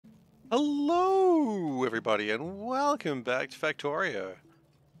Hello, everybody, and welcome back to Factorio.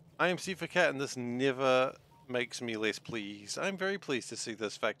 I am SeiferKatt, and this never makes me less pleased. I'm very pleased to see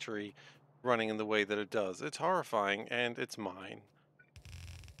this factory running in the way that it does. It's horrifying, and it's mine.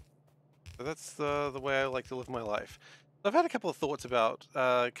 So that's the way I like to live my life. I've had a couple of thoughts about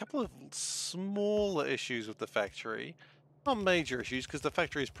a couple of smaller issues with the factory. Not major issues, because the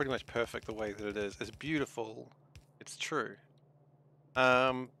factory is pretty much perfect the way that it is. It's beautiful. It's true.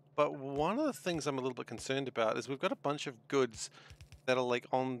 But one of the things I'm a little bit concerned about is we've got a bunch of goods that are like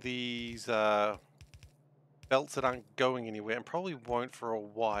on these belts that aren't going anywhere and probably won't for a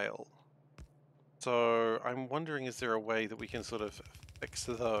while. So I'm wondering, is there a way that we can sort of fix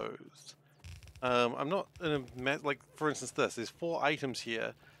those? I'm not in a like, for instance, there's 4 items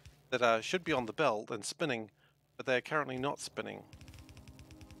here that should be on the belt and spinning, but they're currently not spinning,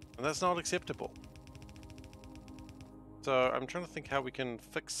 and that's not acceptable. So I'm trying to think how we can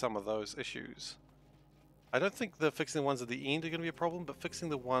fix some of those issues. I don't think the fixing the ones at the end are going to be a problem, but fixing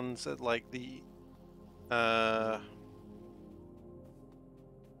the ones at like the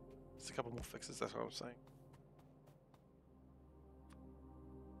just a couple more fixes, that's what I'm saying.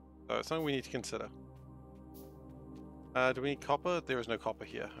 So it's something we need to consider. Do we need copper? There is no copper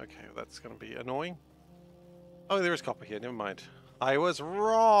here. Okay, well, that's going to be annoying. Oh, there is copper here, never mind. I was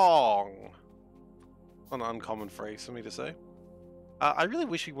wrong! An uncommon phrase for me to say. I really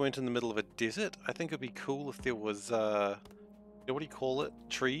wish we weren't in the middle of a desert. I think it'd be cool if there was, what do you call it?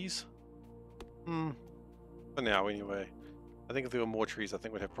 Trees? For now, anyway. I think if there were more trees, I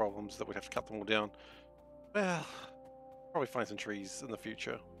think we'd have problems that we'd have to cut them all down. Well, probably find some trees in the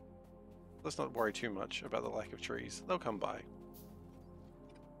future. Let's not worry too much about the lack of trees. They'll come by.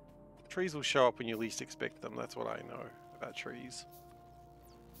 Trees will show up when you least expect them. That's what I know about trees.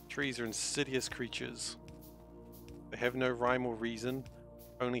 Trees are insidious creatures. They have no rhyme or reason,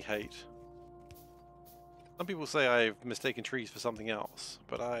 only hate. Some people say I've mistaken trees for something else,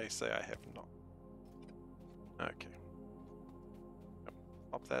 but I say I have not. Okay.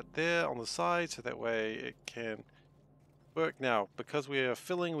 Pop that there on the side so that way it can work. Now, because we are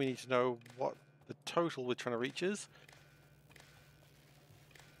filling, we need to know what the total we're trying to reach is.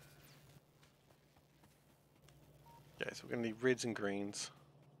 Okay, so we're going to need reds and greens.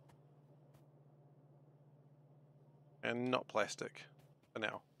 And not plastic for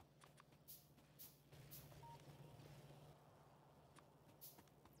now.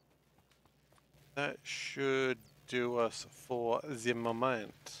 That should do us for the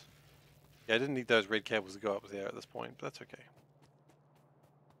moment. Yeah, I didn't need those red cables to go up there at this point, but that's okay.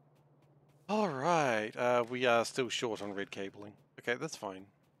 Alright, we are still short on red cabling. Okay, that's fine.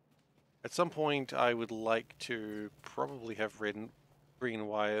 At some point I would like to probably have red and green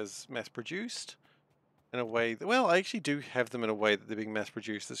wires mass produced in a way that, well, I actually do have them in a way that they're being mass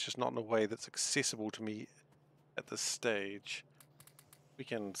produced. It's just not in a way that's accessible to me at this stage. We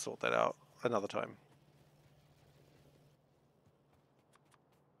can sort that out another time.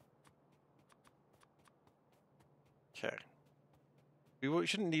 Okay. We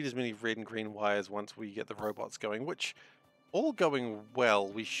shouldn't need as many red and green wires once we get the robots going, which, all going well,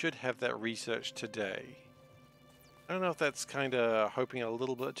 we should have that research today. I don't know if that's kind of hoping a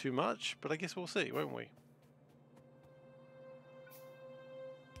little bit too much, but I guess we'll see, won't we?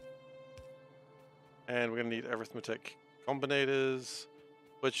 And we're going to need arithmetic combinators,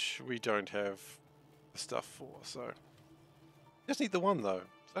 which we don't have the stuff for, so... Just need the one, though,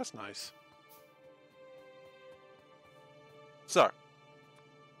 so that's nice. So,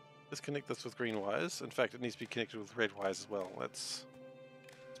 let's connect this with green wires. In fact, it needs to be connected with red wires as well. That's,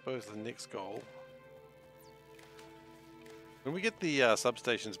 I suppose, the next goal. When we get the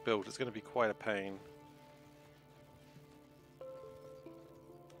substations built, it's going to be quite a pain.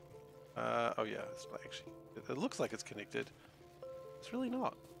 Oh yeah, it's not actually... It looks like it's connected. It's really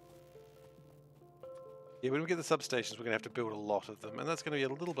not. Yeah, when we get the substations, we're going to have to build a lot of them, and that's going to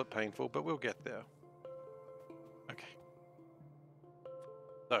be a little bit painful, but we'll get there. Okay.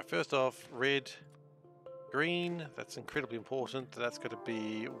 So, first off, red, green, that's incredibly important. That's going to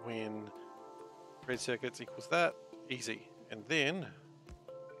be when red circuits equals that. Easy. And then,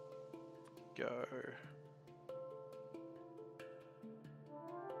 go.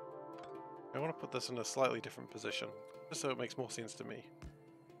 I want to put this in a slightly different position, just so it makes more sense to me.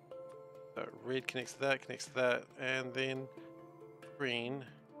 So red connects to that, and then green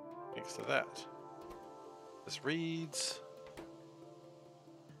connects to that. This reads...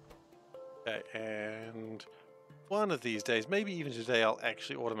 Okay, and one of these days, maybe even today, I'll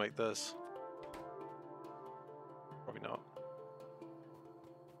actually automate this. Probably not.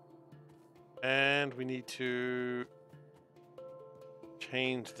 And we need to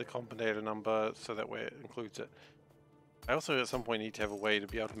change the combinator number so that way it includes it. I also at some point need to have a way to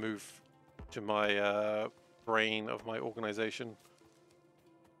be able to move to my brain of my organization.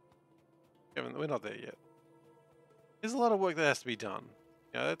 We're not there yet. There's a lot of work that has to be done.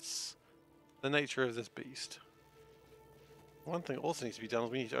 Yeah, that's the nature of this beast. One thing also needs to be done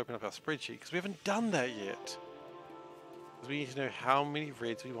is we need to open up our spreadsheet, because we haven't done that yet. Because we need to know how many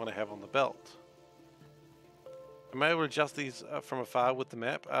reds we want to have on the belt. Am I able to adjust these from afar with the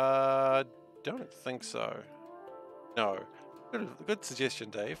map? Don't think so. No. Good suggestion,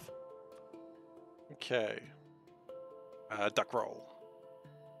 Dave. Okay. Duck roll.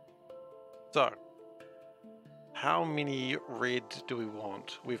 So, how many red do we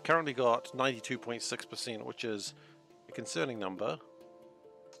want? We've currently got 92.6%, which is a concerning number.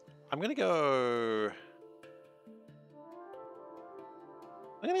 I'm going to go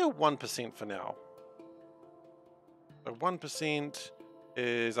 1% for now. So 1%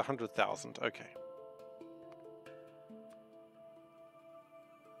 is 100,000. Okay.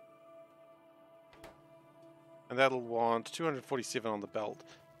 And that'll want 247 on the belt.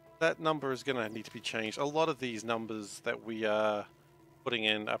 That number is going to need to be changed. A lot of these numbers that we are putting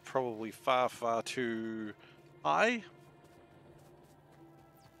in are probably far, far too high.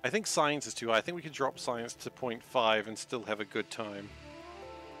 I think science is too high. I think we could drop science to 0.5 and still have a good time.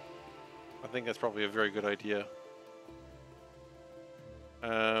 I think that's probably a very good idea.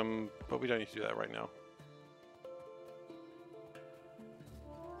 But we don't need to do that right now.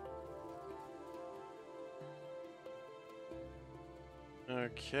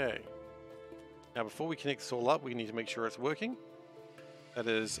 Okay. Now before we connect this all up, we need to make sure it's working. That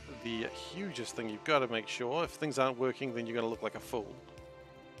is the hugest thing you've got to make sure. If things aren't working, then you're going to look like a fool.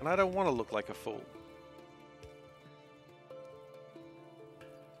 And I don't want to look like a fool.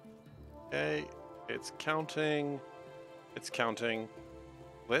 Okay, it's counting. It's counting.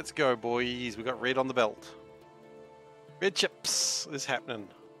 Let's go, boys. We got red on the belt. Red chips is happening.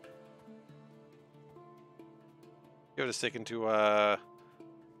 Give it a second to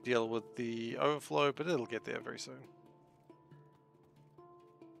deal with the overflow, but it'll get there very soon.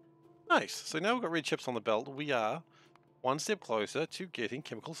 Nice. So now we've got red chips on the belt. We are one step closer to getting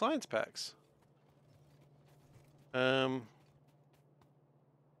chemical science packs. No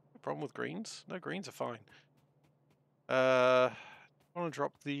problem with greens? No, greens are fine. I want to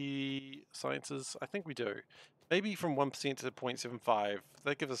drop the sciences. I think we do. Maybe from 1% to 0.75.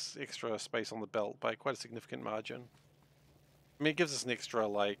 That gives us extra space on the belt by quite a significant margin. I mean, it gives us an extra,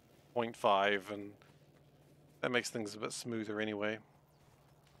 like, 0.5, and that makes things a bit smoother anyway.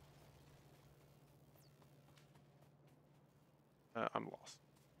 I'm lost.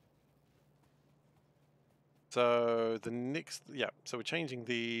 So the next, yeah, so we're changing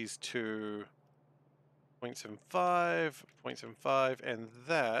these to 0.75, 0.75, and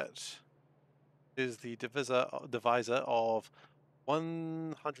that is the divisor of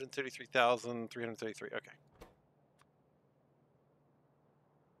 133,333. Okay.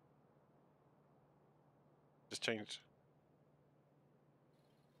 Just changed.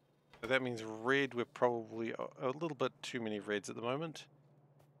 So that means red, we're probably a little bit too many reds at the moment.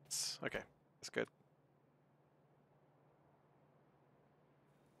 Okay, that's good.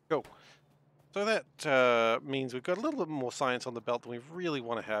 Cool. So that means we've got a little bit more science on the belt than we really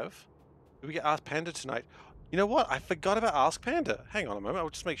want to have. Did we get Ask Panda tonight? You know what? I forgot about Ask Panda. Hang on a moment. I'll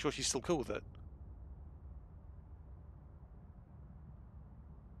just make sure she's still cool with it.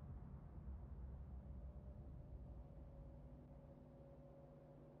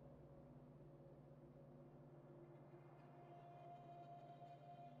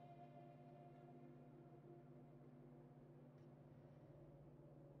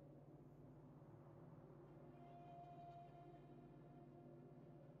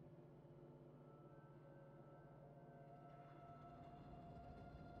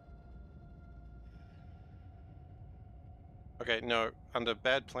 Okay, no. Under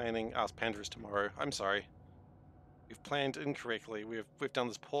bad planning, Ask Panda is tomorrow. I'm sorry. We've planned incorrectly. We've done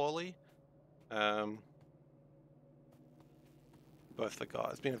this poorly. Both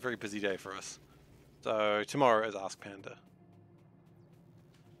forgot. It's been a very busy day for us. So tomorrow is Ask Panda.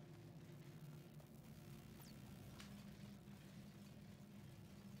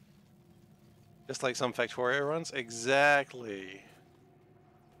 Just like some Factorio runs? Exactly.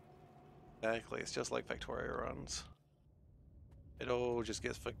 Exactly. It's just like Factorio runs. It all just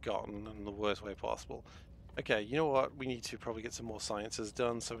gets forgotten in the worst way possible. Okay, you know what? We need to probably get some more sciences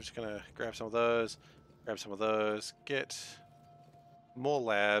done, so we're just going to grab some of those, grab some of those, get more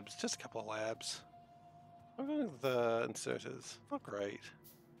labs, just a couple of labs. I'm going with the inserters. Not great.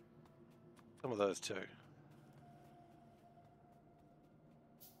 Some of those too.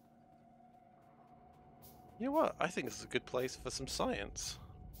 You know what? I think this is a good place for some science.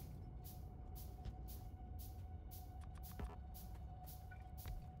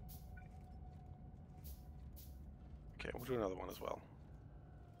 Okay, we'll do another one as well.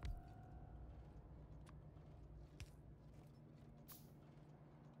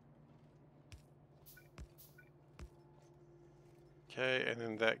 Okay, and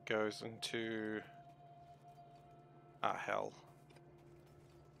then that goes into... Ah, hell.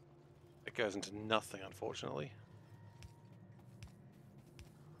 It goes into nothing, unfortunately.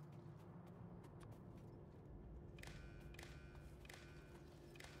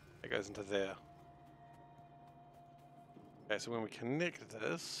 It goes into there. Okay, so when we connect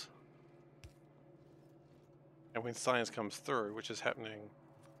this, and when science comes through, which is happening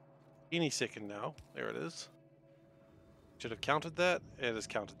any second now, there it is. Should have counted that. It has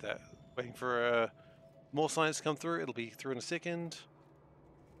counted that. Waiting for more science to come through. It'll be through in a second.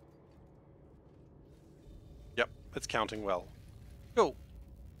 Yep, it's counting well. Cool.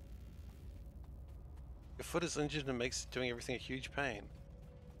 Your foot is injured and makes doing everything a huge pain.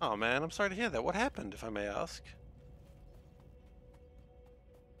 Oh man, I'm sorry to hear that. What happened, if I may ask?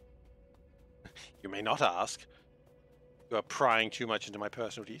 You may not ask. You are prying too much into my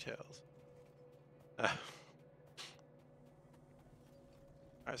personal details. Alright,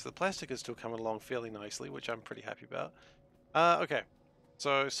 so the plastic is still coming along fairly nicely, which I'm pretty happy about. Okay.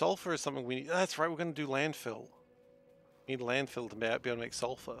 So sulfur is something we need. That's right, we're going to do landfill. We need landfill to be able to make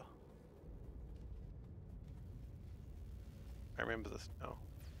sulfur. I remember this now.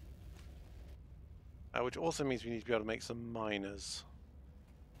 Which also means we need to be able to make some miners.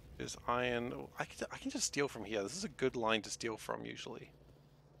 There's iron. Oh, I can just steal from here. This is a good line to steal from usually.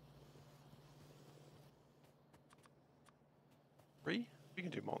 3? We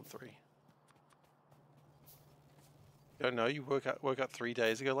can do more than 3. Don't know. You woke up 3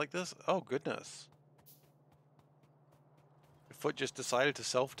 days ago like this? Oh goodness. Your foot just decided to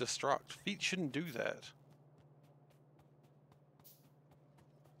self-destruct. Feet shouldn't do that.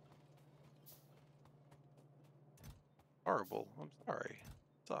 Horrible. I'm sorry.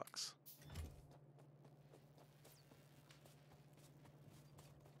 Sucks.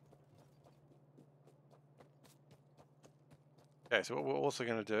 Okay, so what we're also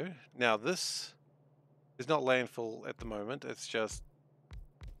going to do... Now this is not landfill at the moment. It's just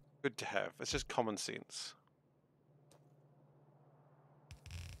good to have. It's just common sense.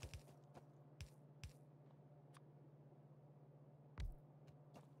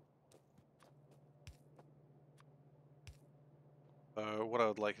 So what I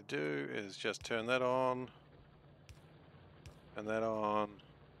would like to do is just turn that on, and that on.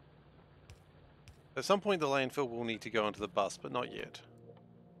 At some point the landfill will need to go onto the bus, but not yet.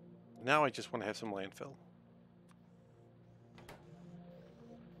 Now I just want to have some landfill.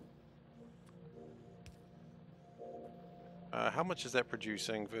 How much is that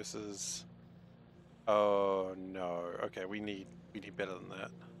producing versus... Oh no, okay, we need better than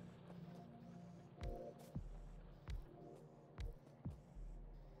that.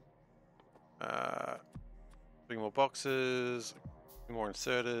 Putting more boxes, more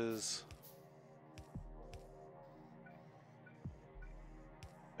inserters.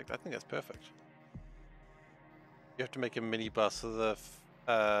 I think that's perfect. You have to make a mini bus for the...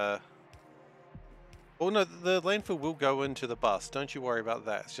 Oh no, the landfill will go into the bus. Don't you worry about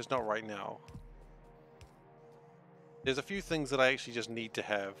that. It's just not right now. There's a few things that I actually just need to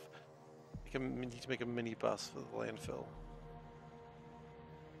have. I need to make a mini bus for the landfill.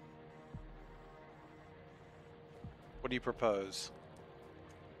 What do you propose?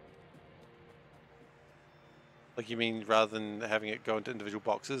 Like, you mean rather than having it go into individual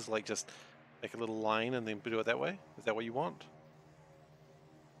boxes, like just make a little line and then do it that way? Is that what you want?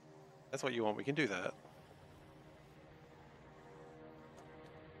 That's what you want. We can do that.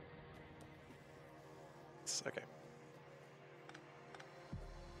 Okay.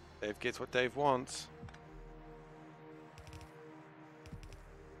 Dave gets what Dave wants.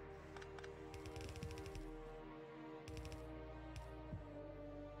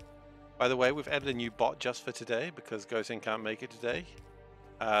 By the way, we've added a new bot just for today because Gosen can't make it today.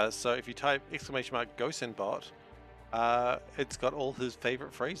 So if you type !Gosen bot, it's got all his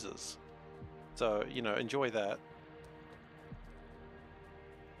favorite phrases. So, you know, enjoy that.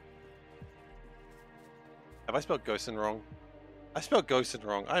 Have I spelled Gosen wrong? I spelled Gosen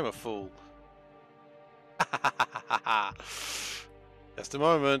wrong. I'm a fool. Just a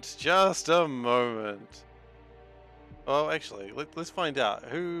moment. Just a moment. Well, actually, let's find out.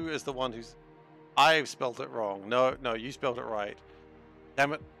 Who is the one who's... I've spelled it wrong. No, you spelled it right.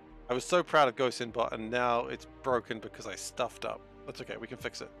 Damn it. I was so proud of GhostInBot, and now it's broken because I stuffed up. That's okay, we can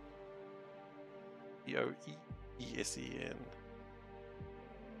fix it. P-O-E-E-S-E-N.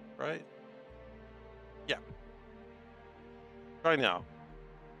 Right? Yeah. Try now.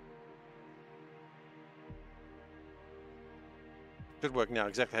 Should work now,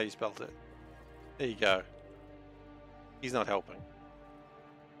 exactly how you spelled it. There you go. He's not helping.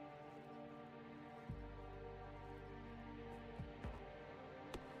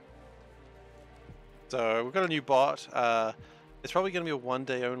 So we've got a new bot. It's probably going to be a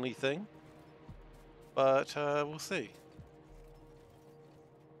one-day only thing, but we'll see.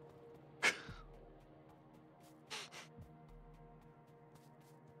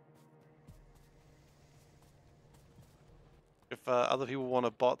 If other people want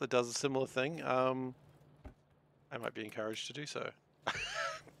a bot that does a similar thing, I might be encouraged to do so.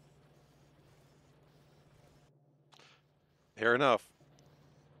 Fair enough.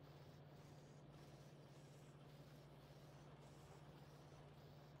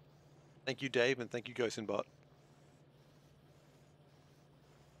 Thank you, Dave, and thank you, GhostInBot.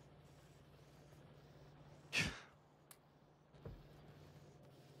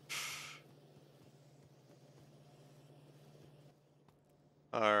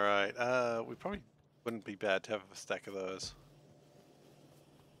 Alright, we probably wouldn't be bad to have a stack of those.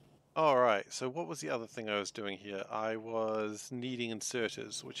 Alright, so what was the other thing I was doing here? I was needing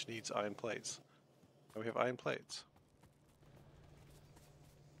inserters, which needs iron plates. Oh, we have iron plates.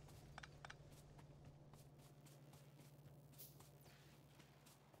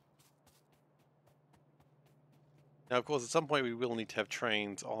 Now, of course, at some point we will need to have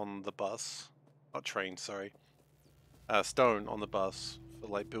trains on the bus. Not trains, sorry. Stone on the bus for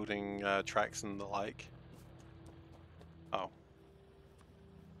like building tracks and the like. Oh.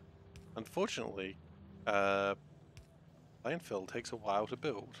 Unfortunately, landfill takes a while to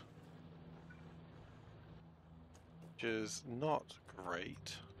build. Which is not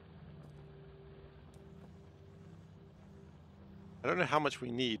great. I don't know how much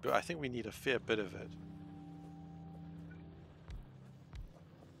we need, but I think we need a fair bit of it.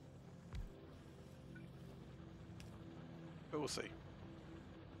 But we'll see.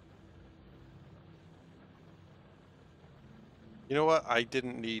 You know what? I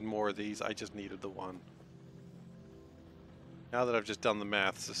didn't need more of these. I just needed the one. Now that I've just done the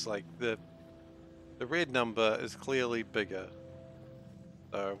maths, it's like the red number is clearly bigger.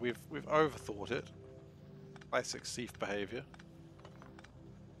 So we've overthought it. Classic Seif behavior.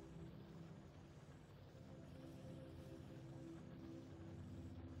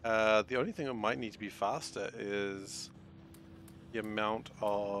 The only thing that might need to be faster is the amount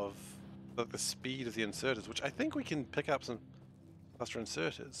of the speed of the inserters, which I think we can pick up some cluster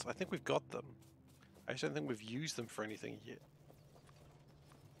inserters. I think we've got them. I just don't think we've used them for anything yet.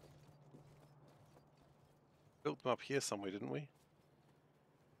 Built them up here somewhere, didn't we?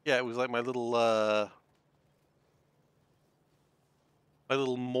 Yeah, it was like my little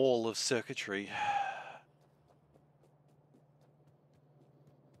mall of circuitry.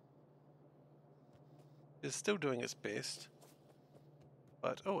 It's still doing its best.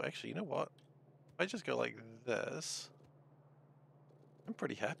 But, oh, actually, you know what? If I just go like this, I'm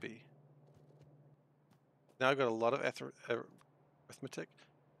pretty happy. Now I've got a lot of arithmetic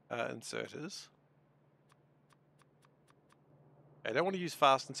inserters. I don't want to use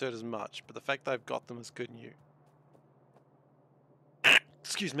fast inserters much, but the fact that I've got them is good news.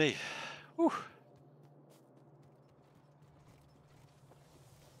 Excuse me. Whew.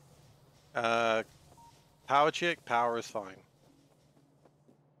 Power check. Power is fine.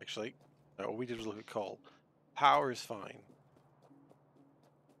 Actually, no, all we did was look at coal. Power is fine.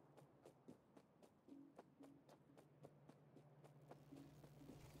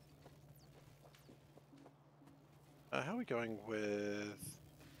 How are we going with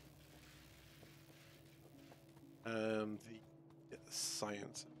the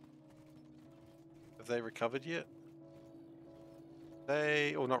science? Have they recovered yet?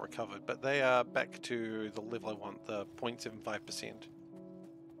 They, or not recovered, but they are back to the level I want, the 0.75%.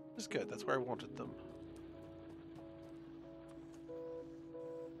 That's good, that's where I wanted them.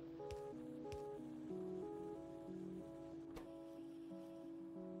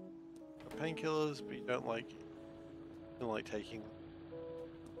 Painkillers, but you don't like taking them.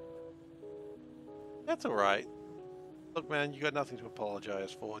 That's alright. Look man, you got nothing to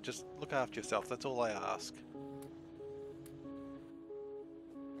apologize for, just look after yourself, that's all I ask.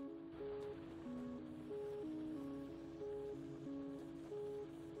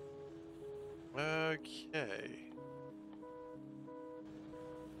 Okay.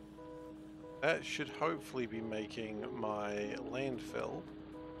 That should hopefully be making my landfill,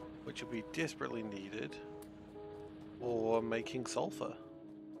 which will be desperately needed, for making sulfur.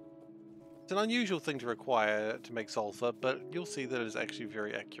 It's an unusual thing to require to make sulfur, but you'll see that it is actually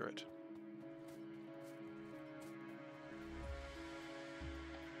very accurate.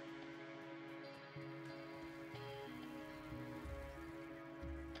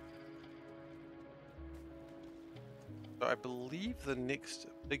 So I believe the next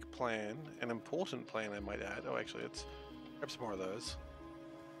big plan, an important plan I might add, oh actually it's perhaps more of those,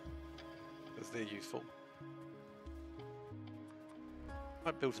 because they're useful.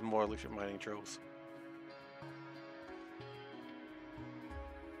 Might build some more electric mining drills.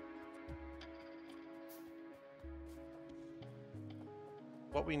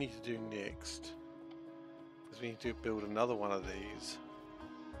 What we need to do next is we need to build another one of these.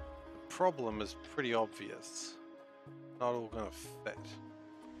 The problem is pretty obvious. Not all going to fit.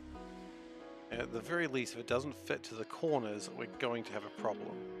 And at the very least, if it doesn't fit to the corners, we're going to have a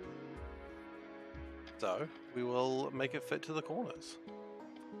problem. So, we will make it fit to the corners.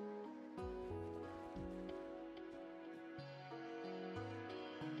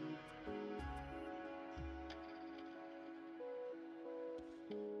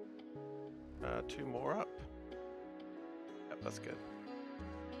 Two more up. Yep, that's good.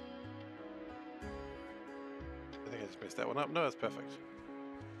 I think I just messed that one up. No, that's perfect.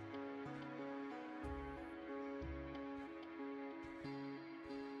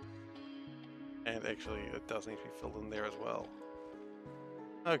 And actually, it does need to be filled in there as well.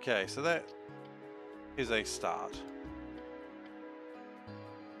 Okay, so that is a start.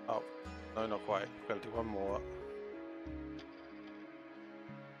 Oh, no, not quite. Got to do one more.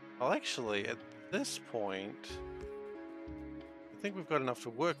 Well, actually, at this point, I think we've got enough to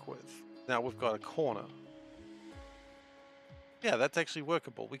work with. Now we've got a corner. Yeah, that's actually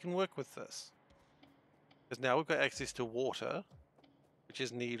workable. We can work with this. Because now we've got access to water, which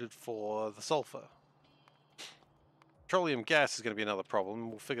is needed for the sulfur. Petroleum gas is going to be another problem.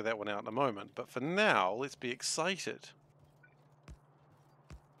 We'll figure that one out in a moment. But for now, let's be excited.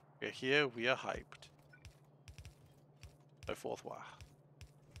 We're here, we are hyped. So forth, wah.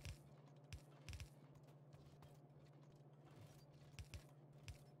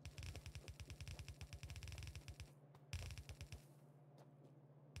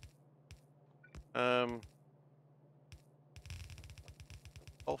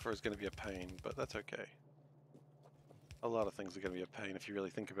 Sulfur is going to be a pain, but that's okay. A lot of things are going to be a pain if you really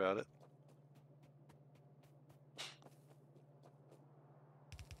think about it.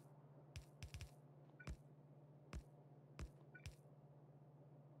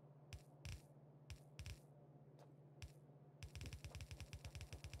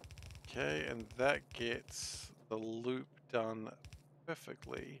 Okay, and that gets the loop done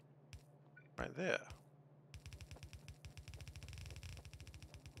perfectly right there.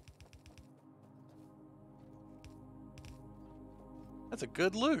 That's a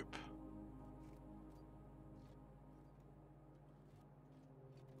good loop.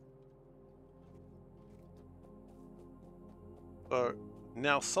 So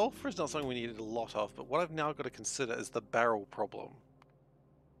now sulfur is not something we needed a lot of, but what I've now got to consider is the barrel problem,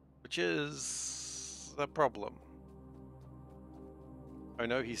 which is the problem. Oh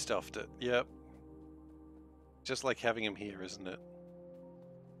no, he stuffed it. Yep. Just like having him here, isn't it?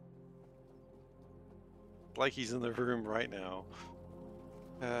 Like he's in the room right now.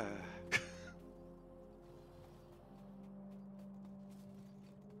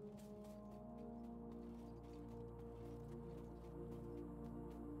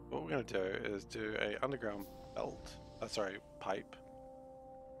 What we're going to do is do a underground belt. Sorry, pipe.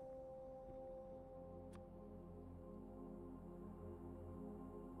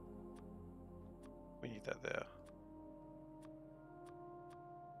 We need that there.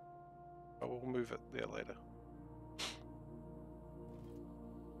 But we'll move it there later.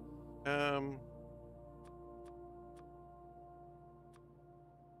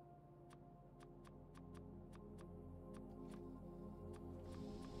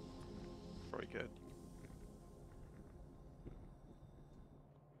 Very good.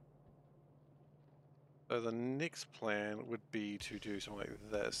 So the next plan would be to do something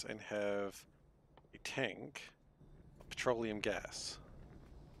like this and have a tank of petroleum gas.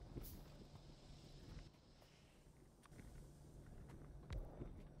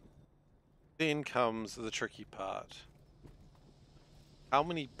 Then comes the tricky part. How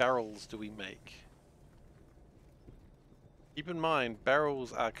many barrels do we make? Keep in mind,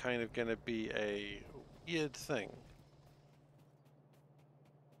 barrels are kind of going to be a weird thing.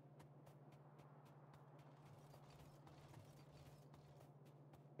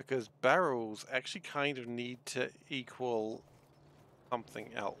 Because barrels actually kind of need to equal something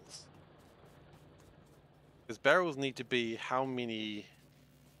else. Because barrels need to be how many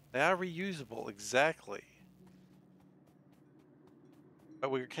They are reusable, exactly.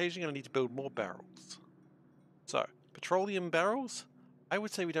 But we're occasionally going to need to build more barrels. So, petroleum barrels, I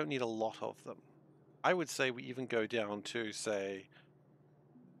would say we don't need a lot of them. I would say we even go down to, say,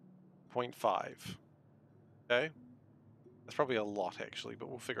 0.5. Okay? That's probably a lot, actually, but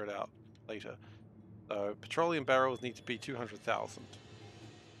we'll figure it out later. So, petroleum barrels need to be 200,000.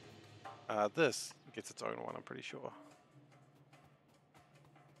 This gets its own one, I'm pretty sure.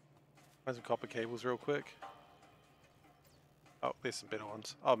 Find some copper cables real quick. Oh, there's some better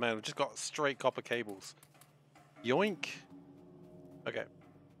ones. Oh man, we've just got straight copper cables. Yoink! Okay.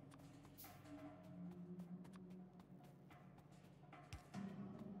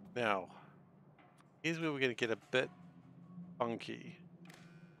 Now, here's where we're going to get a bit funky.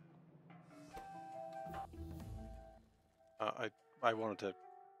 I wanted to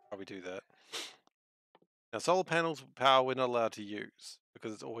probably do that. Now, solar panels power we're not allowed to use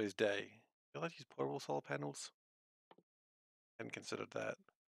because it's always day. You allowed to use portable solar panels? Hadn't considered that.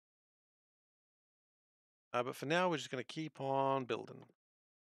 But for now, we're just going to keep on building.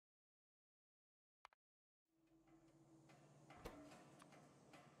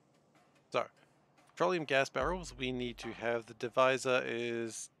 So, petroleum gas barrels, we need to have the divisor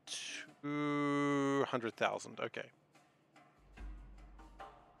is 200,000. Okay.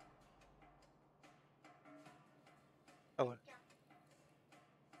 Hello.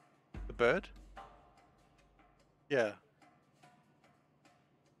 The bird? Yeah.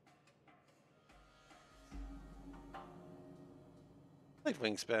 Like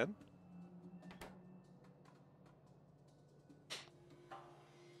wingspan.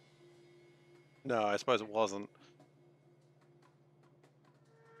 No, I suppose it wasn't.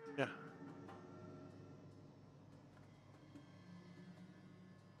 Yeah.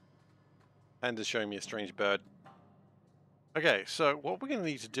 And is showing me a strange bird. Okay, so what we're going to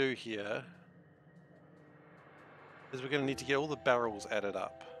need to do here is we're going to need to get all the barrels added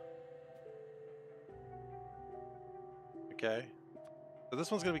up. Okay. So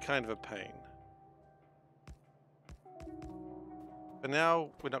this one's going to be kind of a pain. For now,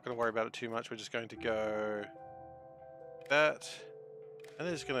 we're not going to worry about it too much. We're just going to go that. And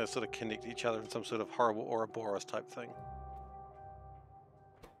they're just going to sort of connect each other in some sort of horrible Ouroboros type thing.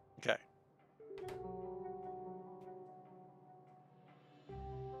 Okay.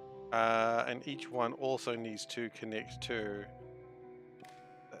 And each one also needs to connect to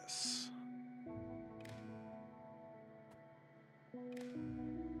this.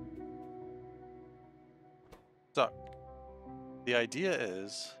 So, the idea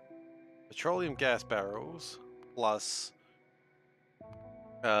is petroleum gas barrels plus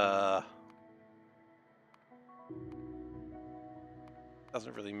doesn't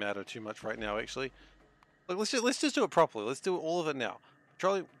really matter too much right now, actually. Look, let's just do it properly. Let's do all of it now.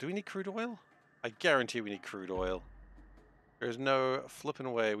 Petroleum. Do we need crude oil? I guarantee we need crude oil. There's no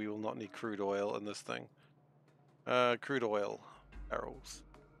flipping way we will not need crude oil in this thing. Crude oil barrels.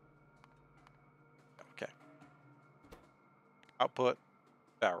 Okay. Output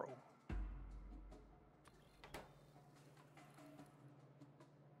barrel.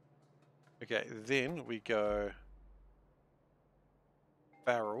 Okay, then we go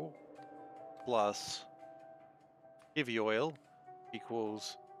barrel plus heavy oil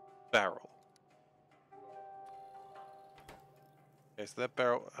equals barrel. Okay, so that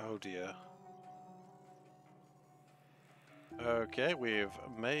barrel, oh dear. Okay, we've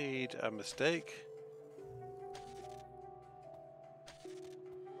made a mistake.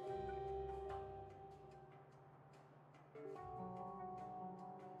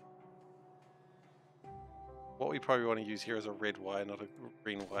 What we probably want to use here is a red wire, not a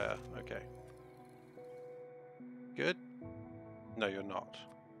green wire. Okay. Good? No, you're not.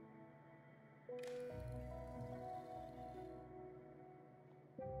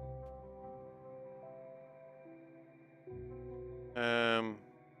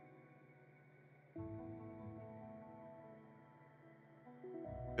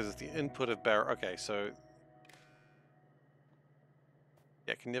 Because it's the input of barrel. Okay, so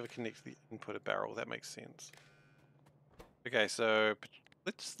yeah, can never connect to the input of barrel. That makes sense. Okay, so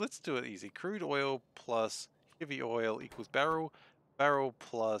let's do it easy. Crude oil plus heavy oil equals barrel. Barrel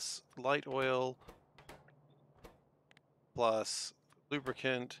plus light oil plus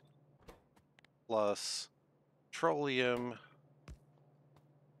lubricant plus petroleum.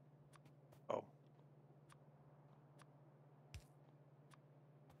 Oh.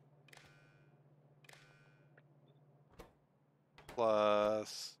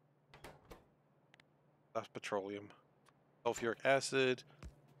 Plus that's petroleum. Sulfuric acid.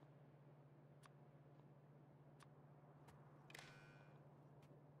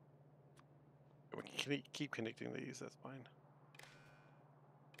 keep connecting these, that's fine.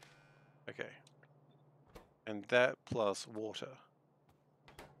 Okay. And that plus water.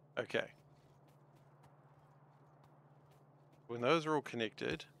 Okay. When those are all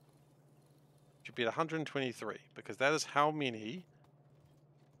connected, it should be at 123, because that is how many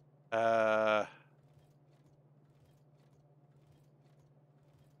hang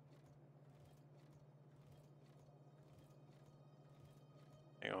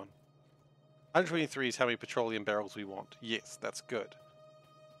on. 123 is how many petroleum barrels we want. Yes, that's good.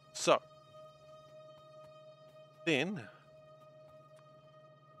 So, then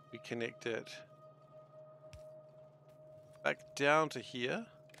we connect it back down to here.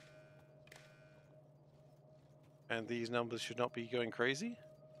 And these numbers should not be going crazy.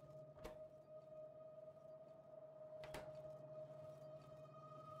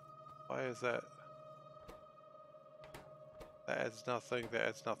 Why is that? That adds nothing, that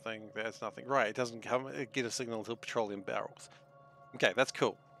adds nothing, that adds nothing. Right, it doesn't get a signal until petroleum barrels. Okay, that's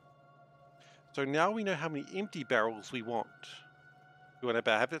cool. So now we know how many empty barrels we want. We want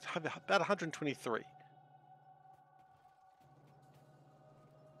about 123.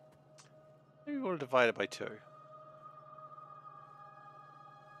 Maybe we want to divide it by 2.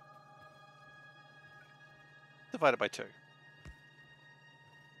 Divide it by 2.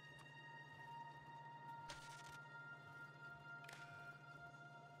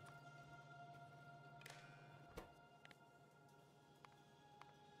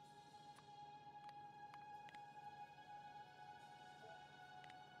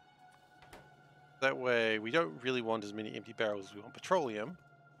 That way, we don't really want as many empty barrels as we want petroleum.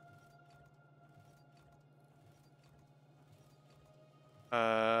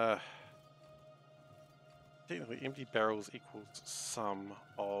 Technically, empty barrels equals sum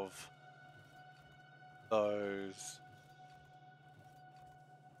of those.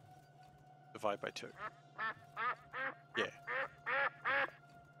 Divide by 2. Yeah.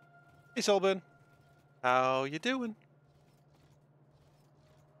 Hey, Solburn. How you doing?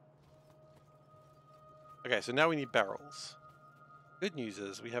 Okay, so now we need barrels. Good news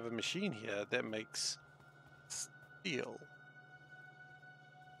is we have a machine here that makes steel.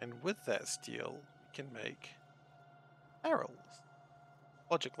 And with that steel, we can make barrels.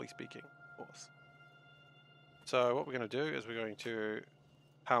 Logically speaking, of course. So what we're going to do is we're going to...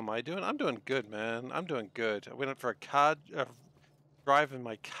 How am I doing? I'm doing good, man. I'm doing good. I went up for a car... drive in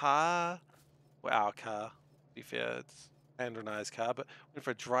my car. Well, our car. To be fair, it's Andrew and I's car. But went for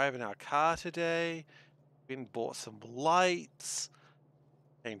a drive in our car today. Went and bought some lights.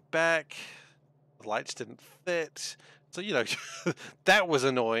 Came back. The lights didn't fit. So, you know, that was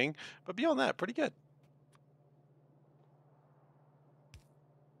annoying. But beyond that, pretty good.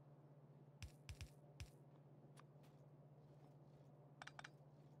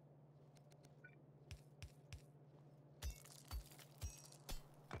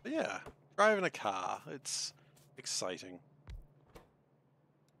 But yeah, driving a car. It's exciting.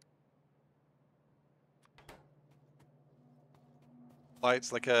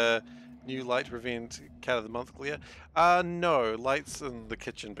 Lights like a new light to prevent cat of the month glare. No, lights in the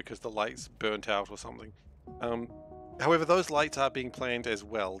kitchen because the lights burnt out or something. However, those lights are being planned as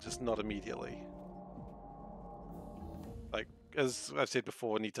well, just not immediately. Like, as I've said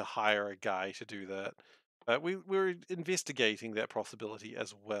before, I need to hire a guy to do that. We're investigating that possibility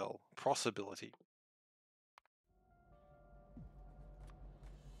as well. Possibility.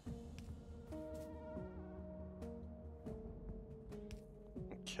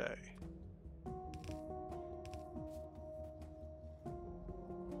 Okay.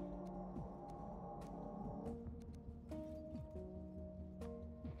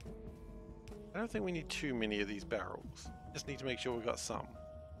 I don't think we need too many of these barrels. Just need to make sure we've got some.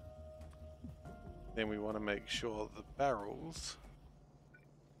 Then we want to make sure the barrels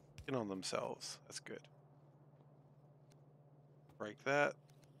in on themselves. That's good. Break that.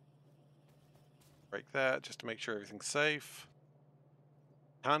 Break that just to make sure everything's safe.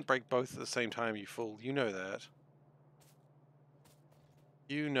 Can't break both at the same time, you fool. You know that.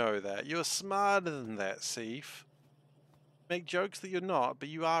 You know that. You're smarter than that, Seif. Make jokes that you're not, but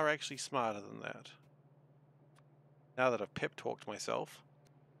you are actually smarter than that. Now that I've pep talked myself.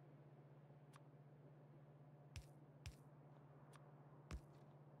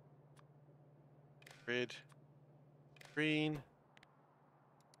 Red. Green.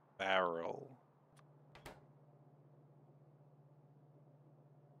 Barrel.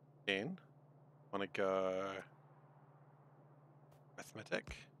 Then, want to go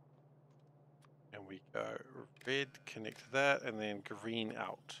arithmetic. And we go red, connect to that, and then green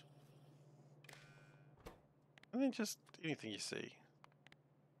out. And then just anything you see.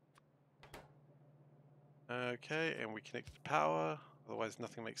 Okay, and we connect to power, otherwise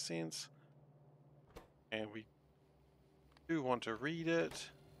nothing makes sense. And we do want to read it.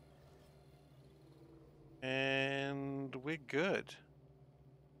 And we're good.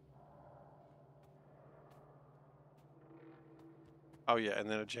 Oh yeah, and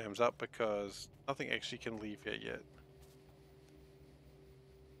then it jams up because nothing actually can leave here yet.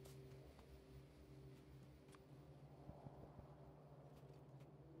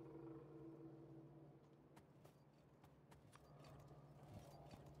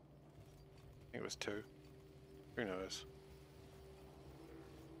 I think it was 2. Who knows?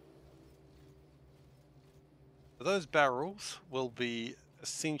 So those barrels will be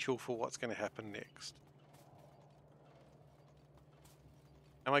essential for what's going to happen next.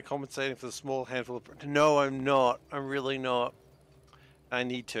 Am I compensating for the small handful of... No, I'm not. I'm really not. I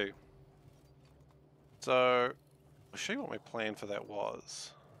need to. So, I'll show you what my plan for that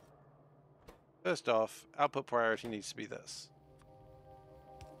was. First off, output priority needs to be this.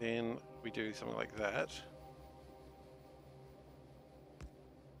 Then we do something like that.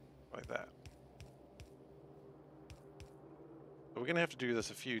 Like that. So we're going to have to do this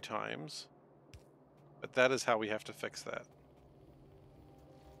a few times. But that is how we have to fix that.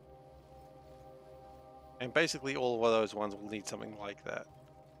 And basically all of those ones will need something like that.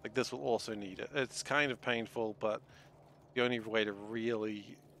 Like this will also need it. It's kind of painful, but the only way to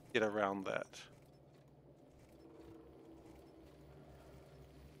really get around that.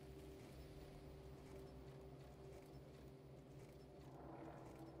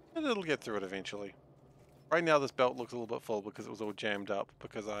 And it'll get through it eventually. Right now this belt looks a little bit full because it was all jammed up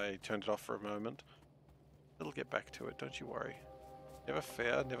because I turned it off for a moment. It'll get back to it, don't you worry. Never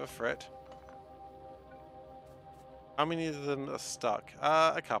fear, never fret. How many of them are stuck?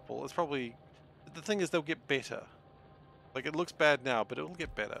 A couple. It's probably... The thing is they'll get better. Like it looks bad now, but it'll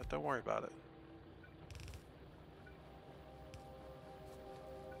get better. Don't worry about it.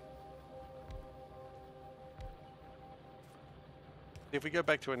 If we go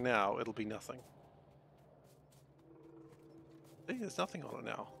back to it now, it'll be nothing. See, there's nothing on it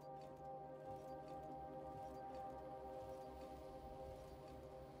now.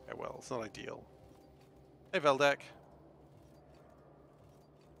 Okay, well, it's not ideal. Hey, Veldak.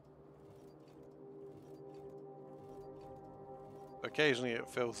 Occasionally it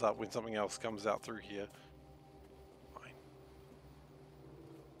fills up when something else comes out through here. Fine.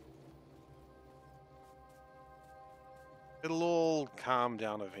 It'll all calm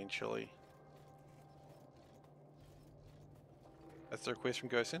down eventually. That's the request from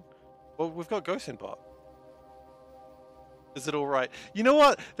Gosin. Well, we've got Gosin bot. Is it alright? You know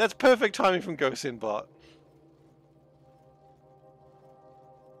what? That's perfect timing from Gosin bot.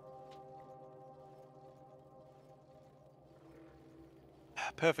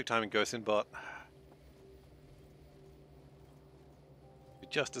 Perfect timing, Gosin bot. You're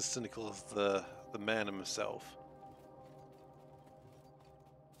just as cynical as the man himself.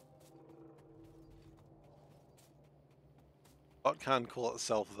 Bot can't call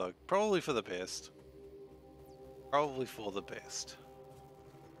itself though. Probably for the best. Probably for the best.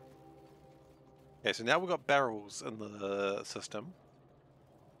 Okay, so now we've got barrels in the system.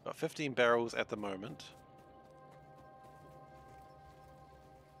 We've got 15 barrels at the moment.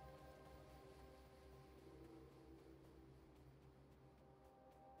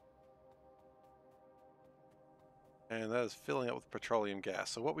 And that is filling up with petroleum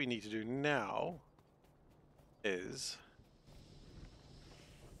gas. So what we need to do now is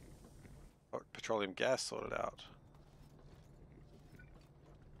petroleum gas sorted out.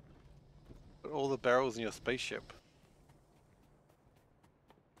 Put all the barrels in your spaceship.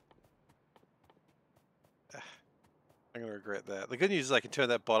 I'm gonna regret that. The good news is I can turn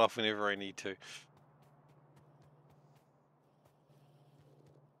that bot off whenever I need to.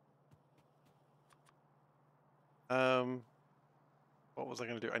 What was I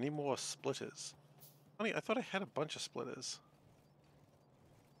gonna do? I need more splitters. Funny, I thought I had a bunch of splitters.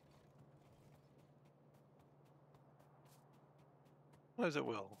 Sometimes it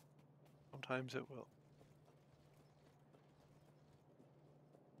will. Sometimes it will.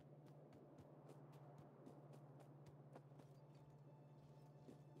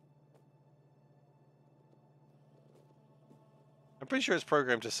 I'm pretty sure it's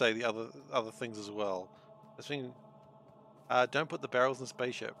programmed to say the other things as well. It's been, don't put the barrels in the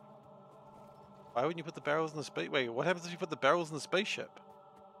spaceship. Why wouldn't you put the barrels in the space? Wait, what happens if you put the barrels in the spaceship?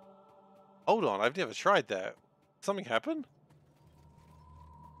 Hold on, I've never tried that. Something happened?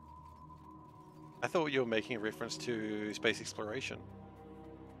 I thought you were making a reference to space exploration.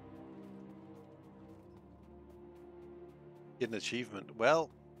 Get an achievement. Well,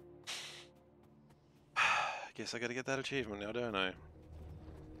 guess I gotta get that achievement now, don't I?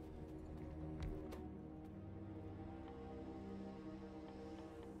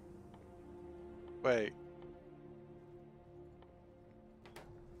 Wait.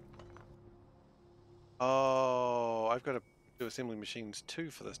 Oh, I've got to do assembly machines 2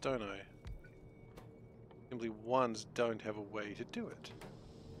 for this, don't I? Assembly 1s don't have a way to do it.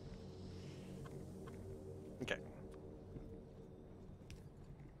 Okay.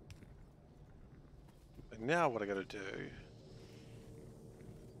 And now what I gotta do...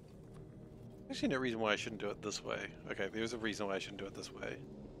 Actually, no reason why I shouldn't do it this way. Okay, there's a reason why I shouldn't do it this way.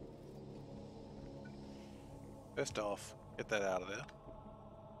 First off, get that out of there.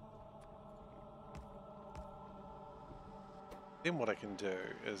 Then what I can do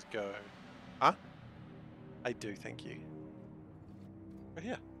is go... Huh? I do, thank you. Right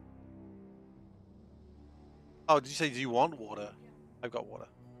here. Oh, did you say, do you want water? I've got water.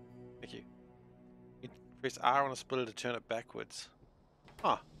 Thank you. You press R on a splitter to turn it backwards.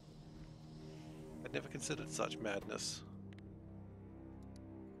 Huh. I'd never considered such madness.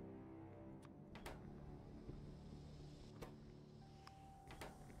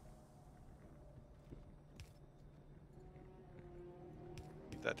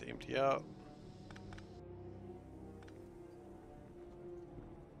 Need that to empty out.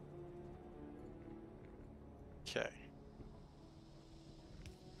 Okay.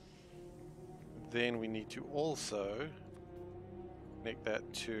 Then we need to also connect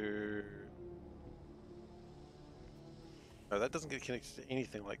that to... No, that doesn't get connected to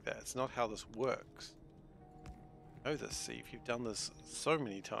anything like that. It's not how this works. You know this, Steve. You've done this so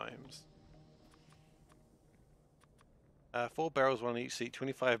many times. 4 barrels, 1 on each seat,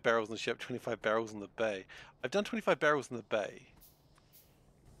 25 barrels in the ship, 25 barrels in the bay. I've done 25 barrels in the bay.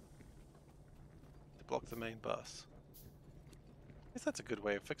 To block the main bus. I guess that's a good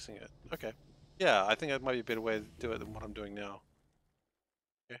way of fixing it. Okay. Yeah, I think that might be a better way to do it than what I'm doing now.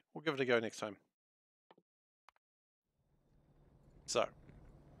 Okay, we'll give it a go next time. So,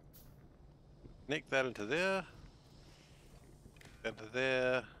 connect that into there, into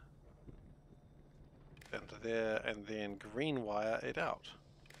there, into there, and then green wire it out.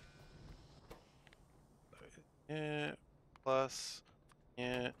 So, yeah, plus,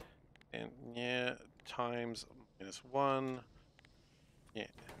 yeah, and yeah, times -1, yeah.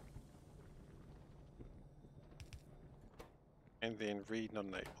 And then read not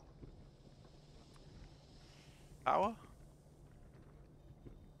enable. Power?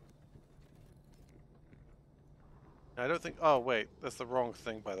 I don't think... Oh, wait. That's the wrong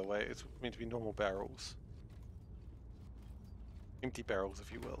thing, by the way. It's meant to be normal barrels. Empty barrels,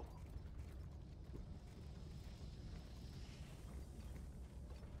 if you will.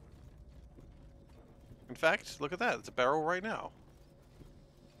 In fact, look at that. It's a barrel right now.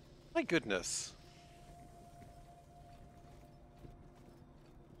 My goodness.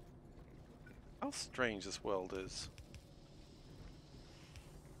 How strange this world is.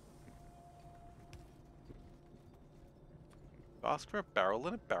 Ask for a barrel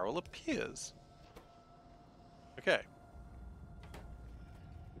and a barrel appears. Okay.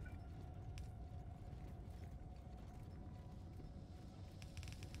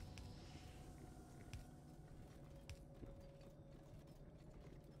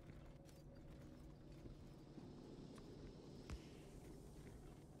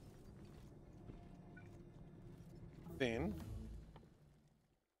 Then...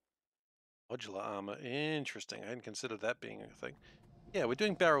 Modular armor. Interesting. I hadn't considered that being a thing. Yeah, we're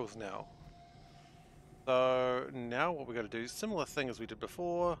doing barrels now. So now what we're going to do, similar thing as we did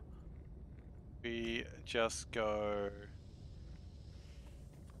before. We just go...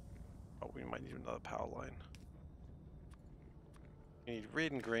 Oh, we might need another power line. We need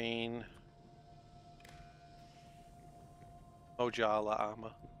red and green. Modular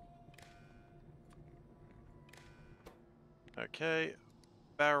armor. Okay.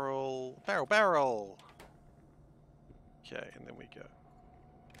 Barrel. Barrel, barrel! Okay, and then we go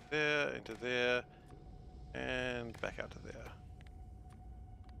there, into there, and back out to there.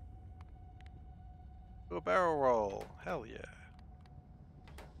 Do a barrel roll. Hell yeah.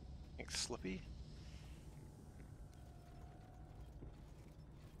 Thanks, Slippy.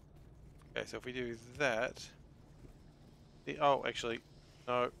 Okay, so if we do that... Oh, actually,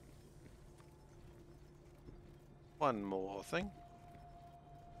 no. One more thing.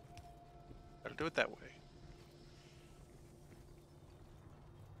 Gotta do it that way.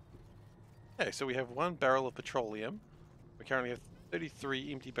 Okay, so we have 1 barrel of petroleum. We currently have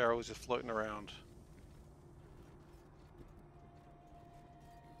 33 empty barrels just floating around.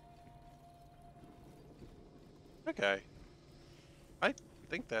 Okay. I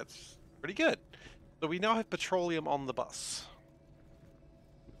think that's pretty good. So we now have petroleum on the bus.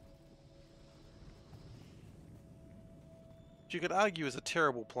 Which you could argue is a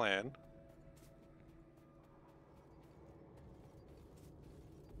terrible plan.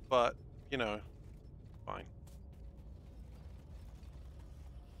 But, you know, fine.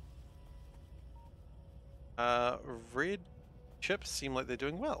 Red chips seem like they're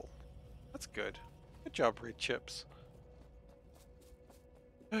doing well. That's good. Good job, red chips.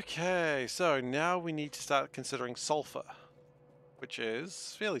 Okay, so now we need to start considering sulfur, which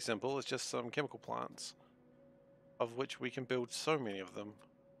is fairly simple. It's just some chemical plants, of which we can build so many of them.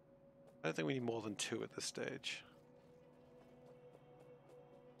 I don't think we need more than 2 at this stage.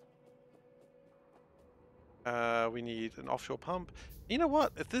 We need an offshore pump. You know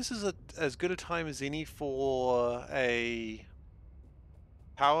what? If this is as good a time as any for a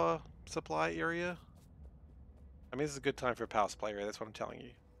power supply area, I mean, this is a good time for a power supply area, that's what I'm telling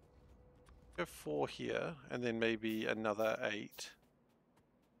you. Go 4 here, and then maybe another 8.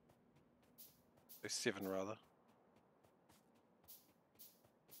 So 7 rather.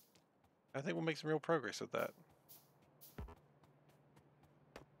 I think we'll make some real progress with that. I'd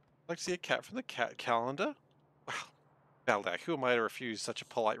like to see a cat from the cat calendar. Wow. Baldak, who am I to refuse such a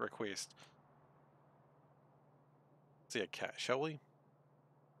polite request? Let's see a cat, shall we?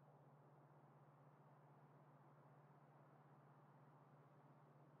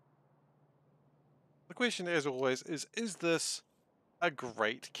 The question, as always, is this a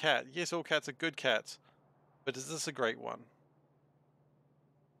great cat? Yes, all cats are good cats, but is this a great one?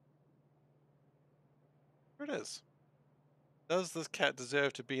 Here it is. Does this cat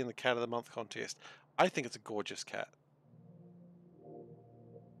deserve to be in the Cat of the Month contest? I think it's a gorgeous cat.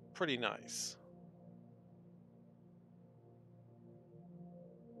 Pretty nice.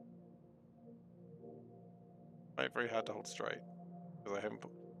 Very hard to hold straight because I haven't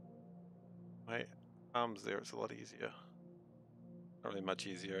put my arms there. It's a lot easier. Not really much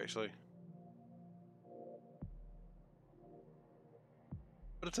easier, actually.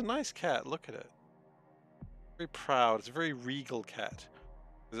 But it's a nice cat. Look at it. Very proud. It's a very regal cat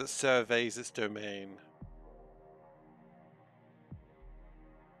because it surveys its domain.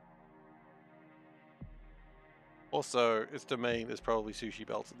 Also, its domain is probably Sushi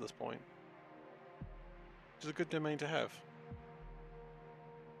Belts at this point. Which is a good domain to have.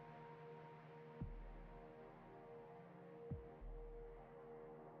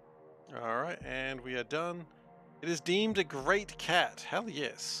 Alright, and we are done. It is deemed a great cat. Hell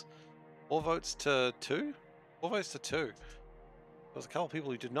yes. 4 votes to 2? 4 votes to 2. There's a couple of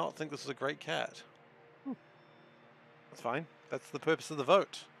people who did not think this was a great cat. That's fine. That's the purpose of the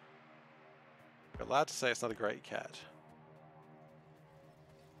vote. You're allowed to say it's not a great cat.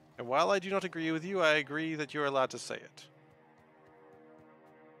 And while I do not agree with you, I agree that you're allowed to say it.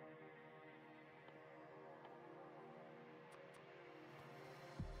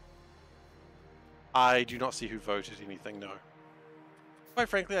 I do not see who voted anything, no. Quite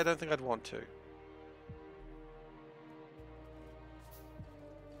frankly, I don't think I'd want to.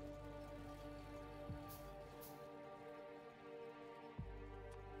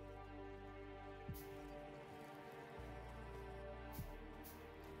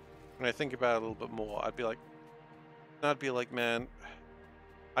 When I think about it a little bit more, I'd be like, man,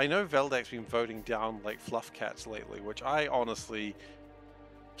 I know Veldak's been voting down like fluff cats lately, which I honestly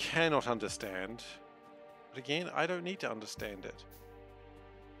cannot understand. But again, I don't need to understand it.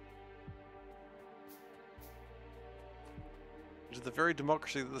 It is the very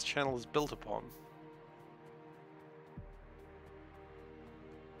democracy that this channel is built upon.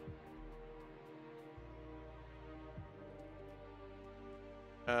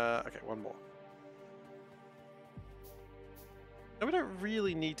 Okay, one more. Now, we don't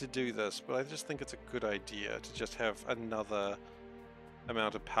really need to do this, but I just think it's a good idea to just have another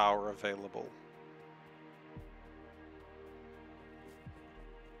amount of power available.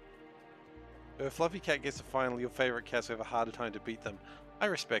 If a fluffy cat gets to final, your favorite cats have a harder time to beat them. I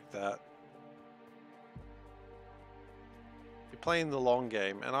respect that. You're playing the long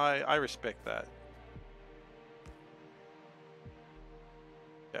game, and I respect that.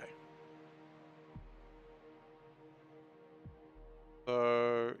 Okay.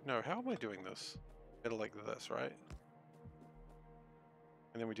 So, no, how am I doing this? Kind of like this, right?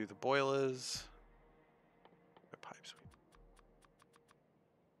 And then we do the boilers. The pipes.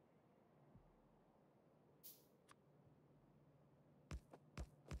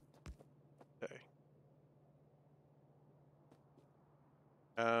 Okay.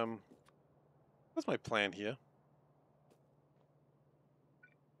 What's my plan here?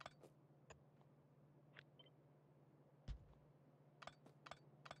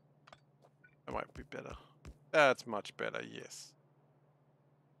 might be better. That's much better, yes.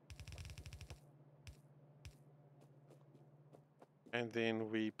 And then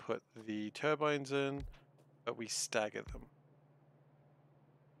we put the turbines in, but we stagger them.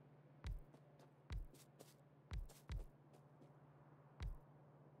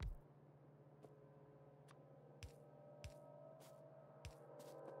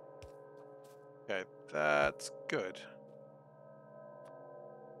 Okay, that's good.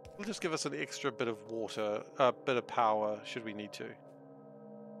 It'll just give us an extra bit of water, a bit of power, should we need to.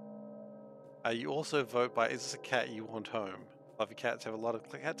 You also vote by, is this a cat you want home? Love your cats, have a lot of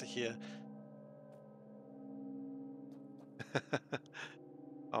cats here.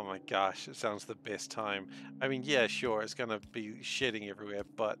 Oh my gosh, it sounds the best time. I mean, yeah, sure, it's gonna be shedding everywhere,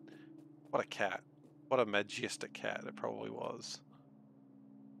 but what a cat. What a majestic cat it probably was.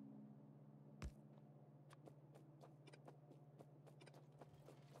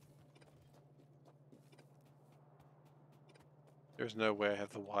 There's no way I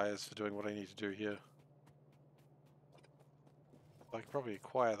have the wires for doing what I need to do here. I could probably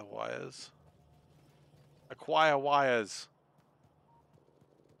acquire the wires. Acquire wires!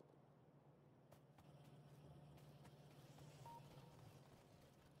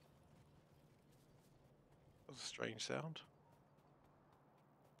 That was a strange sound.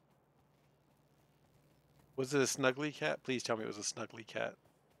 Was it a snuggly cat? Please tell me it was a snuggly cat.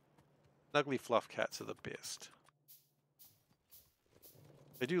 Snuggly fluff cats are the best.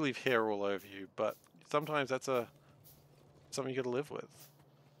 They do leave hair all over you, but sometimes that's something you gotta live with.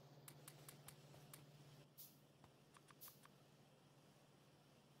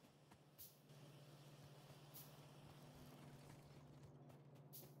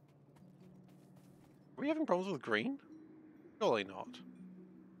 Are we having problems with green? Surely not.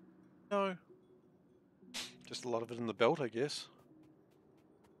 No. Just a lot of it in the belt, I guess.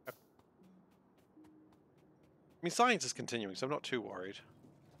 I mean, science is continuing, so I'm not too worried.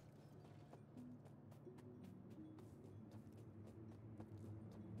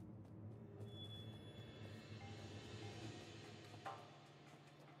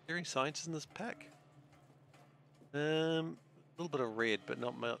 Is there any science in this pack? A little bit of red, but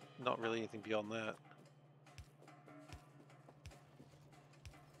not really anything beyond that.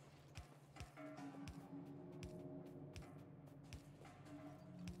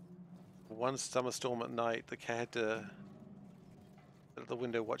 One summer storm at night, the cat had to at the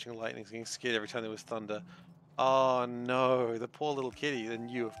window watching lightning, getting scared every time there was thunder. Oh no, the poor little kitty, and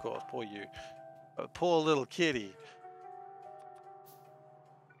you of course, poor you. But poor little kitty.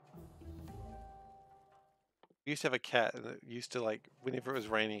 We used to have a cat and it used to, like, whenever it was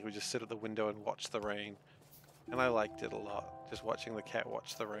raining, it would just sit at the window and watch the rain. And I liked it a lot, just watching the cat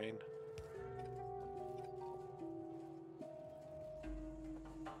watch the rain.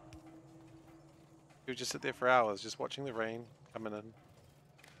 He would just sit there for hours, just watching the rain coming in.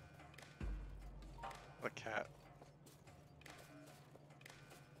 What a cat.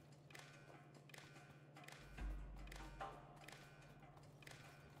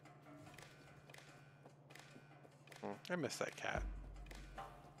 I miss that cat.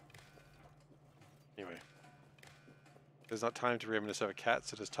 Anyway. There's not time to reminisce over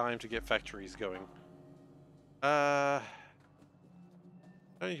cats, it is time to get factories going. I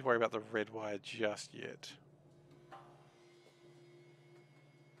don't need to worry about the red wire just yet.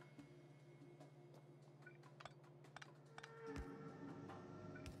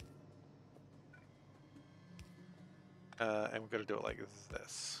 And we're going to do it like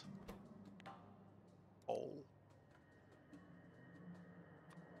this. Oh.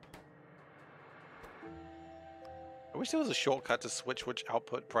 I wish there was a shortcut to switch which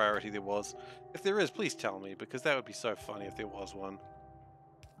output priority there was. If there is, please tell me, because that would be so funny if there was one.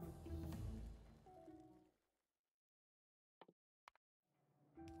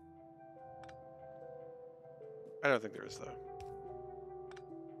 I don't think there is, though.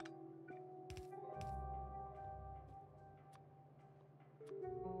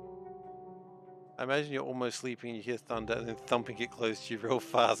 I imagine you're almost sleeping, you hear thunder, and then thumping get close to you real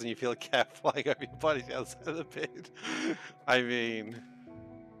fast, and you feel a cat flying over your body outside of the bed. I mean,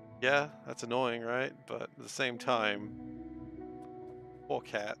 yeah, that's annoying, right? But at the same time, poor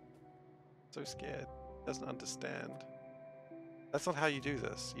cat. So scared. Doesn't understand. That's not how you do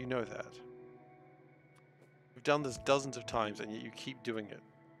this. You know that. You've done this dozens of times, and yet you keep doing it.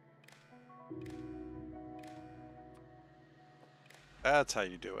 That's how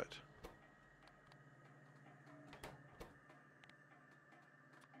you do it.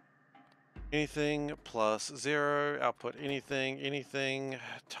 Anything plus 0, output anything, anything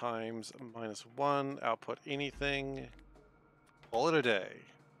times -1, output anything. Call it a day.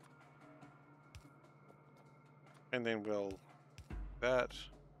 And then we'll that.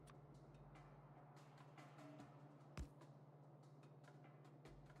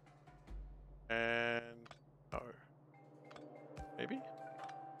 And no. Maybe?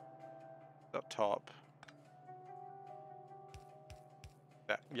 Up top.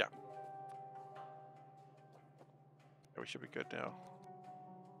 That, yeah. We should be good now.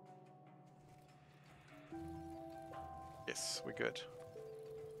 Yes, we're good.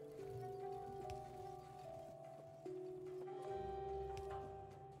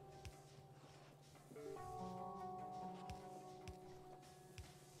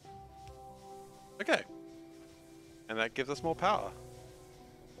 Okay. And that gives us more power.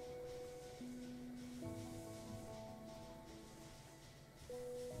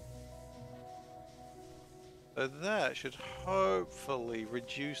 So that should hopefully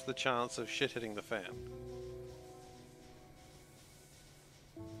reduce the chance of shit hitting the fan.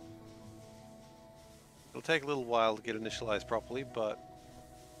 It'll take a little while to get initialized properly, but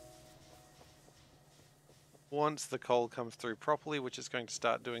once the coal comes through properly, which it's going to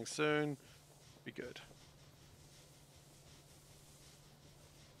start doing soon, be good.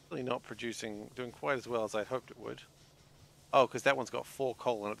 Really not doing quite as well as I'd hoped it would. Oh, because that one's got 4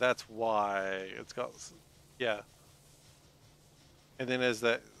 coal in it. That's why it's got, yeah. And then as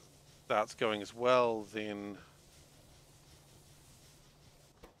that starts going as well, then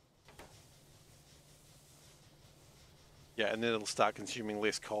yeah, and then it'll start consuming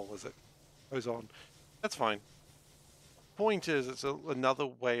less coal as it goes on. That's fine. Point is, it's another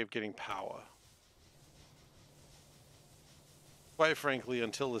way of getting power. Quite frankly,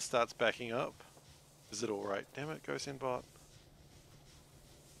 until this starts backing up, is it alright? Damn it, go send bot.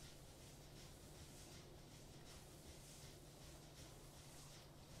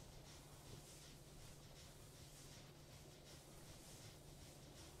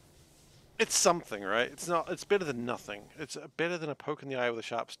 It's something, right? It's not. It's better than nothing. It's better than a poke in the eye with a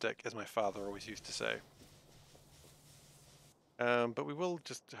sharp stick, as my father always used to say. But we will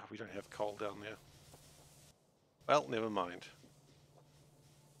just... we don't have coal down there. Well, never mind.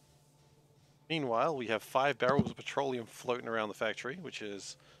 Meanwhile, we have 5 barrels of petroleum floating around the factory, which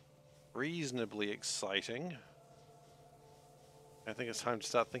is reasonably exciting. I think it's time to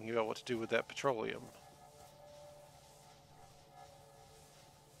start thinking about what to do with that petroleum.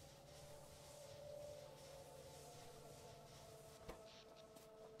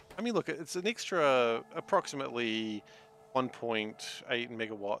 I mean, look, it's an extra approximately 1.8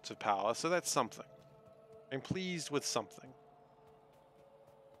 megawatts of power, so that's something. I'm pleased with something.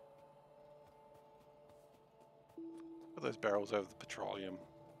 Put those barrels over the petroleum.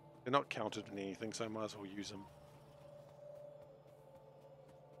 They're not counted in anything, so I might as well use them.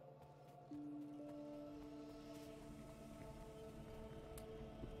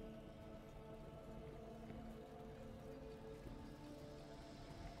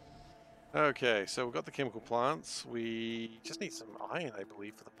 Okay, so we've got the chemical plants. We just need some iron, I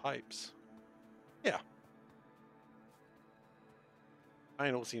believe, for the pipes. Yeah.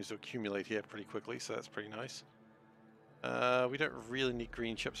 Iron all seems to accumulate here pretty quickly, so that's pretty nice. We don't really need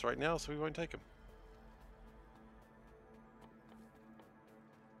green chips right now, so we won't take them.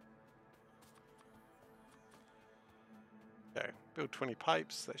 Okay, build 20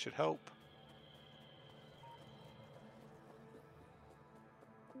 pipes, that should help.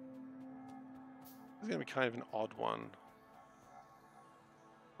 This is going to be kind of an odd one.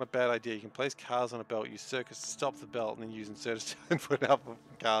 Not a bad idea. You can place cars on a belt, use circuits to stop the belt, and then use inserters to input output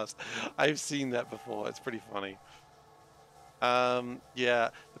from cars. I've seen that before. It's pretty funny. Yeah,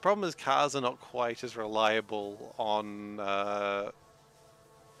 the problem is cars are not quite as reliable on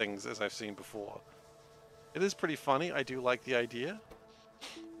things as I've seen before. It is pretty funny. I do like the idea,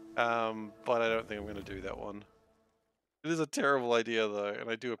 but I don't think I'm going to do that one. It is a terrible idea, though, and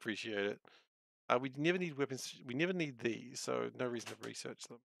I do appreciate it. We never need weapons. We never need these, so no reason to research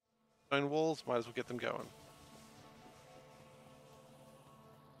them. Stone walls, might as well get them going.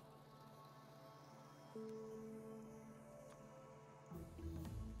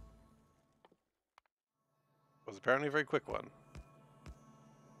 Was apparently a very quick one.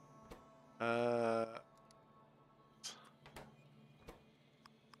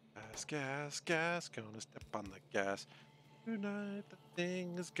 Gas, gonna step on the gas. Tonight the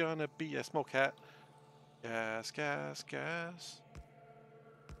thing is gonna be a small cat. Gas.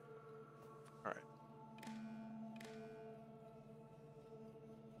 Alright.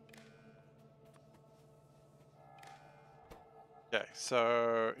 Okay,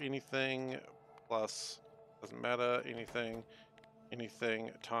 so anything plus, doesn't matter, anything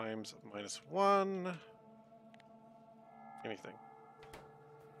times -1, anything.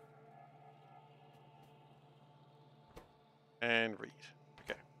 And read.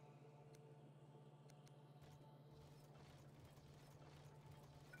 Okay.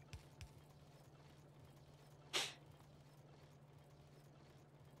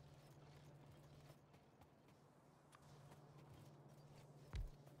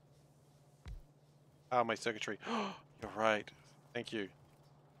 Ah, my circuitry. You're right. Thank you.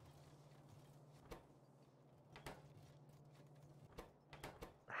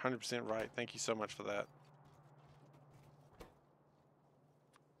 100% right. Thank you so much for that.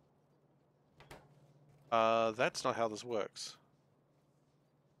 That's not how this works.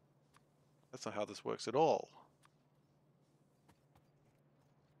 That's not how this works at all.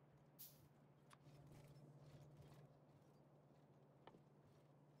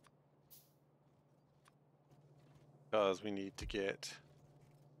 Because we need to get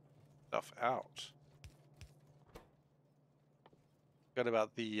stuff out. Forgot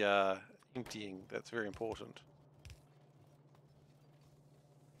about the emptying. That's very important.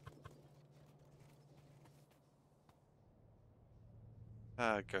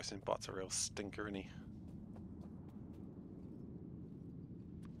 Ghost and Bot's a real stinker, isn't he?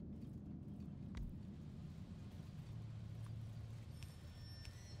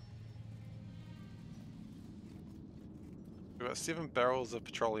 We've got 7 barrels of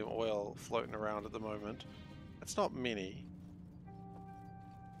petroleum oil floating around at the moment. That's not many.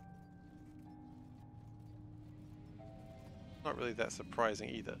 Not really that surprising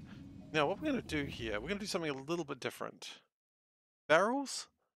either. Now, what we're going to do here, we're going to do something a little bit different. Barrels?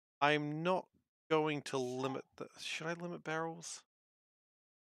 I'm not going to limit the... Should I limit barrels?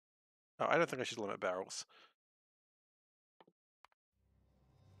 No, I don't think I should limit barrels.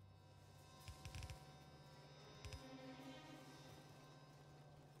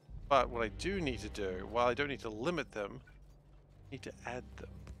 But what I do need to do, while I don't need to limit them, I need to add them.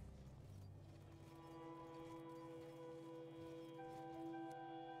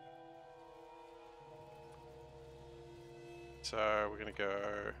 So we're going to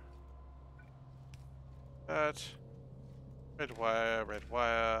go that, red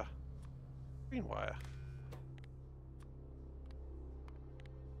wire, green wire.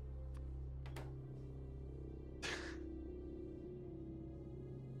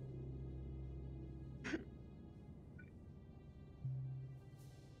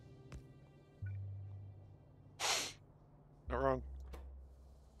 Not wrong.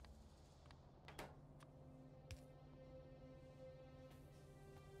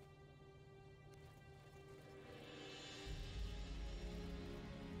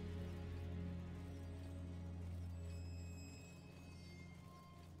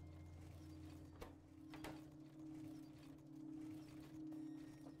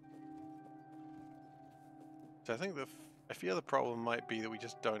 So I fear the problem might be that we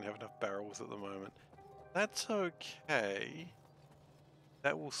just don't have enough barrels at the moment. That's okay.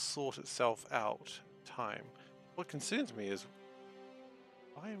 That will sort itself out in time. What concerns me is,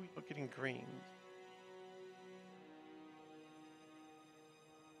 why are we not getting green?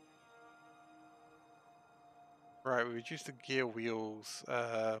 Right, we reduced the gear wheels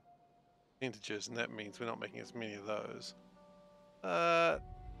percentages, and that means we're not making as many of those. Yeah,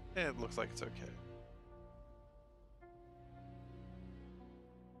 it looks like it's okay.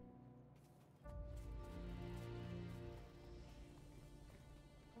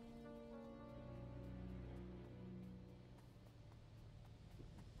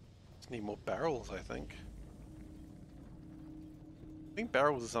 Just need more barrels, I think. I think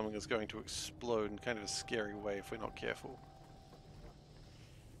barrels is something that's going to explode in kind of a scary way if we're not careful.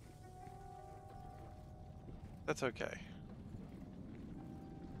 That's okay.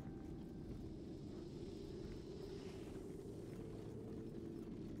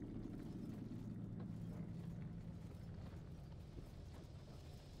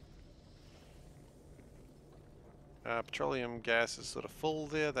 Petroleum gas is sort of full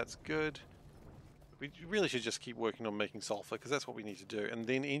there, that's good. We really should just keep working on making sulfur, because that's what we need to do. And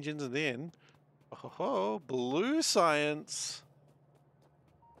then engines, and then... Oh, blue science!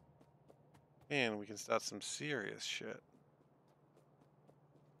 And we can start some serious shit.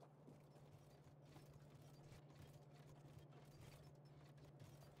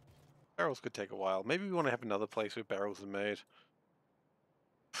 Barrels could take a while. Maybe we want to have another place where barrels are made.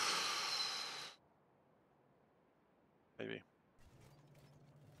 Maybe.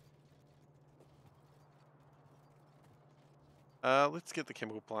 Let's get the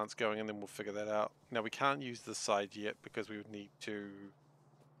chemical plants going and then we'll figure that out. Now we can't use this side yet because we would need to...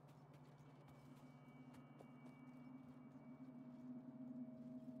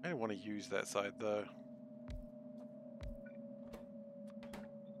 I don't want to use that side though.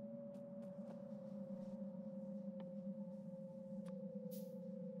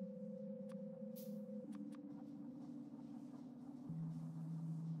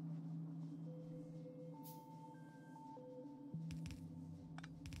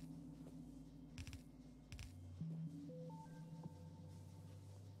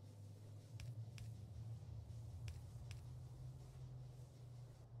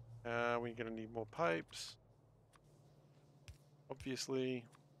 We're going to need more pipes. Obviously.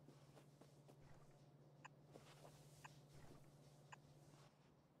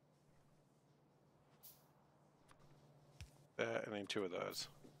 That, and then 2 of those.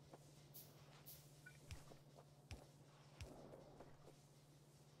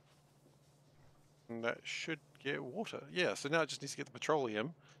 And that should get water. Yeah, so now it just needs to get the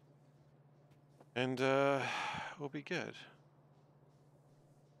petroleum. And we'll be good.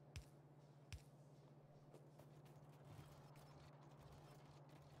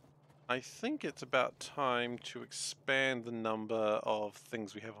 I think it's about time to expand the number of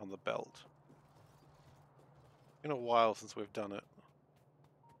things we have on the belt. It's been a while since we've done it.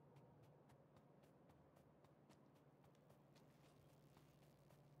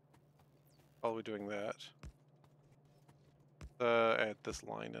 While we're doing that, add this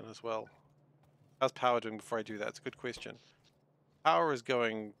line in as well. How's power doing before I do that? It's a good question. Power is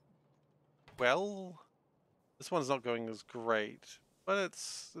going well. This one's not going as great, but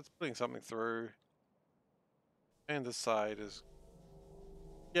it's putting something through. And this side is,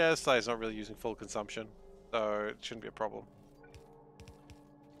 yeah, this side's not really using full consumption, so it shouldn't be a problem.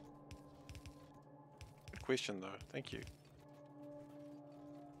 Good question though. Thank you.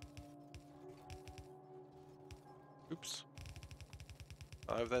 Oops.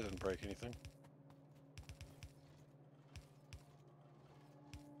 I hope that didn't break anything.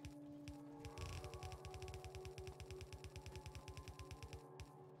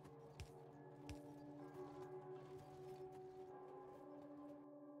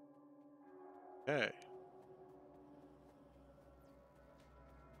 Okay.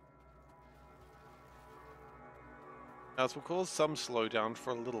 Now this will cause some slowdown for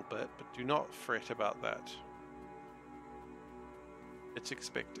a little bit, but do not fret about that. It's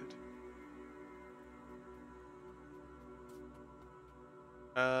expected.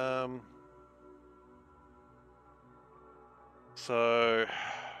 So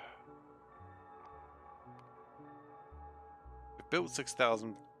we've built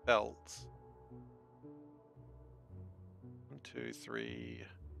 6,000 belts. 1, 2, 3,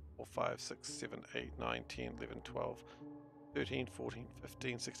 4, 5, 6, 7, 8, 9, 10, 11, 12, 13, 14,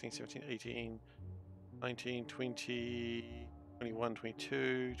 15, 16, 17, 18, 19, 20, 21,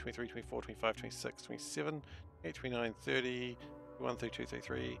 22, 23, 24, 25, 26, 27, 28, 29, 30, 31, 32,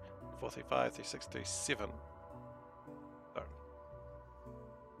 33, 34, 35, 36, 37. So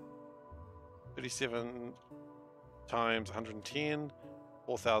 37 times 110,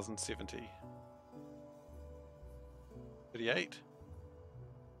 4,070. 38?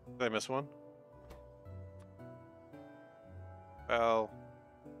 Did I miss one? Well,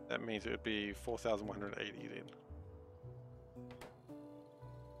 that means it would be 4,180 then.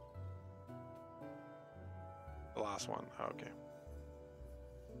 The last one. Oh, okay.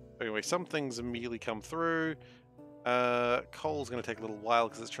 Anyway, some things immediately come through. Coal's going to take a little while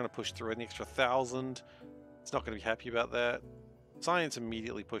because it's trying to push through an extra 1,000. It's not going to be happy about that. Science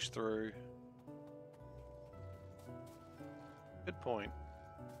immediately pushed through. Good point.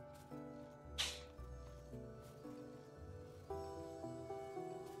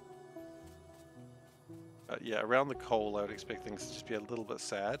 Yeah, around the coal, I would expect things to just be a little bit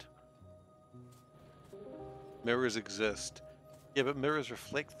sad. Mirrors exist. Yeah, but mirrors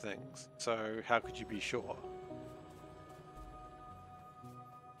reflect things, so how could you be sure?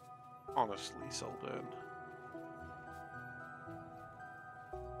 Honestly, Solburn.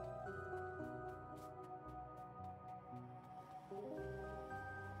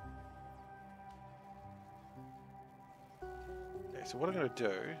 Okay, so what I'm going to do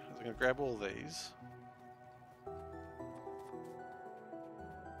is I'm going to grab all these.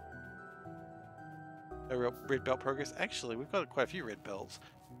 Red belt progress. Actually, we've got quite a few red belts.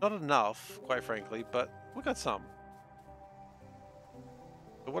 Not enough, quite frankly, but we've got some.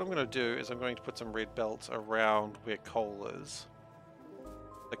 But what I'm going to do is I'm going to put some red belts around where coal is,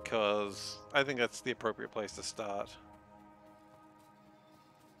 because I think that's the appropriate place to start.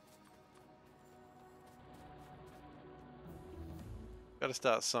 Got to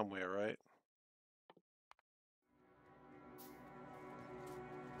start somewhere, right?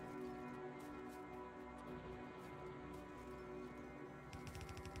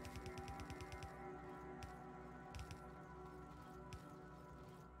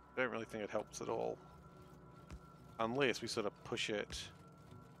 I don't really think it helps at all. Unless we sort of push it,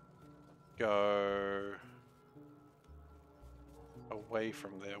 go away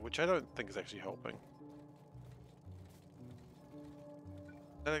from there, which I don't think is actually helping. Is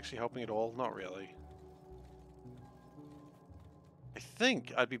that actually helping at all? Not really. I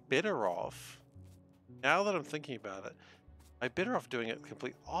think I'd be better off, now that I'm thinking about it, I'm better off doing it the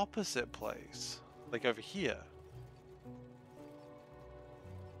complete opposite place. Like over here.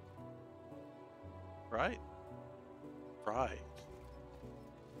 Right? Right.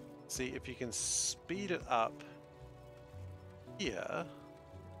 See, if you can speed it up here.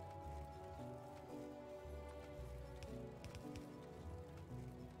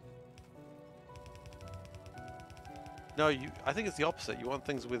 No, I think it's the opposite. You want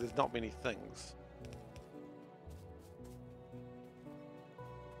things where there's not many things.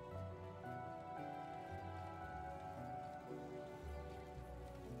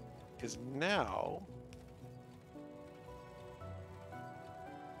 Because now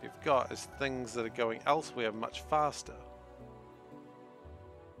you've got is things that are going elsewhere much faster.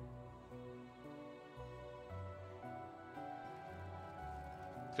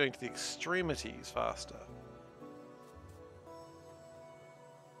 It's going to the extremities faster.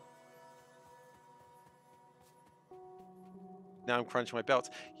 Now I'm crunching my belts.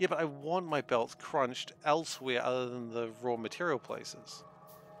 Yeah, but I want my belts crunched elsewhere other than the raw material places.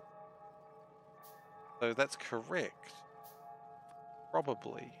 So that's correct.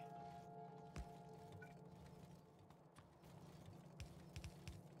 Probably.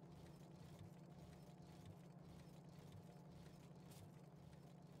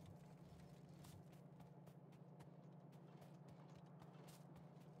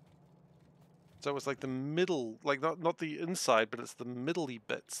 So it's like the middle, like not the inside, but it's the middly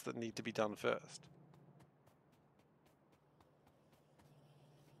bits that need to be done first.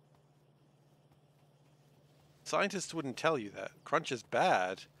 Scientists wouldn't tell you that. Crunch is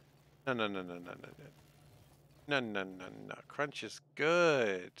bad. No, no, no, no, no, no, no. No, no, no, no. Crunch is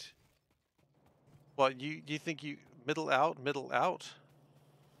good. What, you think you middle out, middle out?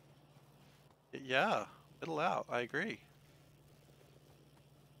 Yeah, middle out. I agree.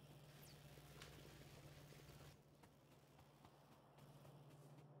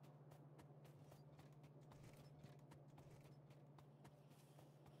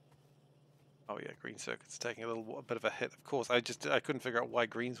 Oh yeah, green circuit's taking a bit of a hit. Of course, I couldn't figure out why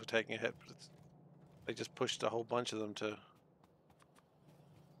greens were taking a hit, but they just pushed a whole bunch of them to.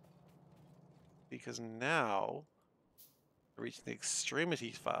 Because now they're reaching the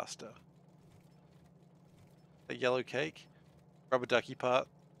extremities faster. The yellow cake, rubber ducky part.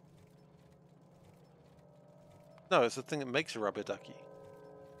 No, it's the thing that makes a rubber ducky.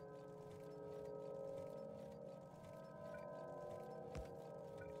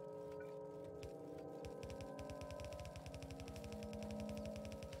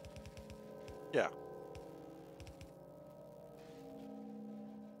 Yeah.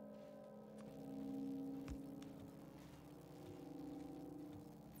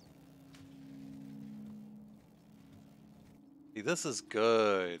 See, this is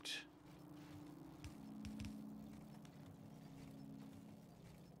good.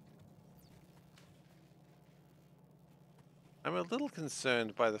 I'm a little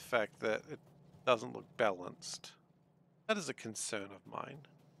concerned by the fact that it doesn't look balanced. That is a concern of mine.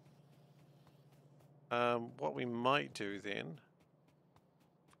 What we might do then...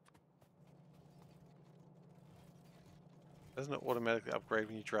 Doesn't it automatically upgrade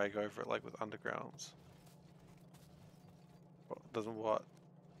when you drag over it like with undergrounds? Doesn't what?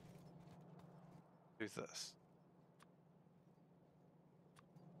 Do this.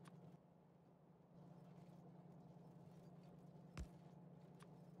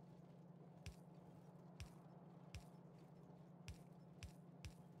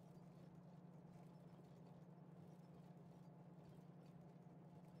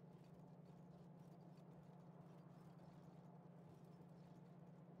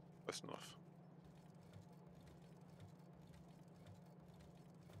 Close enough.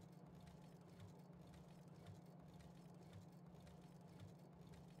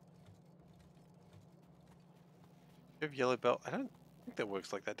 You have yellow belt. I don't think that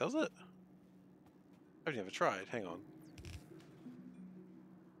works like that, does it? I've never tried. Hang on.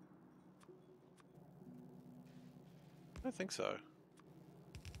 I don't think so.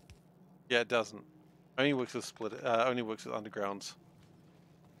 Yeah, it doesn't. Only works with only works with undergrounds.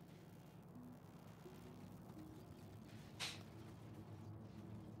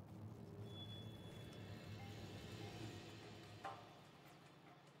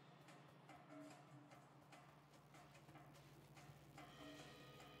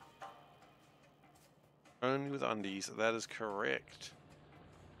 Only with undies. That is correct.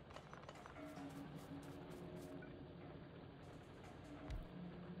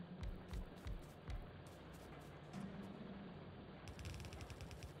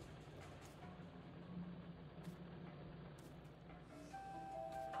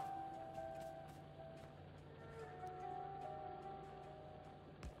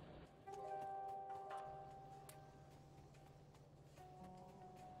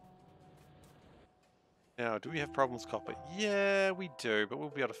 Now, do we have problems with copper? Yeah, we do, but we'll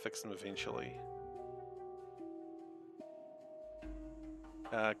be able to fix them eventually.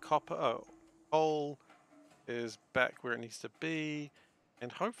 Copper, oh, coal is back where it needs to be,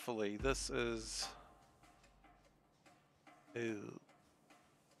 and hopefully this is not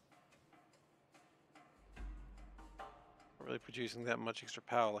really producing that much extra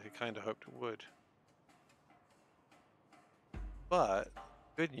power like I kind of hoped it would. But,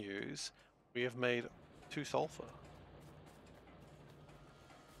 good news, we have made 2 sulfur.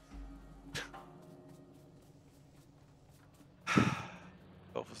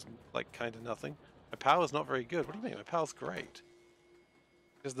 Sulfur's like kind of nothing. My power's not very good. What do you mean? My power's great.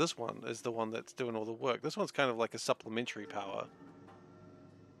 Because this one is the one that's doing all the work. This one's kind of like a supplementary power.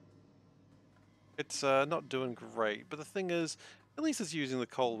 It's not doing great, but the thing is, at least it's using the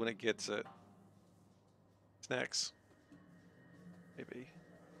coal when it gets it. Snacks. Maybe.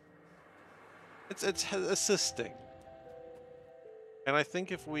 It's assisting. And I think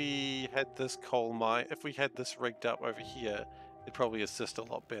if we had this coal mine, if we had this rigged up over here, it'd probably assist a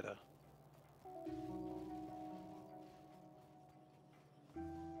lot better.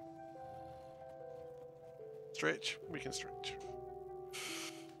 Stretch? We can stretch.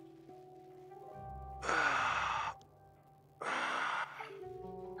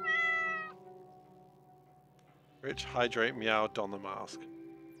 Stretch, hydrate, meow, don the mask.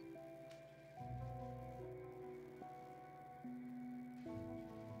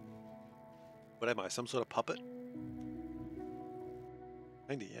 What am I, some sort of puppet?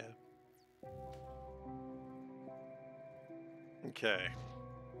 Kinda, yeah. Okay.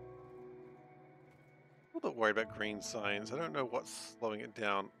 A little bit worried about green signs. I don't know what's slowing it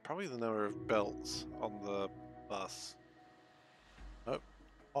down. Probably the number of belts on the bus. Oh,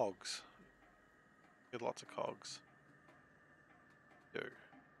 cogs. Get lots of cogs. Do.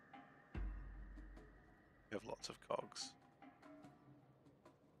 We have lots of cogs.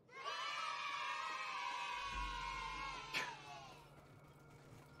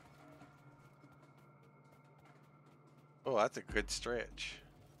 Oh, that's a good stretch.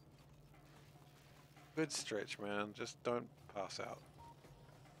 Good stretch, man. Just don't pass out.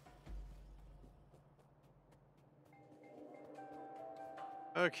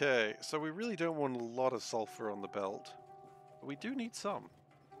 Okay, so we really don't want a lot of sulfur on the belt, but we do need some.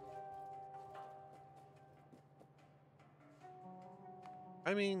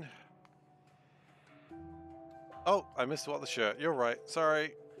 I mean... Oh, I missed what the shirt. You're right.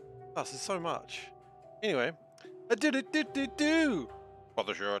 Sorry. Oh, this is so much. Anyway. Do! For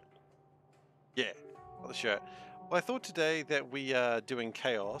the shirt. Yeah, for the shirt. Well, I thought today that we are doing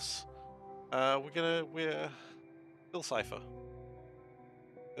chaos. We're Bill Seifer.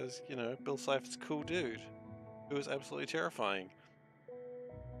 Because, you know, Bill Seifer's a cool dude. Who is absolutely terrifying.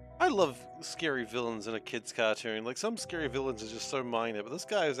 I love scary villains in a kid's cartoon. Like, some scary villains are just so minor, but this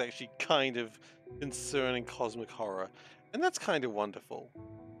guy is actually kind of concerning cosmic horror. And that's kind of wonderful.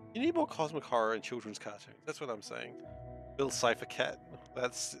 You need more cosmic horror in children's cartoons. That's what I'm saying. Bill SeiferKatt.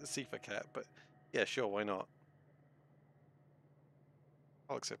 That's SeiferKatt, but yeah, sure, why not?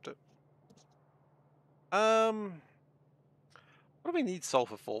 I'll accept it. What do we need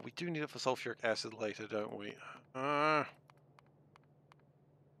sulfur for? We do need it for sulfuric acid later, don't we?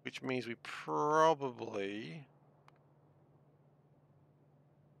 Which means we probably...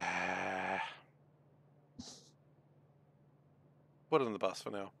 put it in the bus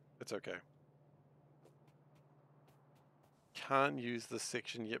for now. It's okay. Can't use this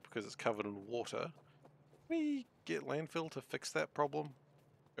section yet because it's covered in water. Can we get landfill to fix that problem?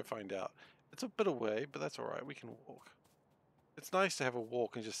 Go find out. It's a bit away, but that's alright. We can walk. It's nice to have a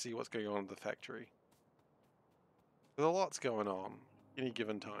walk and just see what's going on in the factory. There's a lot's going on any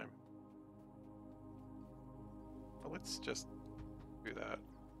given time. Well, let's just do that.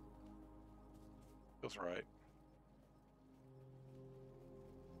 Feels right.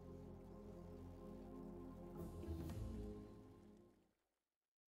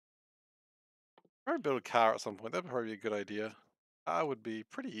 Probably build a car at some point. That'd probably be a good idea. Car would be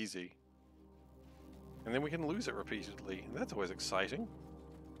pretty easy. And then we can lose it repeatedly. And that's always exciting.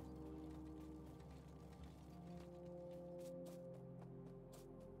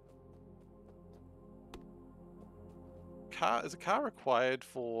 Is a car required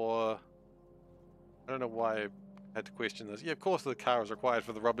for... I don't know why I had to question this. Yeah, of course the car is required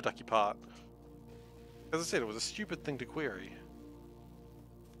for the rubber ducky part. As I said, it was a stupid thing to query.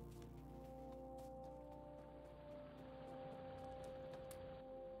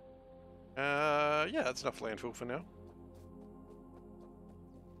 Yeah, that's enough landfill for now.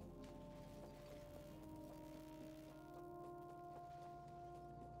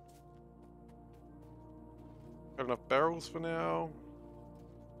 Have enough barrels for now.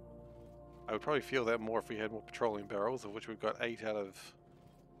 I would probably feel that more if we had more petroleum barrels, of which we've got 8 out of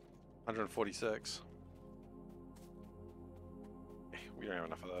 146. We don't have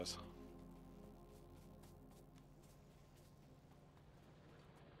enough of those.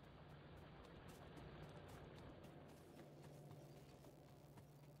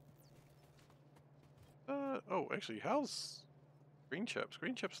 Oh, actually, how's green chips?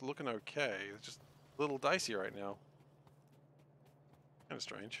 Green chips are looking okay. It's just a little dicey right now. Kind of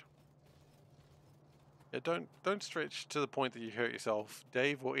strange. Yeah, don't stretch to the point that you hurt yourself,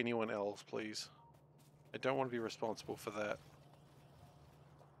 Dave or anyone else, please. I don't want to be responsible for that.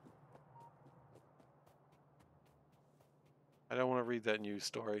 I don't want to read that news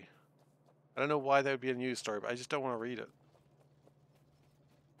story. I don't know why that would be a news story, but I just don't want to read it.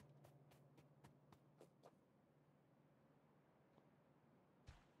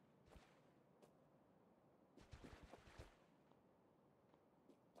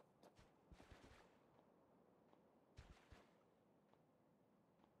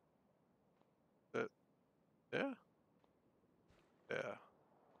 But yeah, yeah.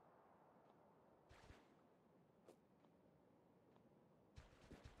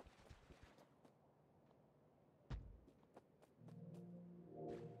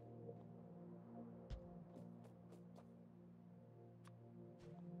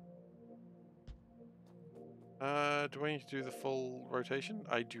 Do I need to do the full rotation?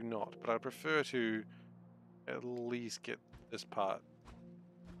 I do not, but I prefer to at least get this part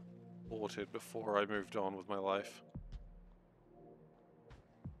sorted before I moved on with my life.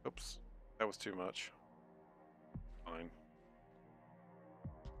 Oops, that was too much. Fine.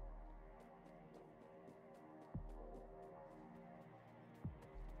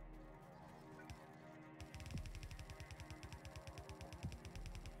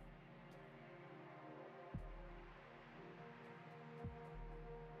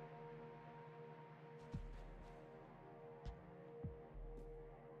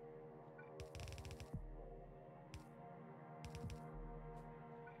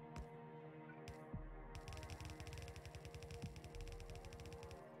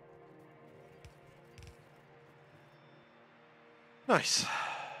 Nice.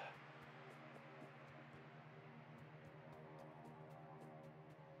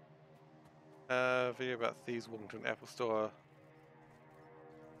 Video about thieves walking to an Apple store.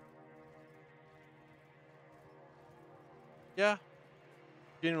 Yeah,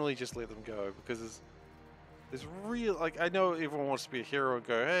 generally just let them go because there's real, like, I know everyone wants to be a hero and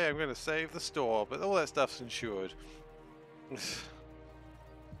go, hey, I'm going to save the store, but all that stuff's insured. You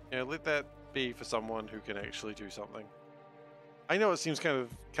know, let that be for someone who can actually do something. I know it seems kind of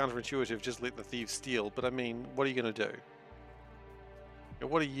counterintuitive, just let the thieves steal, but I mean, what are you going to do? You know,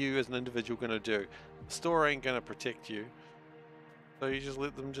 what are you as an individual going to do? The store ain't going to protect you, so you just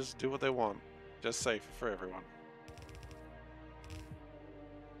let them just do what they want. Just safer for everyone.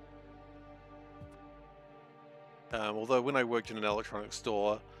 Although when I worked in an electronics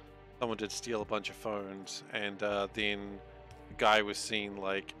store, someone did steal a bunch of phones, and then the guy was seen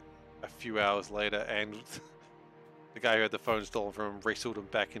like a few hours later, and the guy who had the phone stolen from him wrestled him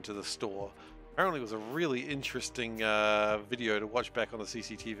back into the store. Apparently it was a really interesting video to watch back on the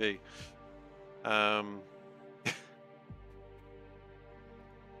CCTV. But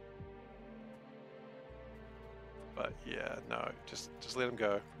yeah, no, just let him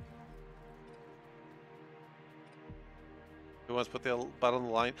go. Who wants to put their butt on the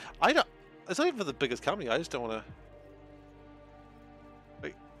line? I don't. It's not even for the biggest company. I just don't want to.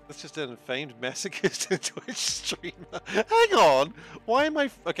 Wait, that's just an famed masochist Twitch streamer. Hang on. Why am I?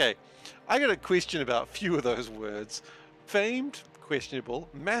 Okay, I got a question about a few of those words. Famed, questionable.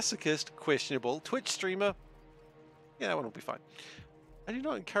 Masochist, questionable. Twitch streamer. Yeah, that one will be fine. I do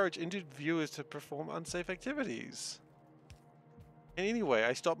not encourage injured viewers to perform unsafe activities. And anyway,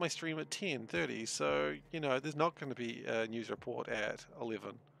 I stopped my stream at 10:30, so, you know, there's not going to be a news report at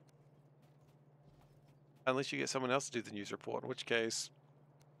 11. Unless you get someone else to do the news report, in which case,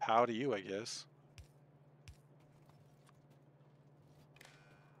 power to you, I guess.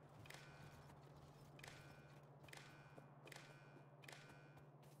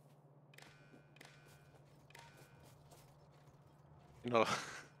 You know,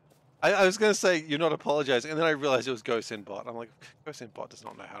 I was going to say, you're not apologizing, and then I realized it was GhostSendBot. I'm like, GhostSendBot does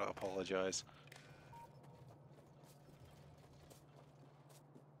not know how to apologize.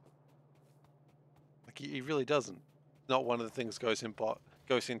 Like, he really doesn't. Not one of the things GhostSend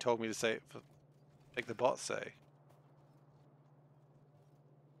told me to say, make the bot say.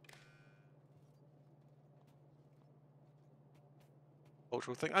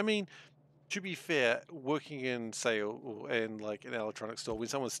 Cultural thing. I mean, to be fair, working in sale or in like an electronics store, when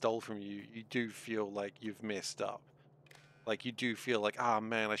someone stole from you, you do feel like you've messed up. Like you do feel like, ah,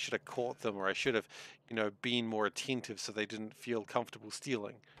 man, I should have caught them, or I should have, you know, been more attentive so they didn't feel comfortable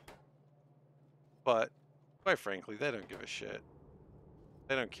stealing. But quite frankly, they don't give a shit.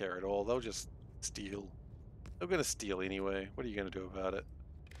 They don't care at all. They'll just steal. They're gonna steal anyway. What are you gonna do about it?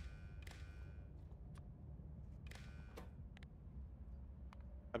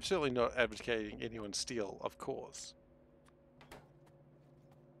 I'm certainly not advocating anyone steal, of course.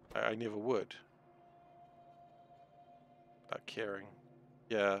 I never would. Not caring.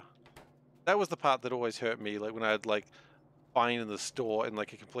 Yeah. That was the part that always hurt me, like when I'd like find in the store in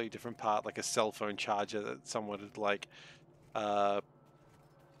like a completely different part, like a cell phone charger that someone had like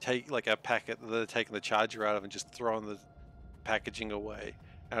take like a packet that they're taking the charger out of and just throwing the packaging away.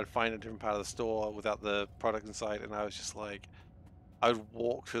 And I'd find a different part of the store without the product inside, and I was just like, I would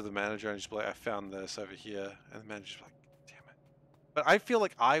walk to the manager and just be like, I found this over here, and the manager's like, damn it. But I feel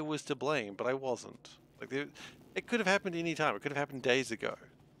like I was to blame, but I wasn't. Like it could have happened any time. It could have happened days ago,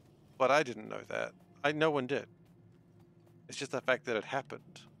 but I didn't know that. No one did. It's just the fact that it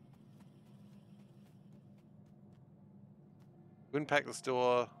happened. Wouldn't pack the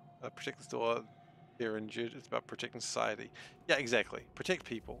store, protect the store. They're injured. It's about protecting society. Yeah, exactly. Protect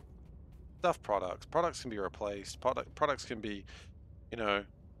people. Stuff products. Products can be replaced. Products can be, you know,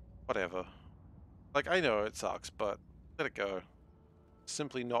 whatever. Like, I know it sucks, but let it go.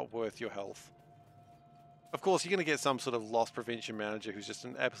 Simply not worth your health. Of course, you're going to get some sort of loss prevention manager who's just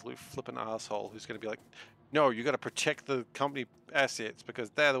an absolute flippant asshole who's going to be like, no, you got to protect the company assets because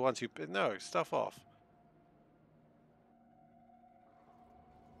they're the ones who... No, stuff off.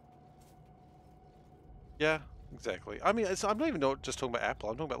 Yeah, exactly. I mean, I'm not even just talking about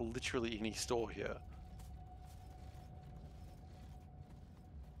Apple. I'm talking about literally any store here.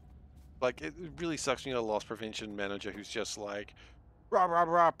 Like, it really sucks when you get a loss prevention manager who's just like, rah, rah,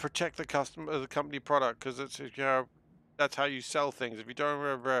 rah, protect the customer, the company product, because it's, you know, that's how you sell things. If you don't,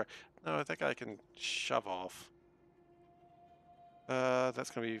 rah, rah. No, I think I can shove off.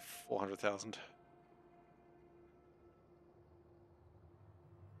 That's going to be 400,000.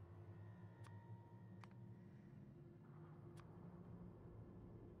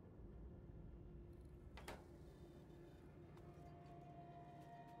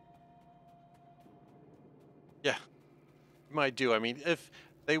 Yeah, you might do. I mean, if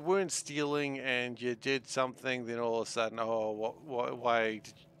they weren't stealing and you did something, then all of a sudden, oh, why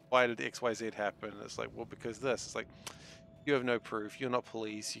did XYZ happen? It's like, well, because this. It's like, you have no proof. You're not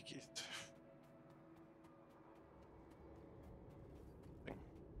police. You can't...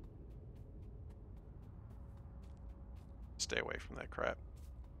 Stay away from that crap.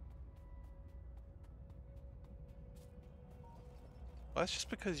 Well, that's just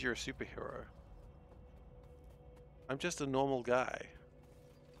because you're a superhero. I'm just a normal guy.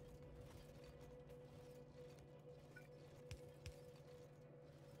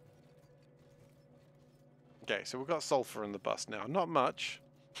 Okay, so we've got sulfur in the bus now. Not much.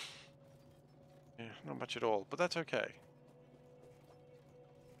 Yeah, not much at all, but that's okay.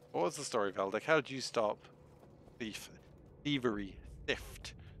 What was the story, Valdek? How did you stop thievery,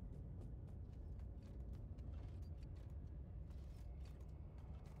 theft?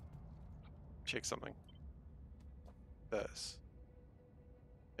 Check something. This.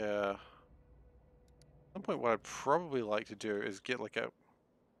 Yeah. At some point, what I'd probably like to do is get like a,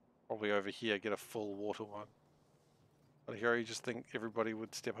 probably over here, get a full water one. But here, you just think everybody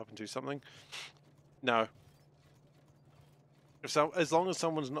would step up and do something? No. As long as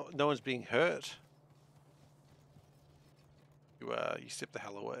no one's being hurt, you step the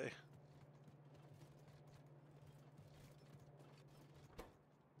hell away.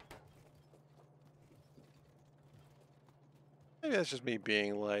 Maybe that's just me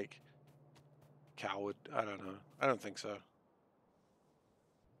being like coward. I don't know. I don't think so.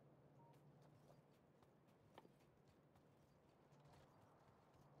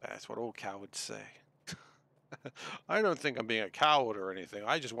 That's what all cowards say. I don't think I'm being a coward or anything.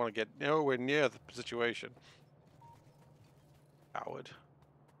 I just want to get nowhere near the situation. Coward.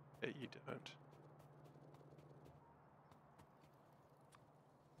 Yeah, you don't.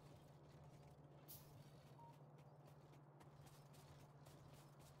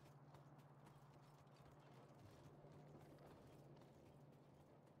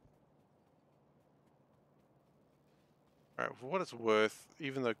 Alright, for what it's worth,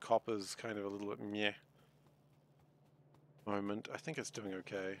 even though copper's kind of a little bit meh moment, I think it's doing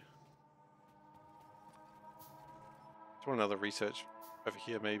okay. Let's want another research over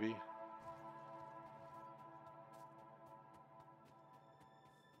here, maybe.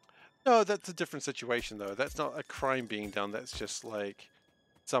 No, that's a different situation though. That's not a crime being done. That's just like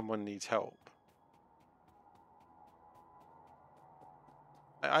someone needs help.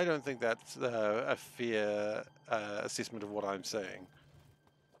 I don't think that's a fair assessment of what I'm saying.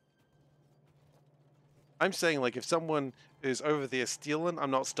 I'm saying, like, if someone is over there stealing,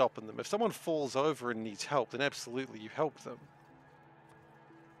 I'm not stopping them. If someone falls over and needs help, then absolutely you help them.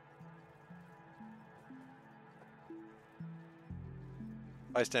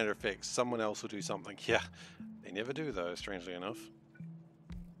 Bystander effects, someone else will do something. Yeah, they never do though, strangely enough.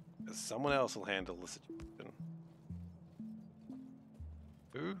 Someone else will handle the situation.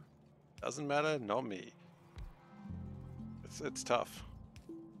 Who? Doesn't matter, not me. It's tough.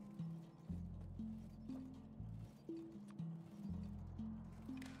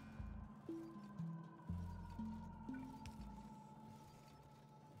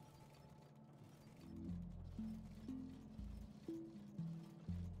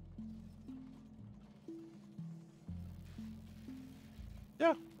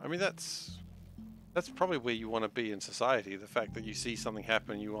 Yeah, I mean that's probably where you want to be in society. The fact that you see something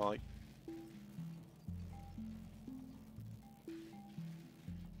happen, you are like,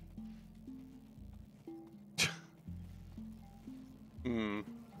 hmm,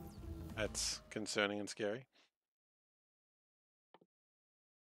 that's concerning and scary.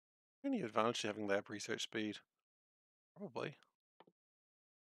 Any advantage to having lab research speed? Probably.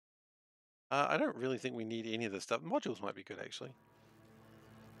 I don't really think we need any of this stuff. Modules might be good, actually.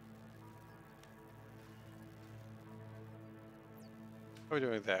 How are we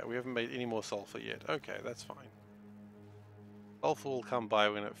doing that? We haven't made any more sulfur yet. Okay, that's fine. Sulfur will come by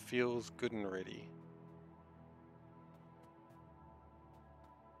when it feels good and ready.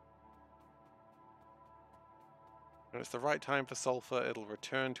 When it's the right time for sulfur, it'll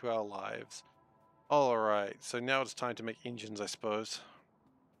return to our lives. Alright, so now it's time to make engines, I suppose.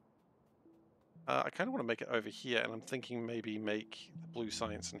 I kind of want to make it over here, and I'm thinking maybe make the blue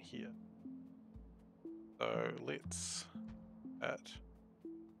science in here. So let's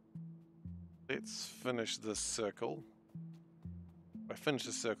finish this circle. By finish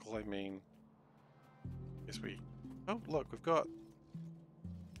the circle, I mean, oh look, we've got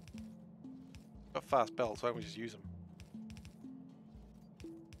fast belts. Why don't we just use them?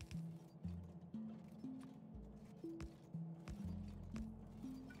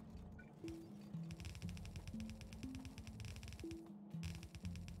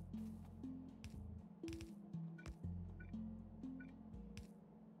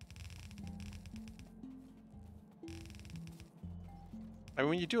 I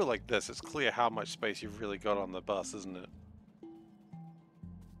mean, when you do it like this, it's clear how much space you've really got on the bus, isn't it?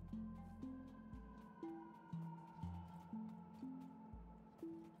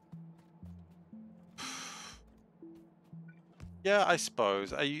 Yeah, I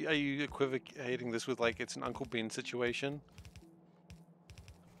suppose. Are you equivocating this with like it's an Uncle Ben situation?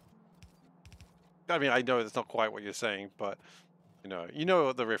 I mean, I know that's not quite what you're saying, but you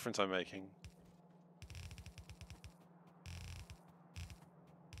know the reference I'm making.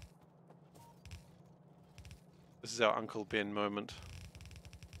 This is our Uncle Ben moment.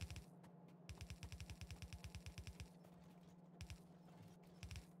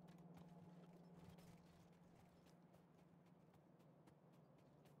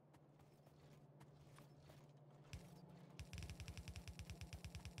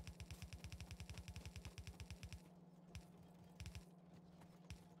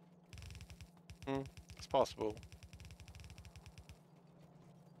 It's possible.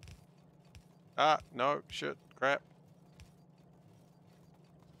 Ah, no, shit, crap.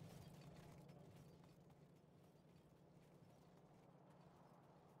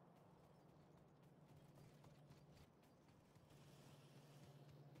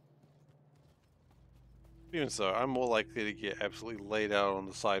 Even so, I'm more likely to get absolutely laid out on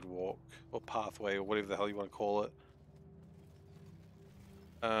the sidewalk or pathway or whatever the hell you want to call it.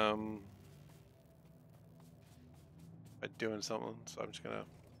 By doing something, so I'm just gonna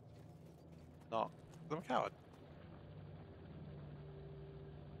not. I'm a coward.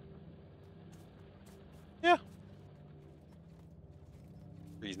 Yeah,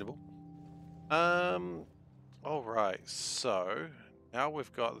 reasonable. All right. So now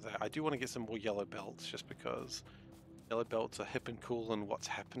we've got that. I do want to get some more yellow belts, just because yellow belts are hip and cool in what's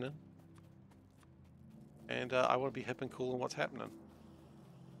happening, and I want to be hip and cool in what's happening.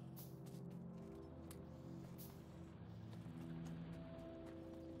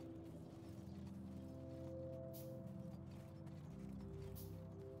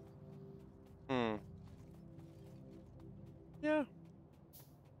 Hmm. Yeah.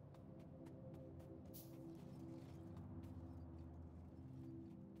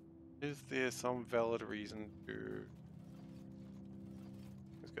 Is there some valid reason to...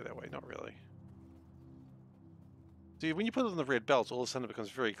 Let's go that way, not really. See, when you put it on the red belts, all of a sudden it becomes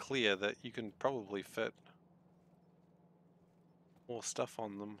very clear that you can probably fit more stuff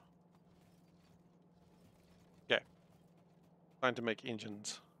on them. Okay. Time to make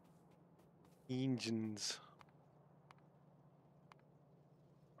engines. Engines.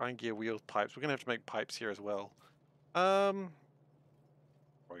 Iron gear wheels, pipes. We're gonna have to make pipes here as well. Probably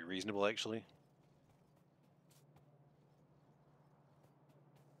reasonable actually.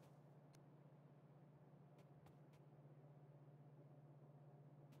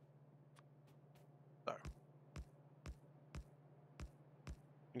 So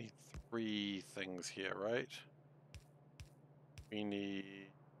we need 3 things here, right? We need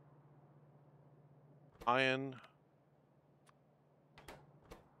iron.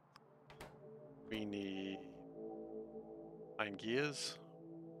 We need iron gears.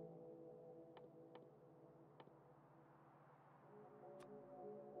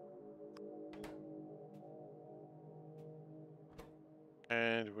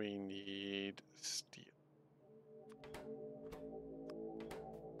 And we need steel.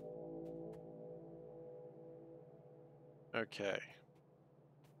 Okay.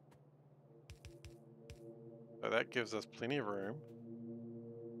 So that gives us plenty of room.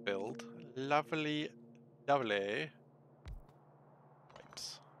 Build. Lovely, lovely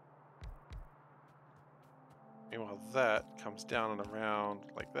pipes. Meanwhile, that comes down and around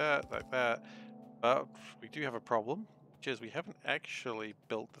like that, like that. But we do have a problem, which is we haven't actually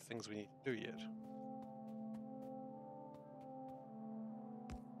built the things we need to do yet.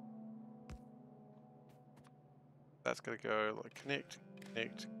 That's going to go like connect,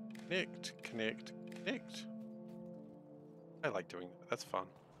 connect, connect, connect, connect. I like doing that. That's fun.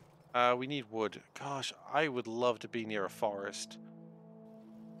 We need wood. Gosh, I would love to be near a forest.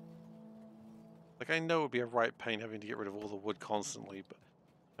 Like, I know it would be a right pain having to get rid of all the wood constantly, but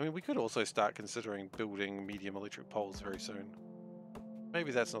I mean, we could also start considering building medium electric poles very soon.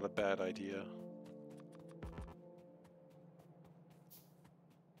 Maybe that's not a bad idea.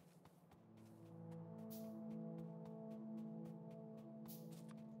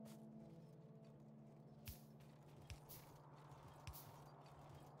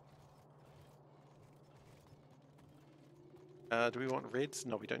 Do we want reds?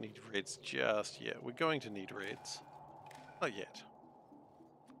 No, we don't need reds just yet. We're going to need reds. Not yet.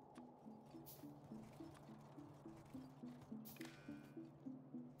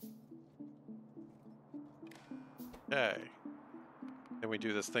 Okay. Then we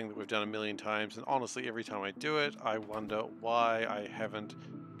do this thing that we've done a million times, and honestly, every time I do it, I wonder why I haven't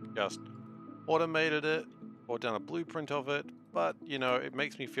just automated it or done a blueprint of it, but, you know, it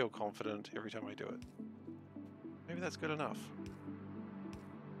makes me feel confident every time I do it. Maybe that's good enough.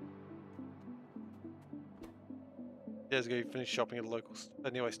 There's go finish shopping at a local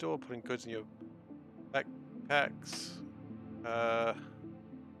nearby store, putting goods in your backpacks.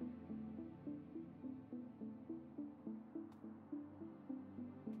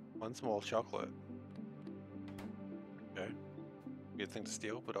 One small chocolate. Okay. Weird thing to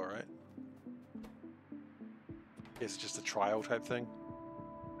steal, but alright. It's just a trial type thing.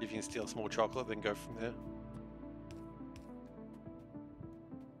 If you can steal a small chocolate, then go from there.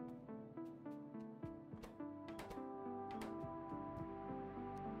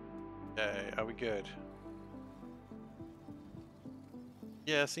 Okay, are we good?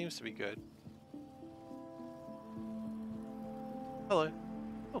 Yeah, seems to be good. Hello.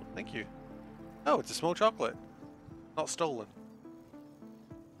 Oh, thank you. Oh, it's a small chocolate. Not stolen.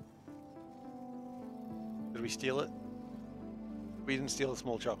 Did we steal it? We didn't steal a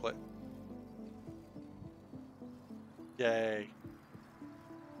small chocolate. Yay.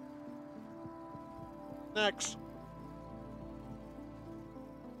 Next.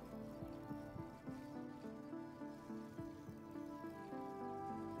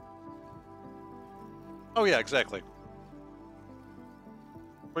 Oh yeah, exactly.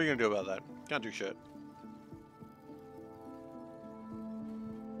 What are you gonna do about that? Can't do shit.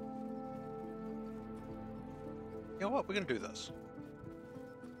 You know what? We're gonna do this.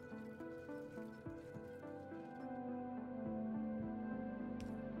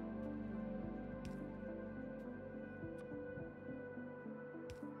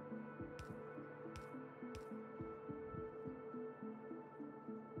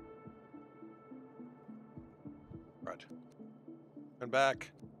 Right. Come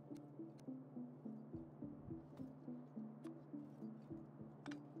back.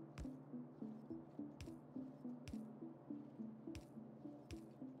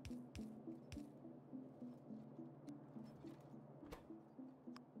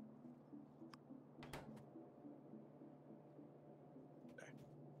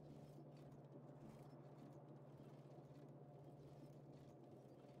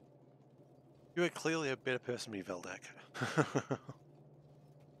 You are clearly a better person than me, Veldak.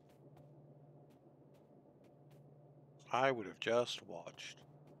 I would have just watched.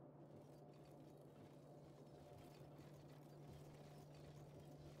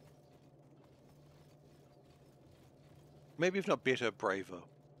 Maybe if not better, braver.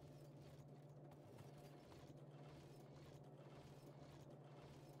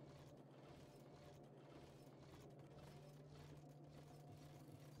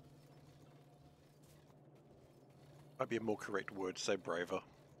 Might be a more correct word to say braver.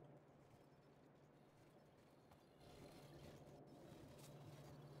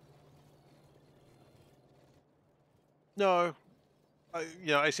 No,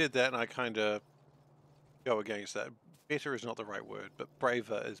 I said that and I kind of go against that. Better is not the right word, but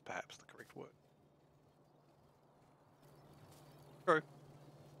braver is perhaps the correct word. True.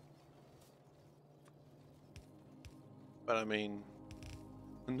 But I mean,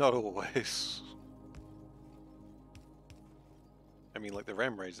 not always. I mean, like the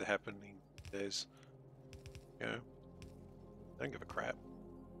ram raids that happening, there's, I don't give a crap.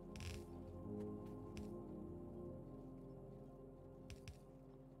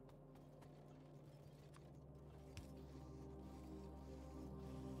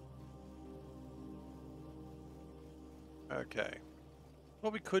 Okay.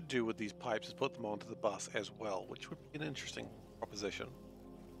 What we could do with these pipes is put them onto the bus as well, which would be an interesting proposition.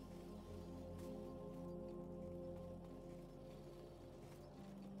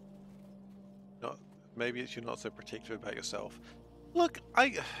 Not, maybe you're not so protective about yourself. Look,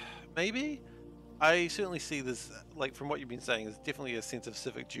 maybe. I certainly see this, like from what you've been saying, there's definitely a sense of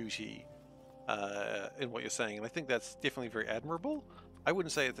civic duty in what you're saying, and I think that's definitely very admirable. I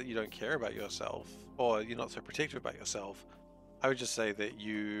wouldn't say that you don't care about yourself or you're not so protective about yourself. I would just say that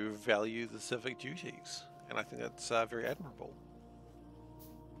you value the civic duties, and I think that's very admirable.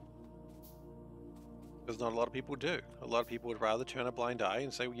 Because not a lot of people do. A lot of people would rather turn a blind eye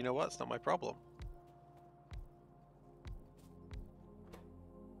and say, well, you know what, it's not my problem.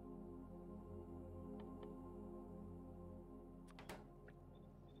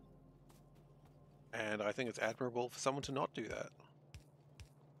 And I think it's admirable for someone to not do that.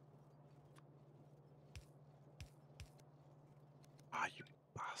 Ah, you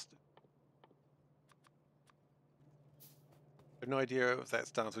bastard. I have no idea if that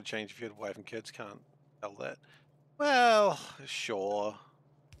stance would change if you had a wife and kids. Can't tell that. Well, sure.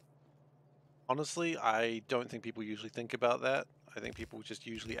 Honestly, I don't think people usually think about that. I think people just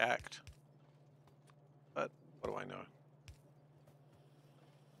usually act. But what do I know?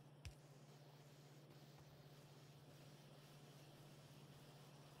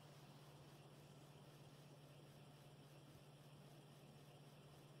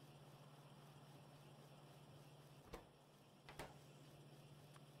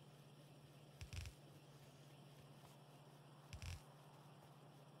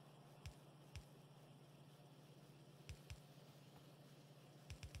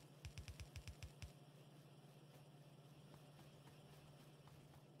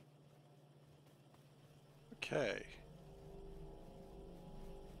 Okay.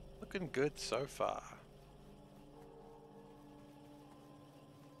 Looking good so far.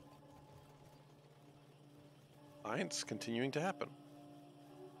 Science continuing to happen.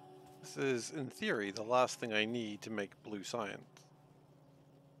 This is, in theory, the last thing I need to make blue science.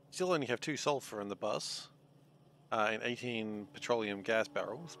 Still only have 2 sulfur in the bus, and 18 petroleum gas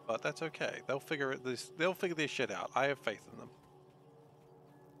barrels, but that's okay. They'll figure this. They'll figure their shit out. I have faith in them.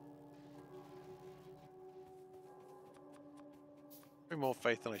 More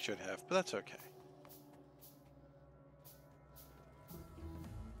faith than I should have, but that's okay.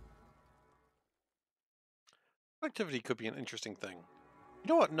 Productivity could be an interesting thing. You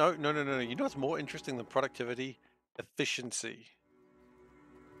know what? No. You know what's more interesting than productivity? Efficiency.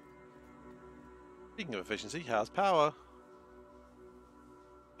 Speaking of efficiency, how's power?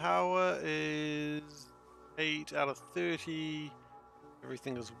 Power is 8 out of 30.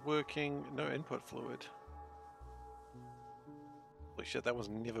 Everything is working. No input fluid. Holy shit, that one's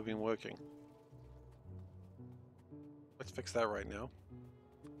never been working. Let's fix that right now.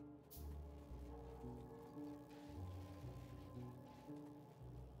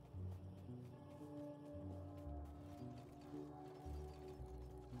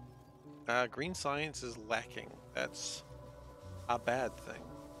 Green science is lacking. That's a bad thing.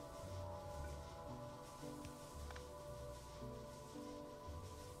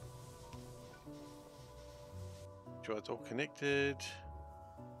 Sure, it's all connected.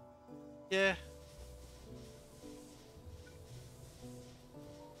 Yeah.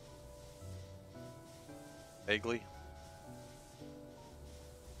 Vaguely.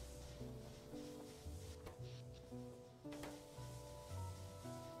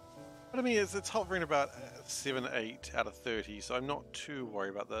 But I mean, it's hovering about 7, 8 out of 30, so I'm not too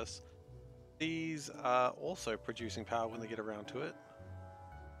worried about this. These are also producing power when they get around to it.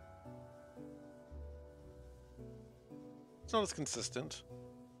 It's not as consistent.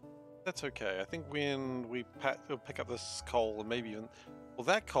 That's okay. I think when we pick up this coal, and maybe even... Well,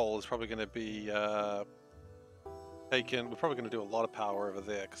 that coal is probably going to be taken... We're probably going to do a lot of power over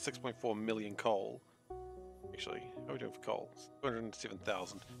there, because 6.4 million coal. Actually, how are we doing for coal?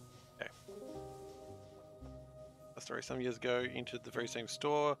 207,000. Okay. A story some years ago, entered the very same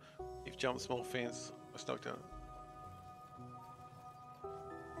store. You've jumped small fence. Was knocked down.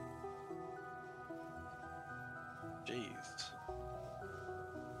 Jeez.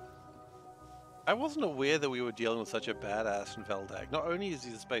 I wasn't aware that we were dealing with such a badass in Veldak. Not only is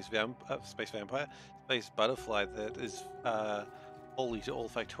he a space vampire, space butterfly that is holy to all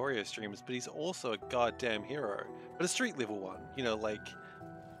Factorio streamers, but he's also a goddamn hero. But a street level one, you know, like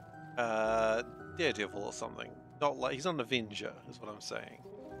Daredevil or something. Not like he's not an Avenger, is what I'm saying.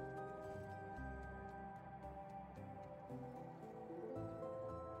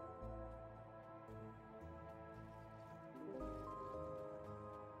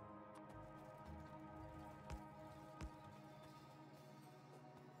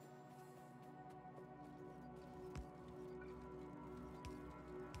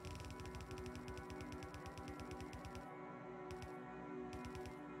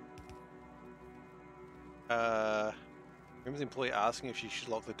 Remember the employee asking if she should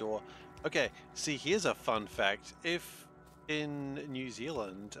lock the door. Okay, see, here's a fun fact. If in New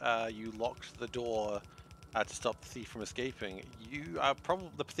Zealand you locked the door to stop the thief from escaping, you are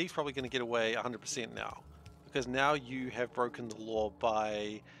the thief's probably going to get away 100% now, because now you have broken the law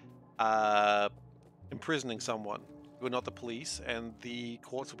by imprisoning someone who are not the police, and the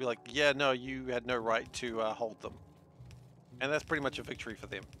courts will be like, yeah, no, you had no right to hold them, and that's pretty much a victory for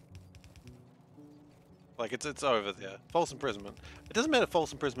them. Like, it's over there. False imprisonment. It doesn't matter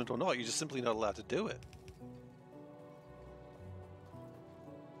false imprisonment or not, you're just simply not allowed to do it.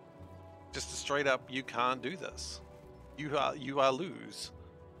 Just a straight up, you can't do this. You are lose.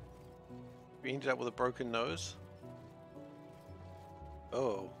 We ended up with a broken nose.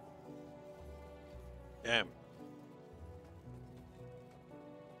 Oh. Damn.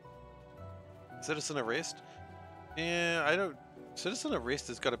 Citizen arrest? Yeah, I don't... Citizen arrest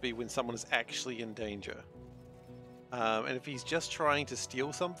has got to be when someone is actually in danger. And if he's just trying to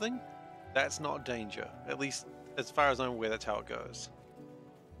steal something, that's not danger. At least, as far as I'm aware, that's how it goes.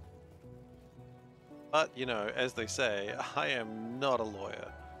 But, you know, as they say, I am not a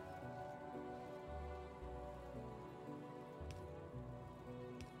lawyer.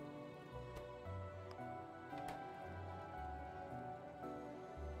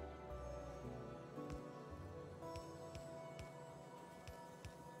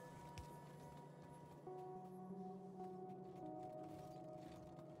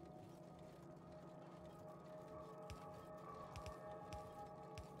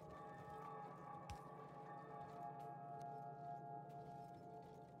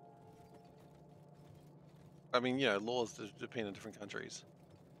 I mean, you know, laws depend on different countries.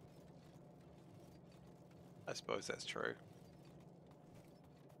 I suppose that's true.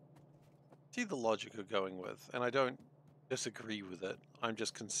 See the logic you're going with, and I don't disagree with it. I'm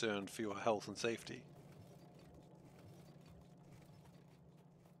just concerned for your health and safety.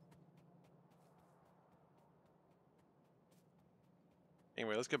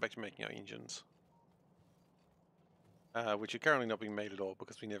 Anyway, let's go back to making our engines. Which are currently not being made at all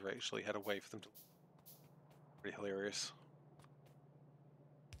because we never actually had a way for them to... Pretty hilarious.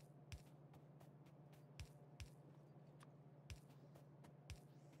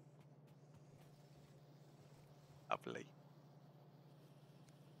 Lovely.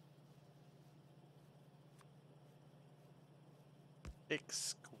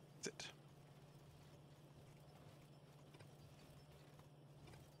 Exquisite.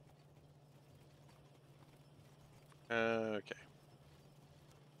 Okay.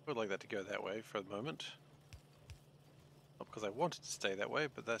 I would like that to go that way for the moment. Not because I want it to stay that way,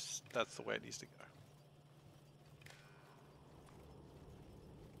 but that's the way it needs to go.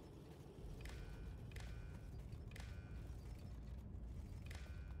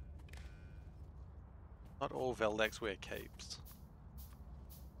 Not all Veldaks wear capes.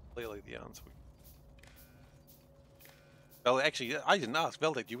 Clearly the answer. Well, actually, I didn't ask.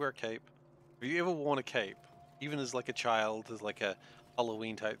 Veldak, do you wear a cape? Have you ever worn a cape? Even as like a child, as like a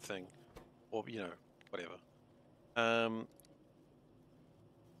Halloween type thing? Or, you know, whatever.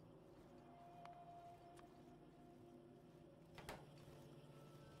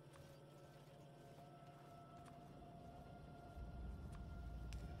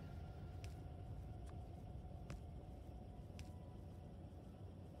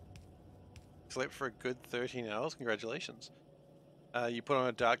 Slept for a good 13 hours. Congratulations. You put on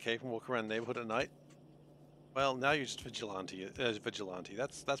a dark cape and walk around the neighborhood at night. Well, now you're just vigilante. Vigilante.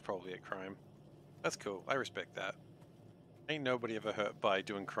 That's probably a crime. That's cool. I respect that. Ain't nobody ever hurt by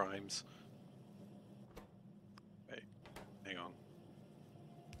doing crimes. Wait, hang on.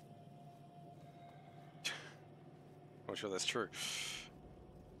 Not sure that's true.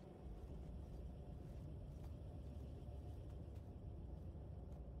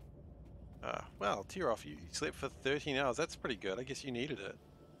 Well, tear off. You slept for 13 hours. That's pretty good. I guess you needed it.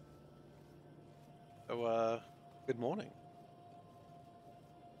 So, good morning.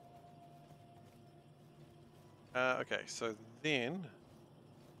 Okay, so then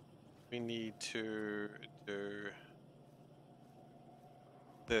we need to do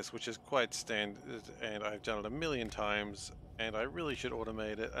this, which is quite standard, and I've done it a million times, and I really should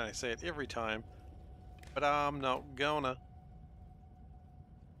automate it, and I say it every time, but I'm not gonna.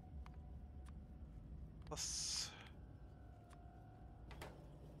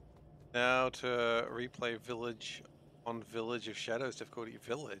 Now to replay Village on Village of Shadows difficulty.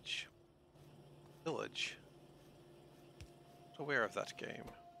 Village. Aware of that game.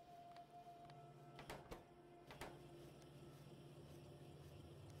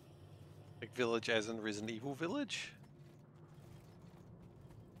 Like Village as in Resident Evil Village?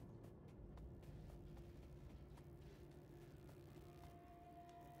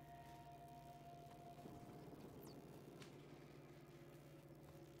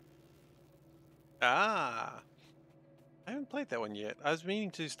 Ah! I haven't played that one yet. I was meaning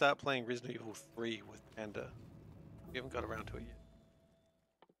to start playing Resident Evil 3 with Panda. We haven't got around to it yet.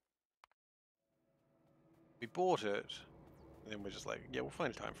 We bought it, and then we're just like, yeah, we'll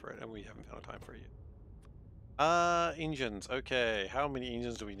find a time for it, and we haven't found a time for it yet. Engines. Okay, how many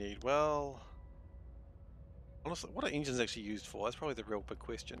engines do we need? Well, honestly, what are engines actually used for? That's probably the real big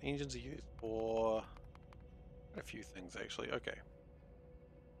question. Engines are used for quite a few things, actually. Okay.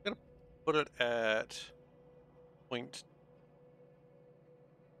 I'm gonna put it at point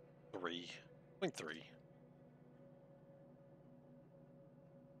 3. Point 3.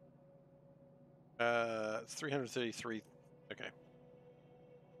 333. Okay.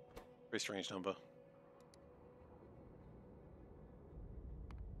 Very strange number.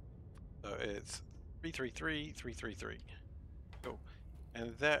 So it's 333, 333. Cool.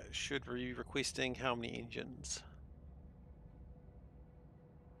 And that should be requesting how many engines?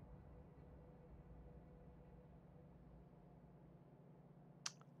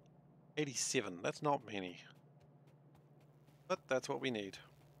 87. That's not many. But that's what we need.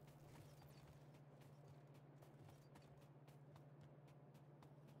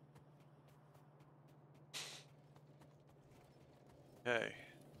 Okay.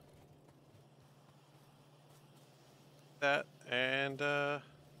 That and oh,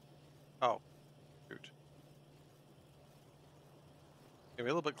 shoot. Gonna be a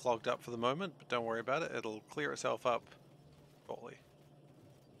little bit clogged up for the moment, but don't worry about it. It'll clear itself up shortly.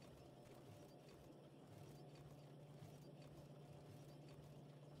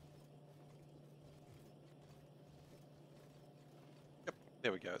 Yep,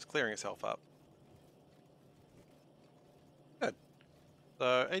 there we go. It's clearing itself up. Good.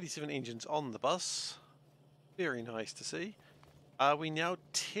 So 87 engines on the bus. Very nice to see. We now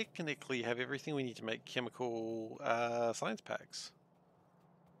technically have everything we need to make chemical science packs,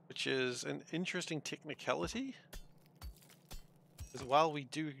 which is an interesting technicality. Because while we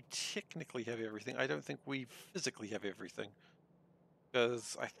do technically have everything, I don't think we physically have everything.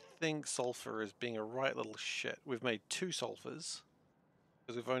 Because I think sulfur is being a right little shit. We've made 2 sulfurs,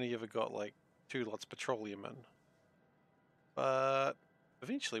 because we've only ever got like 2 lots of petroleum in. But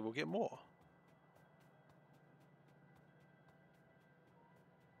eventually we'll get more.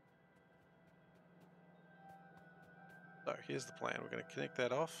 So here's the plan. We're going to connect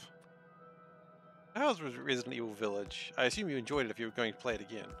that off. How's Resident Evil Village? I assume you enjoyed it if you were going to play it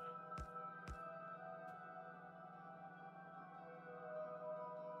again.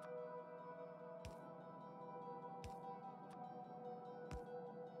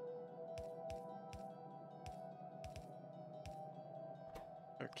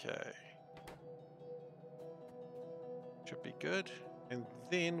 Okay. Should be good. And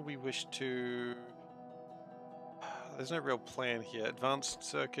then we wish to... There's no real plan here. Advanced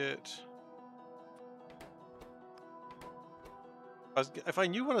circuit. If I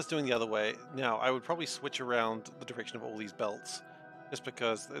knew what I was doing the other way, now I would probably switch around the direction of all these belts. Just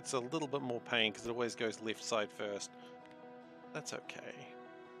because it's a little bit more pain, because it always goes left side first. That's okay.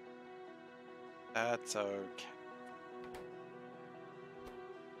 That's okay.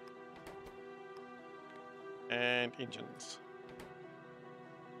 And engines.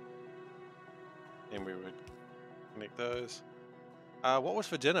 and we would connect those. What was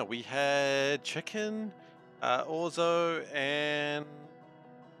for dinner? We had chicken, orzo, and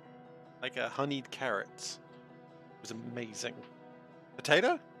like a honeyed carrots. It was amazing.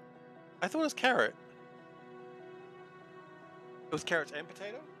 Potato? I thought it was carrot. It was carrots and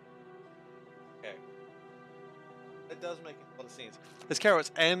potato? Okay. It does make a lot of sense. There's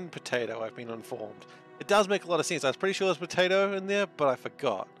carrots and potato, I've been informed. It does make a lot of sense. I was pretty sure there's potato in there, but I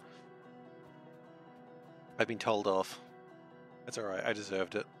forgot. I've been told off. That's alright, I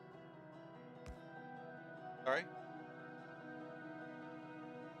deserved it. Sorry?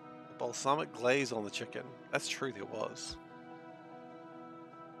 The balsamic glaze on the chicken. That's true, there was.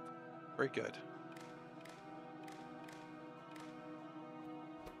 Very good.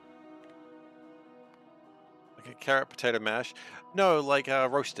 Like a carrot potato mash? No, like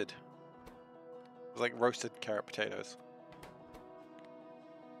roasted. It was like roasted carrot potatoes.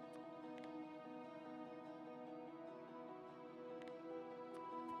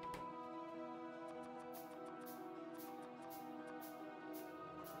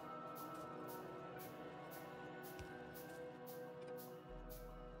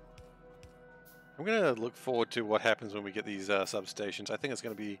 I'm going to look forward to what happens when we get these substations. I think it's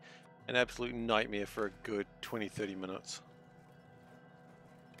going to be an absolute nightmare for a good 20-30 minutes.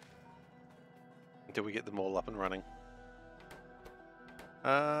 Until we get them all up and running.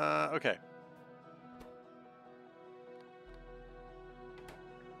 Okay.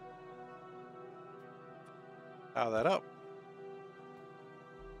 Power that up.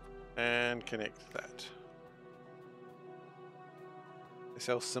 And connect that. They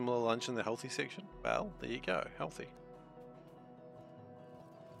sell similar lunch in the healthy section? Well, there you go, healthy.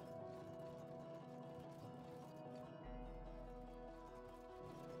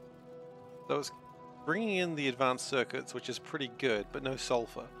 So it's bringing in the advanced circuits, which is pretty good, but no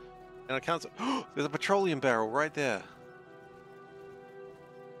sulfur. And I can't... There's a petroleum barrel right there.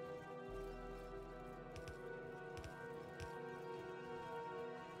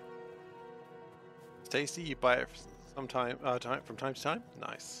 It's tasty, you buy it from time to time?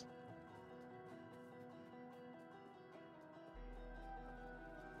 Nice.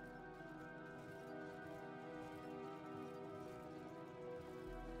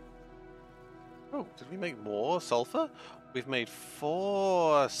 Oh, did we make more sulfur? We've made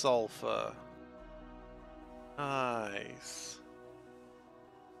 4 sulfur. Nice.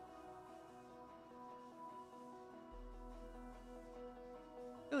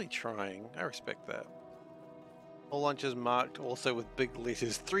 Really trying. I respect that. All lunches marked also with big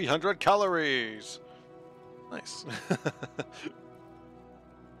letters, 300 calories. Nice. I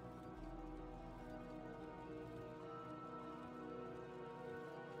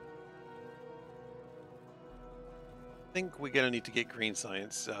think we're going to need to get green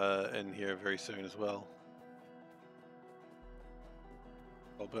science in here very soon as well.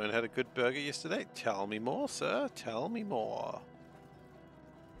 Burn had a good burger yesterday. Tell me more, sir. Tell me more.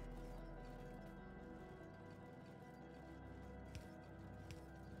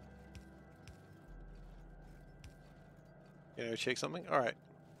 You know, check something? Alright.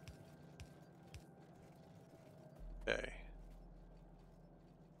 Okay.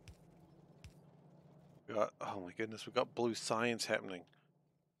 We got, oh my goodness, we've got blue science happening.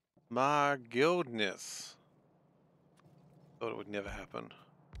 My goodness. Thought it would never happen.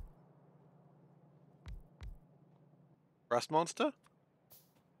 Rust monster?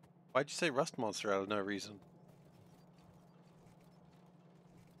 Why'd you say rust monster out of no reason?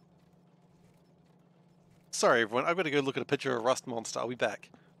 Sorry everyone, I've got to go look at a picture of a rust monster. I'll be back.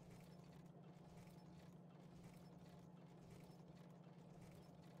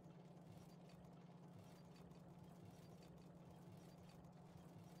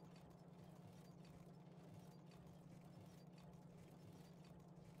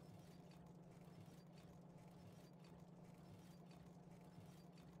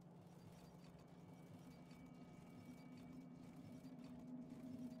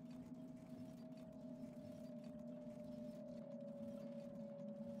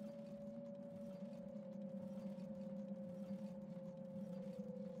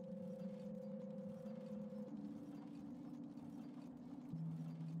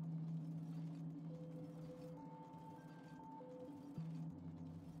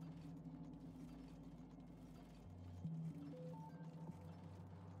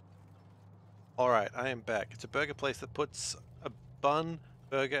 Alright, I am back. It's a burger place that puts a bun,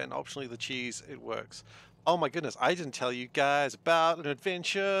 burger, and optionally the cheese. It works. Oh my goodness, I didn't tell you guys about an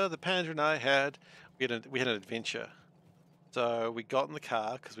adventure the Panda and I had. We had an adventure. So we got in the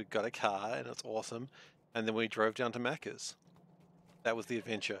car, because we got a car, and it's awesome. And then we drove down to Macca's. That was the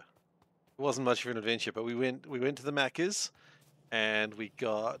adventure. wasn't much of an adventure, but we went to the Macca's and we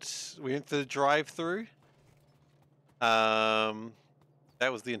went to the drive-through. That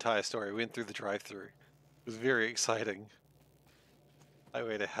was the entire story. We went through the drive-through. It was very exciting.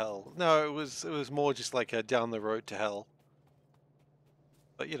 Highway to hell. No, it was more just like a down the road to hell.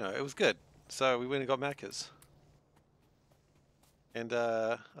 But you know, it was good. So we went and got Macca's. And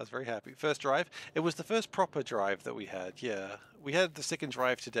I was very happy. First drive. It was the first proper drive that we had, yeah. We had the second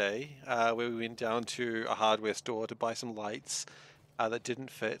drive today, where we went down to a hardware store to buy some lights that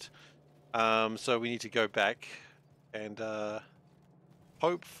didn't fit. So we need to go back and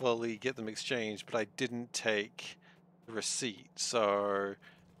hopefully get them exchanged, but I didn't take the receipt, so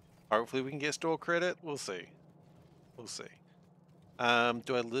hopefully we can get store credit. We'll see. We'll see.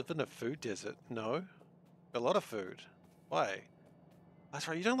 Do I live in a food desert? No. A lot of food. Why? That's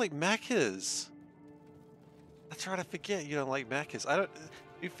right, you don't like Macca's. That's right, I forget you don't like Macca's. To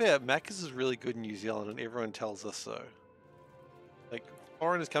be fair, Macca's is really good in New Zealand and everyone tells us so. Like,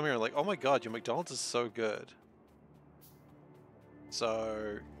 foreigners come here and like, oh my god, your McDonald's is so good.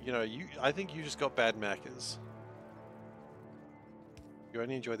 So, you know, I think you just got bad Macca's. You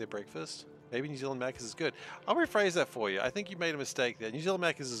only enjoy their breakfast? Maybe New Zealand Macca's is good. I'll rephrase that for you. I think you made a mistake there. New Zealand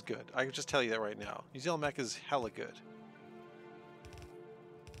Macca's is good. I can just tell you that right now. New Zealand Macca's is hella good.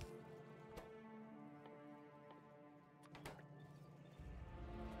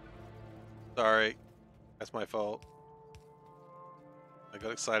 Sorry. That's my fault. I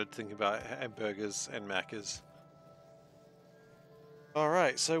got excited thinking about hamburgers and Macca's.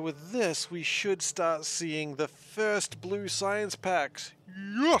 Alright, so with this, we should start seeing the first blue science packs.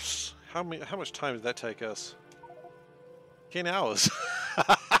 Yes! How much time did that take us? 10 hours.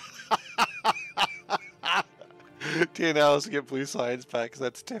 10 hours to get blue science packs.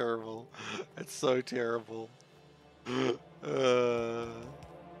 That's terrible. That's so terrible. What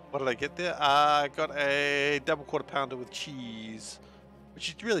did I get there? I got a double quarter pounder with cheese. Which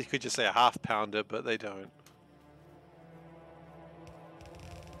you really could just say a half pounder, but they don't.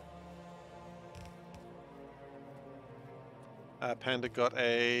 Panda got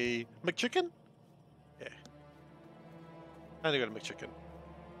a McChicken? Yeah. Panda got a McChicken.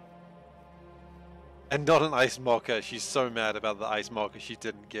 And not an ice mocha. She's so mad about the ice mocha she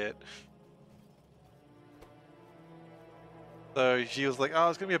didn't get. So she was like, oh,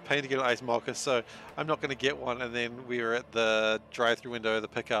 it's going to be a pain to get an ice mocha, so I'm not going to get one. And then we were at the drive-through window of the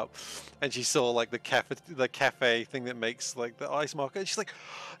pickup, and she saw like the cafe thing that makes like the ice mocha, and she's like,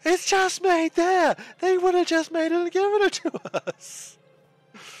 it's just made there! They would have just made it and given it to us!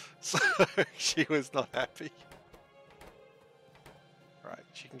 So she was not happy. Right,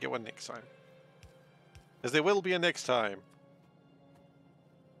 she can get one next time. Because there will be a next time.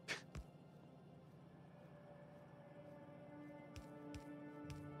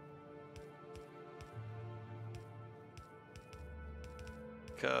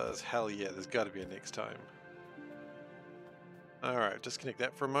 Because, hell yeah, there's got to be a next time. Alright, disconnect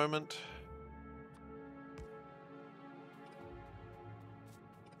that for a moment.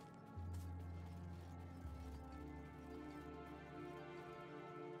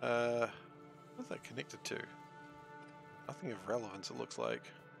 What's that connected to? Nothing of relevance, it looks like.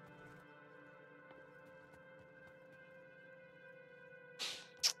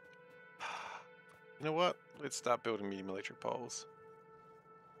 You know what? Let's start building medium electric poles.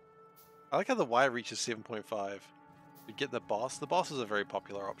 I like how the wire reaches 7.5. We get the boss. The boss is a very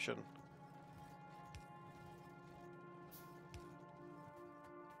popular option.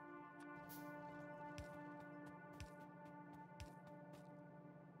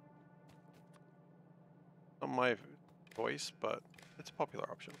 Not my voice, but it's a popular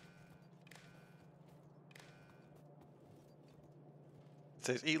option. It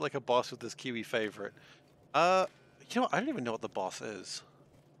says, eat like a boss with this Kiwi favorite. You know what? I don't even know what the boss is.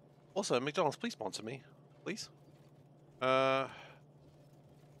 Also, McDonald's, please sponsor me. Please. Oh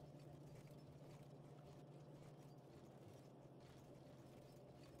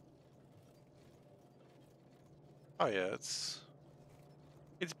yeah, it's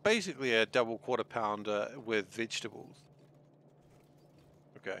basically a double quarter pounder with vegetables.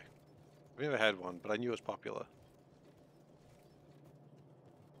 Okay. I've never had one, but I knew it was popular.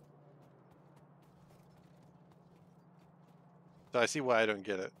 So I see why I don't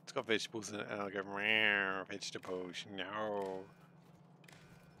get it. It's got vegetables in it, and I'll go, vegetables, no.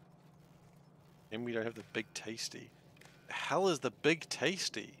 And we don't have the Big Tasty. The hell is the Big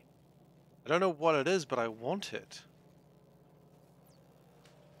Tasty? I don't know what it is, but I want it.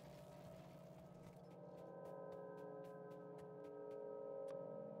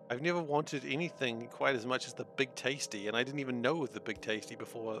 I've never wanted anything quite as much as the Big Tasty, and I didn't even know of the Big Tasty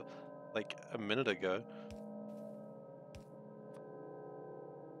before like a minute ago.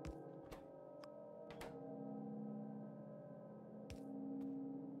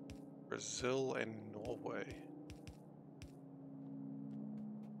 Brazil and Norway.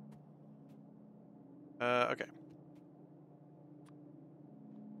 Okay.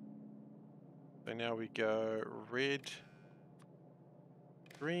 So now we go red,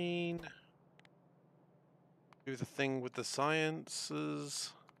 green. Do the thing with the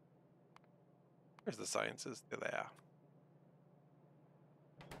sciences. Where's the sciences? There they are.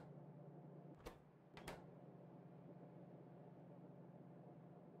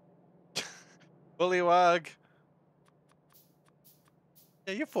 Bullywug!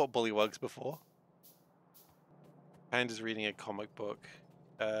 Yeah, you've fought bullywugs before. Panda's reading a comic book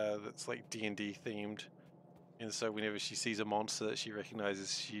that's like D&D themed. And so whenever she sees a monster that she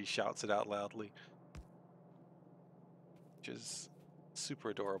recognizes, she shouts it out loudly. Which is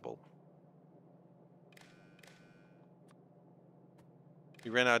super adorable. We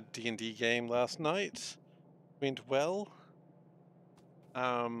ran our D&D game last night. Went well.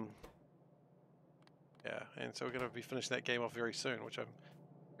 Yeah, and so we're going to be finishing that game off very soon, which I'm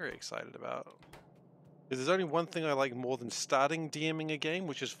very excited about. Because there's only one thing I like more than starting DMing a game,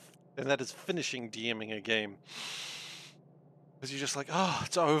 and that is finishing DMing a game. Because you're just like, oh,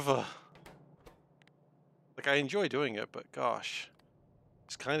 it's over. Like, I enjoy doing it, but gosh,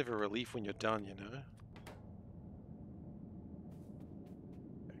 it's kind of a relief when you're done, you know?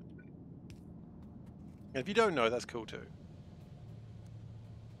 And if you don't know, that's cool too.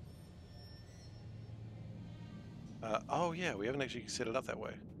 Oh yeah, we haven't actually set it up that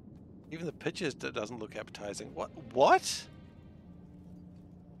way. Even the pictures doesn't look appetizing. What?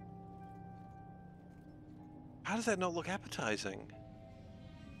 How does that not look appetizing?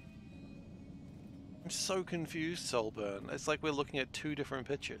 I'm so confused, Soulburn. It's like we're looking at two different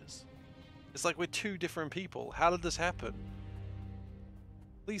pictures. It's like we're two different people. How did this happen?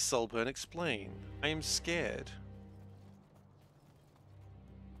 Please, Soulburn, explain. I am scared.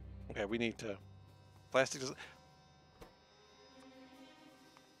 Okay, we need to... Plastic doesn't...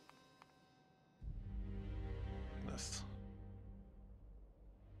 Goodness.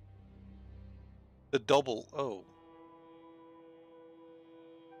 The double... Oh.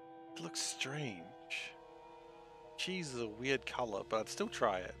 It looks strange. Cheese is a weird color, but I'd still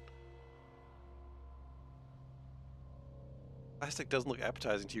try it. Plastic doesn't look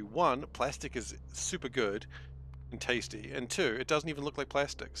appetizing to you. One, plastic is super good and tasty. And two, it doesn't even look like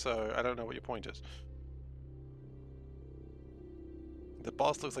plastic, so I don't know what your point is. The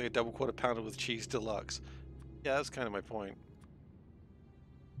boss looks like a double quarter pounder with cheese deluxe. Yeah, that's kind of my point.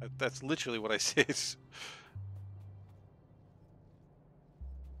 That's literally what I said.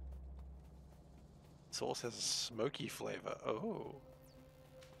 Sauce has a smoky flavor. Oh.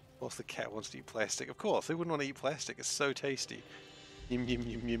 Of course the cat wants to eat plastic. Of course, who wouldn't want to eat plastic? It's so tasty. Yum yum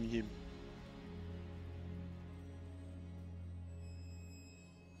yum yum yum.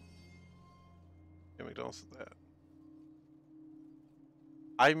 Yeah, McDonald's is that.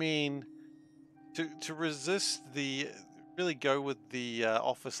 I mean, to resist the... Really go with the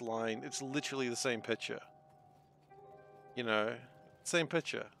office line, it's literally the same picture. You know, same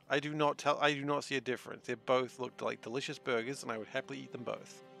picture. I do not see a difference. They both looked like delicious burgers, and I would happily eat them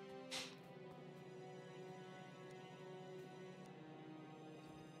both.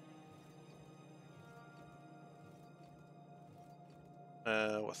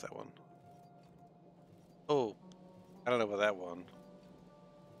 What's that one? Oh, I don't know about that one.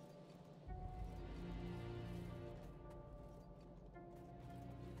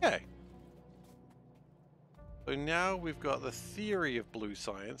 Okay. So now we've got the theory of blue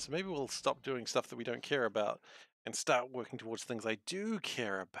science. Maybe we'll stop doing stuff that we don't care about and start working towards things I do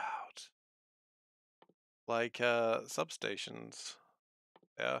care about. Like substations.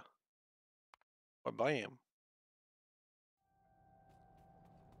 Yeah. Or bam.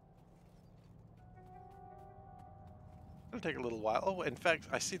 It'll take a little while. Oh, in fact,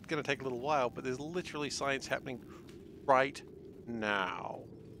 I see it's going to take a little while, but there's literally science happening right now.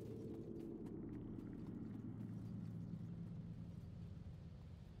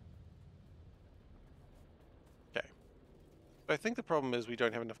 Okay. But I think the problem is we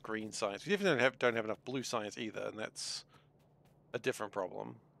don't have enough green science. We definitely don't have enough blue science either, and that's a different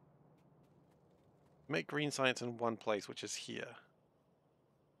problem. Make green science in one place, which is here.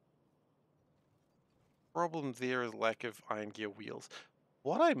 Problem there is lack of iron gear wheels.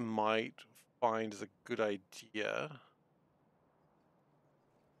 What I might find is a good idea.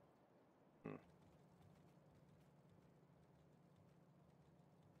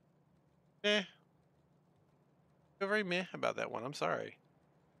 Eh. Feel very meh about that one. I'm sorry.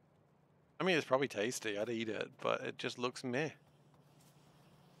 I mean, it's probably tasty. I'd eat it, but it just looks meh.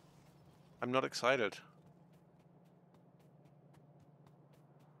 I'm not excited.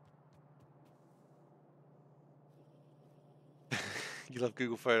 You love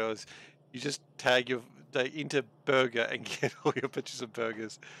Google Photos. You just enter burger and get all your pictures of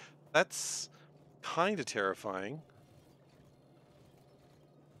burgers. That's kind of terrifying.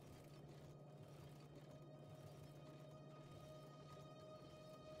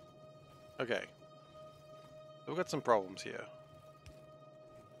 Okay. We've got some problems here.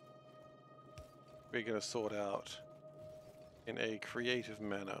 We're going to sort out in a creative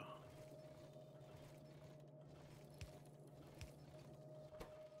manner.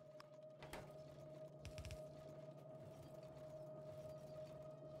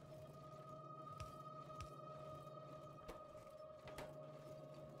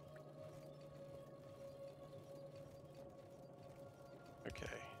 Okay.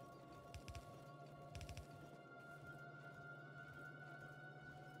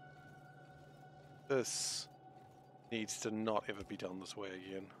 This needs to not ever be done this way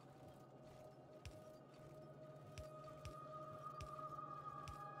again.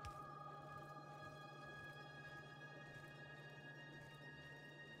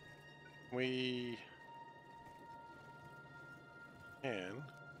 We can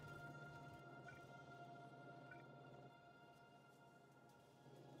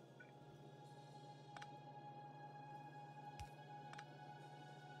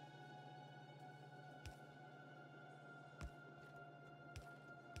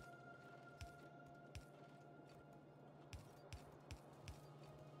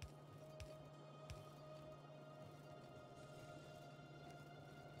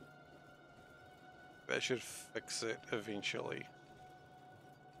that should fix it eventually.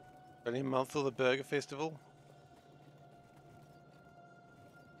 Only a month till the Burger Festival?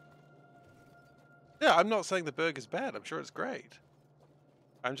 Yeah, I'm not saying the burger's bad. I'm sure it's great.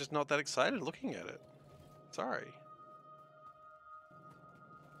 I'm just not that excited looking at it. Sorry.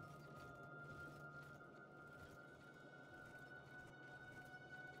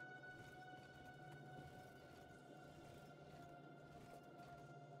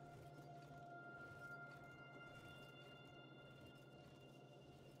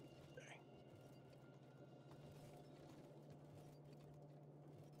 Okay.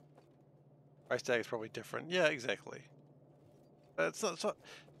 Price tag is probably different. Yeah, exactly. But it's not so.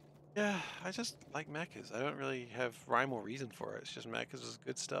 Yeah, I just like Macca's. I don't really have rhyme or reason for it. It's just Macca's is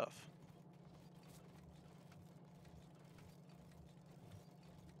good stuff.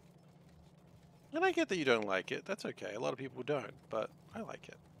 And I get that you don't like it. That's okay. A lot of people don't, but I like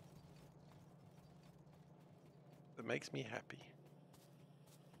it. It makes me happy.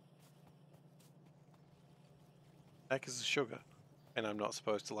 Macca's is sugar. And I'm not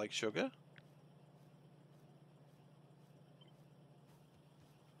supposed to like sugar?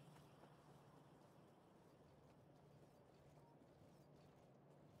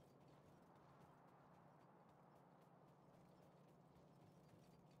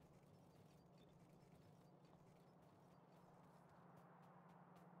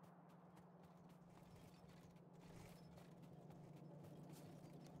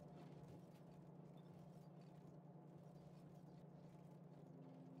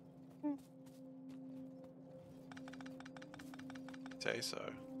 Say so.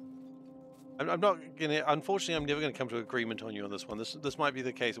 I'm not gonna. Unfortunately, I'm never gonna come to agreement on you on this one. This might be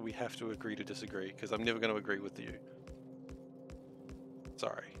the case that we have to agree to disagree because I'm never gonna agree with you.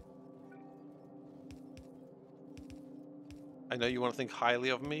 Sorry. I know you want to think highly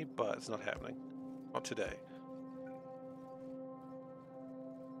of me, but it's not happening. Not today.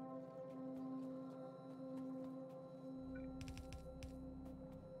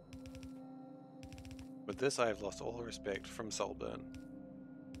 With this, I have lost all respect from Solburn.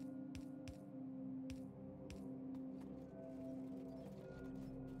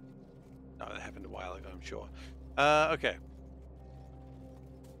 No, that happened a while ago, I'm sure. Okay.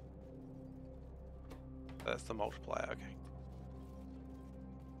 That's the multiplier, okay.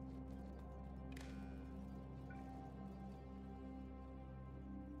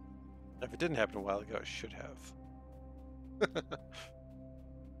 If it didn't happen a while ago, it should have.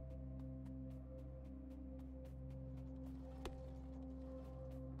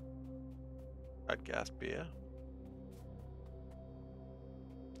 I'd gas beer.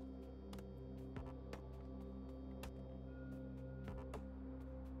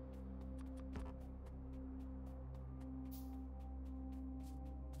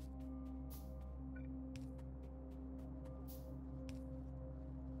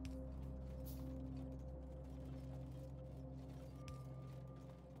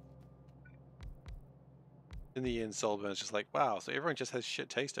 In the end, Solburn's just like, wow, so everyone just has shit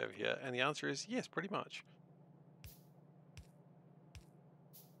taste over here. And the answer is yes, pretty much.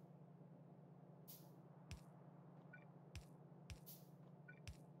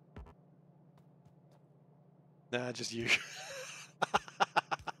 Nah, just you.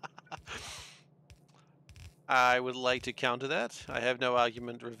 I would like to counter that. I have no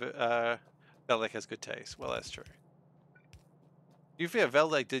argument. Veldek has good taste. Well, that's true. To be fair,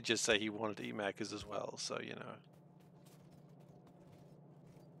 Veldek did just say he wanted to eat Macca's as well, so, you know.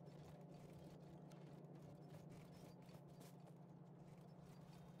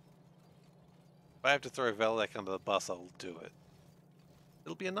 If I have to throw Veldek under the bus, I'll do it.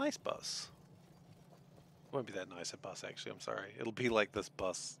 It'll be a nice bus. It won't be that nice a bus, actually. I'm sorry. It'll be like this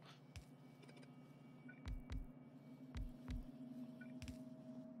bus.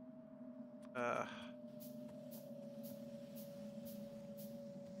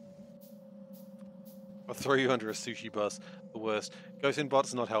 I'll throw you under a sushi bus. The worst. Ghost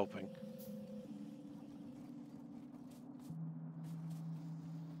bot's not helping.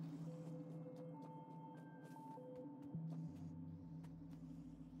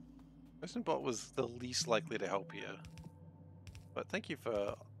 Ghost bot was the least likely to help here. But thank you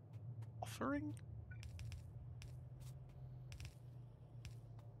for offering?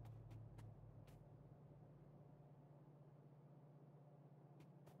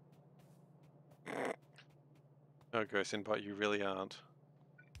 No, Ghost bot, you really aren't.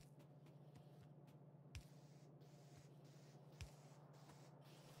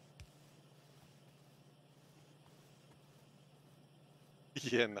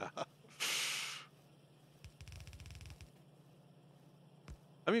 Yeah, nah.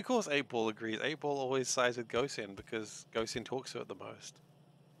 I mean, of course, 8-Ball agrees. 8-Ball always sides with Gosen because Gosen talks to it the most.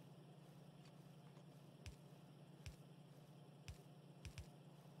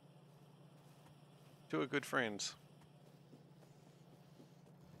 Two are good friends.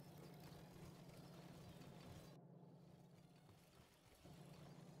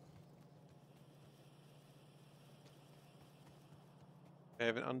 They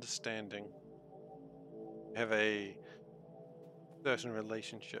have an understanding. They have a certain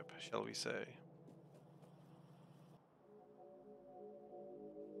relationship, shall we say.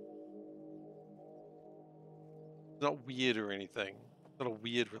 It's not weird or anything. It's not a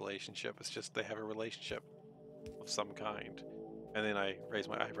weird relationship. It's just they have a relationship of some kind. And then I raise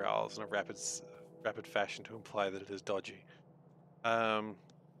my eyebrows in a rapid fashion to imply that it is dodgy. And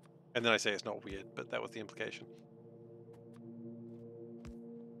then I say it's not weird, but that was the implication.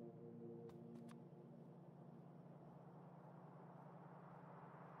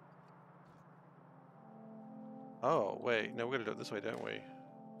 Oh, wait. No, we're gonna do it this way, don't we?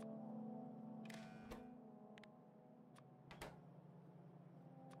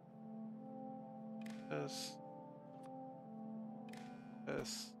 This.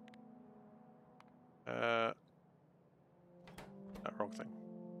 This. No, wrong thing.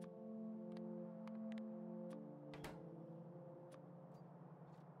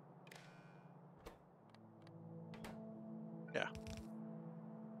 Yeah.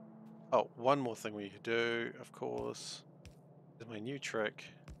 Oh, one more thing we could do, of course, is my new trick.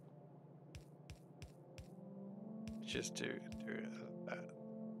 Just do that.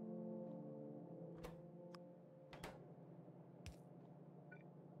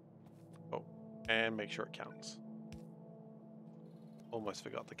 Oh, and make sure it counts. Almost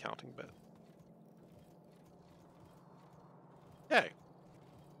forgot the counting bit. Yay!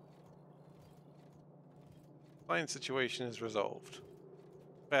 Science situation is resolved.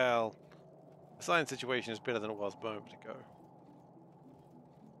 Well, the science situation is better than it was a moment ago.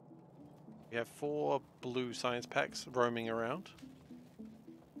 We have 4 blue science packs roaming around.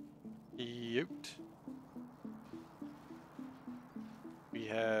 Yoot. We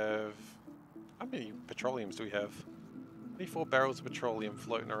have... How many petroleums do we have? 24 barrels of petroleum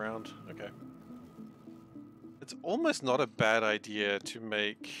floating around. Okay. It's almost not a bad idea to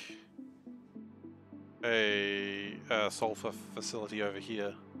make a sulfur facility over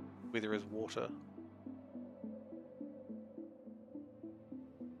here where there is water.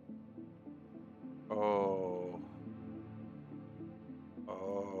 Oh.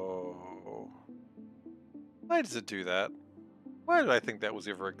 Oh. Why does it do that? Why did I think that was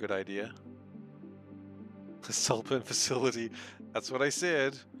ever a good idea? A Solburn facility. That's what I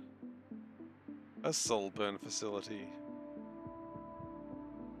said. A Solburn facility.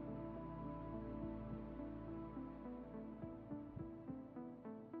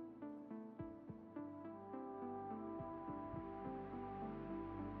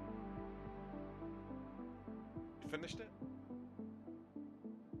 You finished it?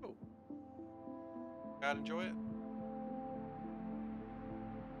 Oh. I'd enjoy it.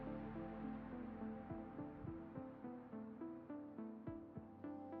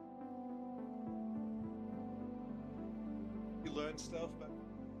 You learn stuff, but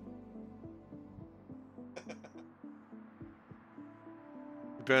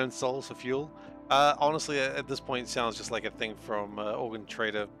burn souls for fuel. Honestly, at this point, it sounds just like a thing from Organ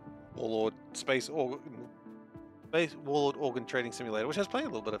Trader, Warlord Space Warlord Organ Trading Simulator, which I was playing a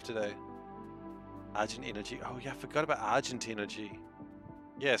little bit of today. Argent Energy. Oh yeah, I forgot about Argent Energy.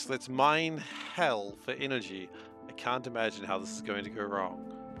 Yes, let's mine hell for energy. I can't imagine how this is going to go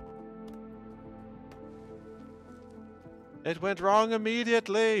wrong. It went wrong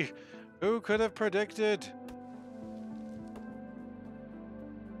immediately! Who could have predicted?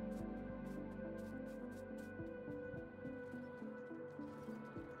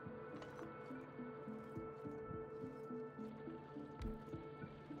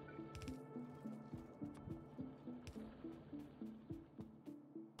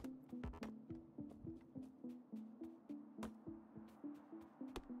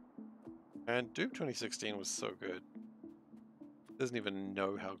 And Duke 2016 was so good. Doesn't even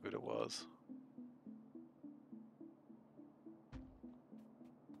know how good it was.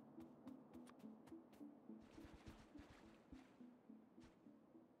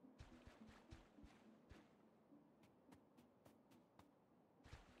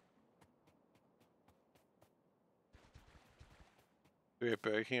 Do we have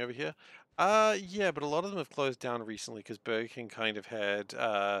Burger King over here? Yeah, but a lot of them have closed down recently because Burger King kind of had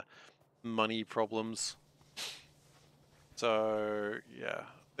money problems. So, yeah.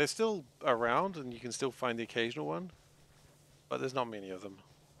 They're still around and you can still find the occasional one, but there's not many of them.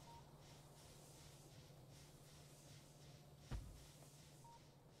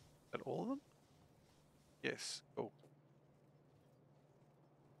 At all of them? Yes. Cool.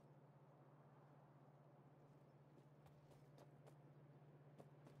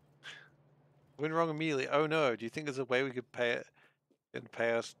 Went wrong immediately. Oh no, do you think there's a way we could pay it and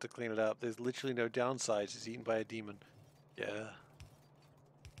pay us to clean it up? There's literally no downsides. It's eaten by a demon. Yeah.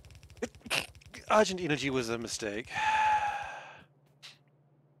 Argent Energy was a mistake.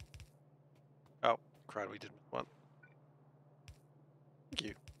 Oh, crud, we didn't want. Thank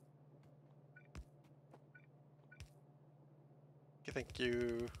you. Thank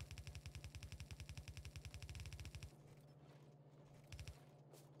you.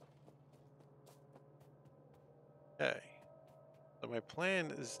 Okay. So my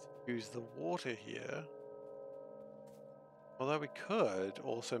plan is to use the water here. Although we could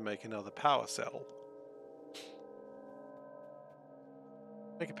also make another power cell.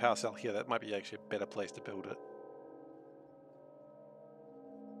 Make a power cell here. That might be actually a better place to build it.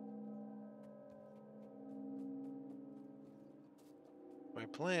 My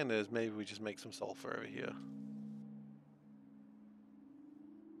plan is maybe we just make some sulfur over here.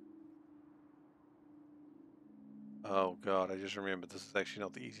 Oh god, I just remembered this is actually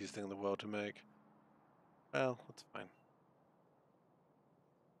not the easiest thing in the world to make. Well, that's fine.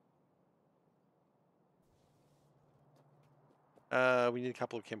 We need a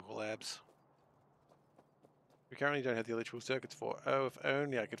couple of chemical labs. We currently don't have the electrical circuits for. Oh, if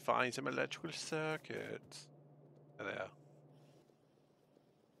only I could find some electrical circuits. There they are.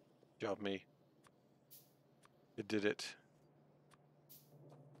 Job me. You did it.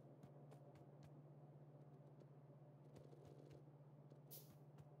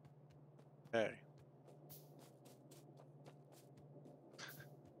 Hey.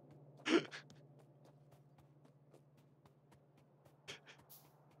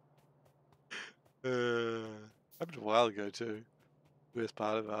 Happened a while ago too. Worst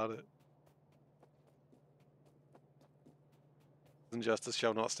part about it. Injustice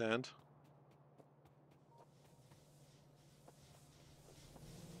shall not stand.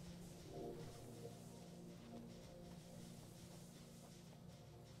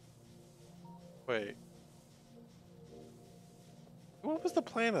 Wait. What was the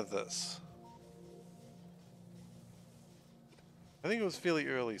plan of this? I think it was fairly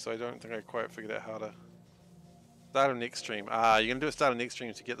early, so I don't think I quite figured out how to start a next stream. Ah, you're gonna do a start a next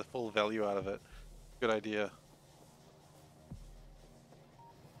stream to get the full value out of it. Good idea.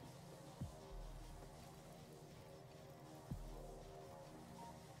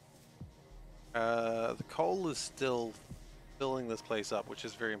 The coal is still filling this place up, which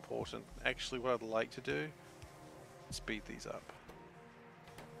is very important. Actually, what I'd like to do is speed these up.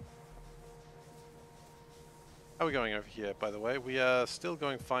 How are we going over here, by the way? We are still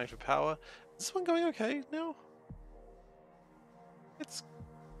going fine for power. Is this one going okay now? It's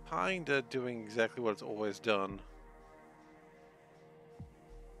kinda doing exactly what it's always done.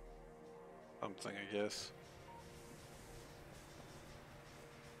 something, I guess.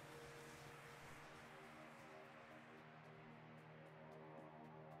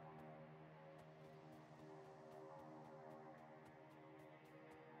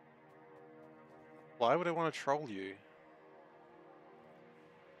 Why would I want to troll you?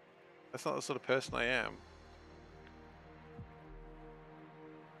 That's not the sort of person I am.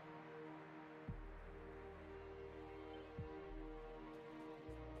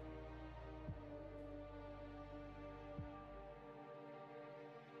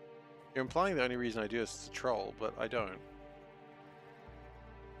 You're implying the only reason I do this is to troll, but I don't.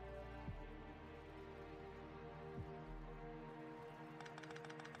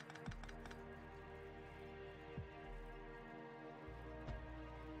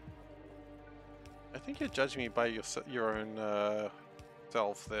 I think you're judging me by your own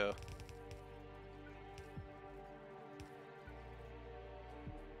self there.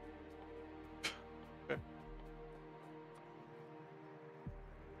 Okay.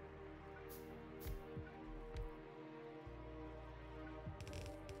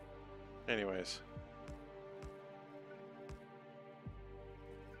 Anyways.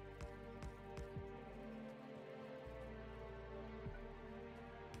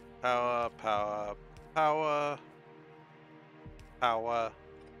 Power, power, power, power.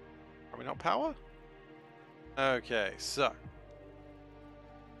 Are we not power? Okay, so. You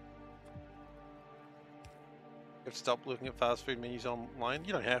have to stop looking at fast food menus online.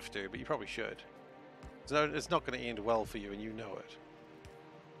 You don't have to, but you probably should. It's not going to end well for you, and you know it.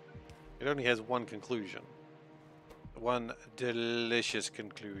 It only has one conclusion. One delicious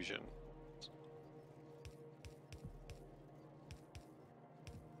conclusion.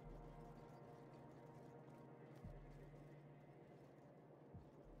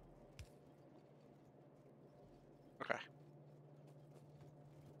 Okay.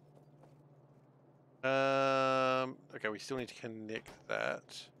 Okay, we still need to connect that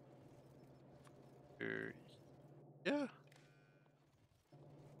to, yeah.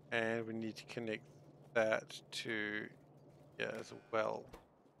 And we need to connect that to, yeah, as well.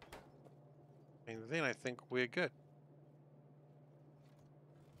 And then I think we're good.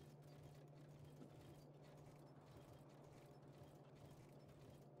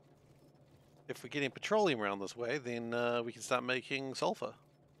 If we're getting petroleum around this way, then we can start making sulfur.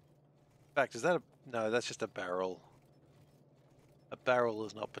 In fact, is that a... No, that's just a barrel. A barrel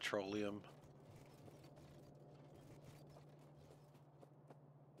is not petroleum.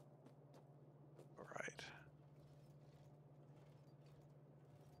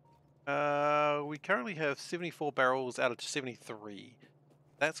 Alright. We currently have 74 barrels out of 73.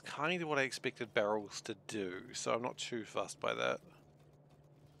 That's kind of what I expected barrels to do, so I'm not too fussed by that.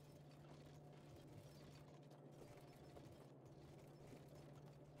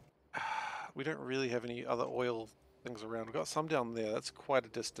 We don't really have any other oil things around. We've got some down there. That's quite a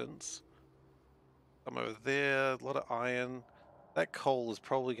distance. Some over there. A lot of iron. That coal is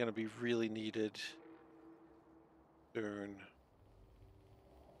probably going to be really needed soon.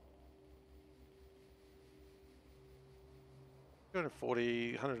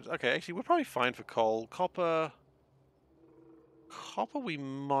 240, 100. Okay, actually, we're probably fine for coal. Copper we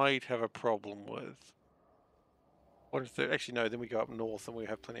might have a problem with. 1/3. Actually, no, then we go up north and we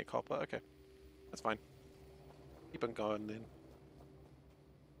have plenty of copper. Okay, that's fine. Keep on going then.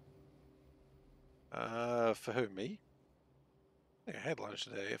 For who, me? I think I had lunch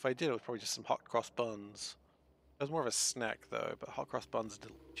today. If I did, it was probably just some hot cross buns. It was more of a snack though, but hot cross buns are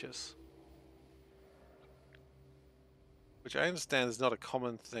delicious. Which I understand is not a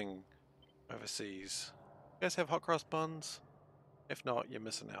common thing overseas. You guys have hot cross buns? If not, you're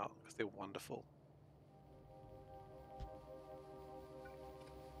missing out because they're wonderful.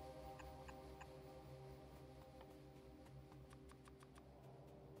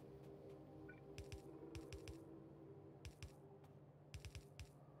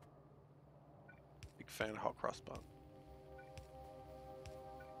 Big fan of hot cross bun.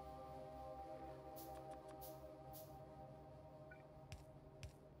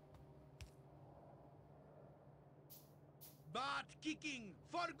 Kicking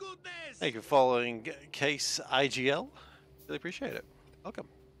for goodness. Thank you for following Case IGL. Really appreciate it. Welcome.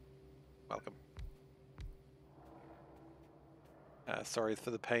 Welcome. Sorry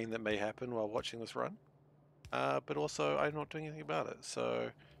for the pain that may happen while watching this run. But also, I'm not doing anything about it, so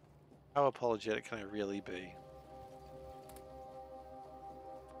how apologetic can I really be?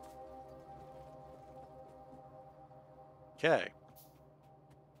 Okay.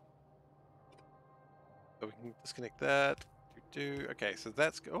 So we can disconnect that. Okay, so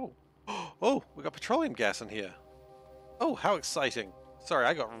that's... Oh! Oh! We got petroleum gas in here! Oh, how exciting! Sorry,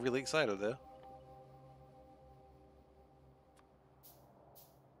 I got really excited there.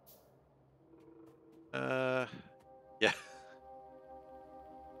 Yeah.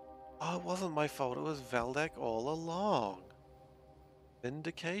 Oh, it wasn't my fault. It was Veldak all along.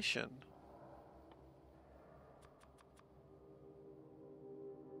 Vindication.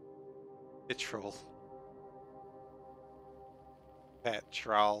 Petrol.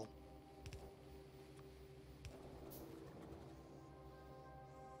 Petrol.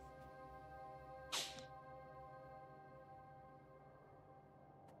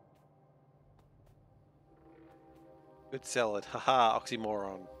 Good salad. Haha,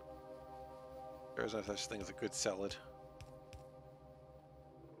 oxymoron. There is no such thing as a good salad.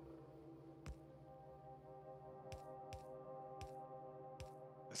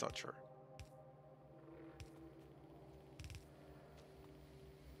 That's not true.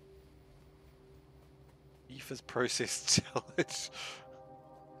 Beef is processed salad.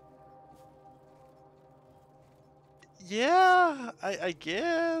 Yeah, I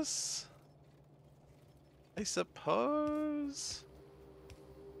guess. I suppose.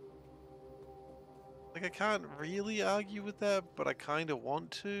 Like, I can't really argue with that, but I kind of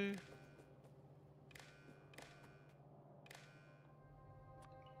want to.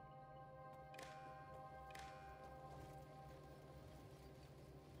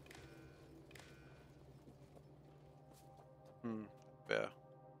 Fair.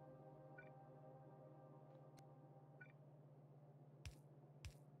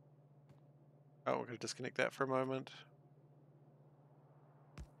 Oh, we're going to disconnect that for a moment.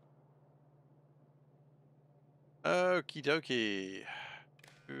 Okie dokie.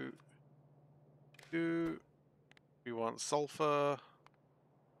 We want sulfur.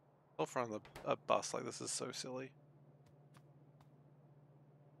 Sulfur on a bus, like, this is so silly.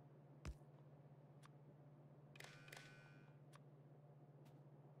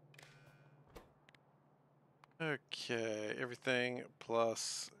 Okay, everything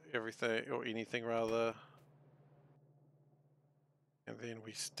plus everything, or anything rather. And then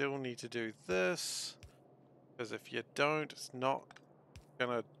we still need to do this, because if you don't, it's not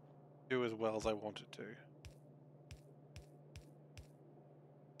gonna do as well as I want it to.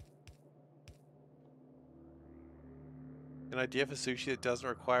 An idea for sushi that doesn't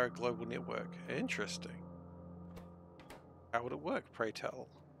require a global network. Interesting. How would it work, pray tell?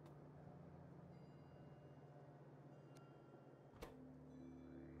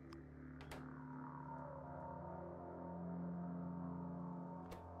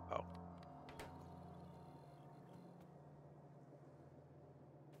 Oh.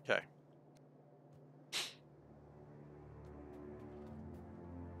 Okay.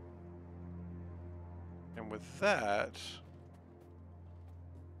 And with that,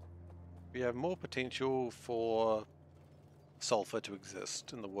 we have more potential for sulfur to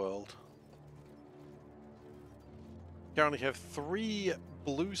exist in the world. Currently have 3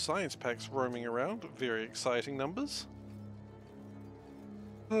 blue science packs roaming around. Very exciting numbers.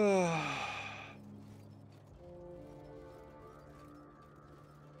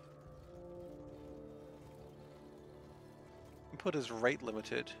 Input is rate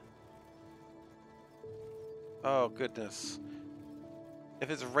limited. Oh goodness. If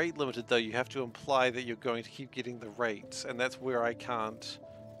it's rate limited though, you have to imply that you're going to keep getting the rates, and that's where I can't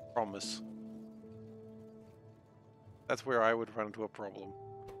promise. That's where I would run into a problem.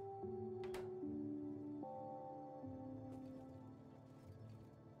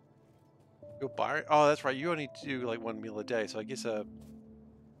 You're buying? Oh, that's right. You only do like 1 meal a day, so I guess a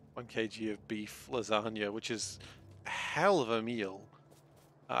 1 kg of beef lasagna, which is a hell of a meal.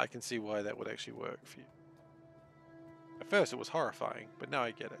 I can see why that would actually work for you. At first it was horrifying, but now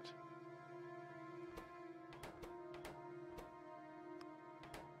I get it.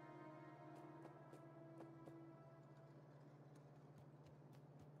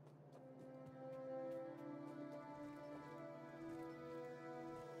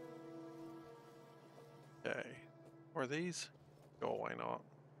 Okay. Or these? Oh, why not?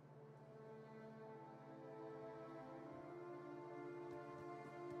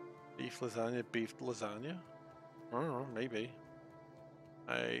 Beef lasagna, beef lasagna? I don't know, maybe.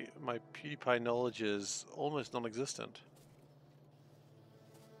 My PewDiePie knowledge is almost non-existent.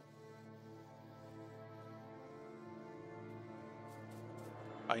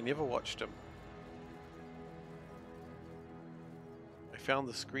 I never watched him. I found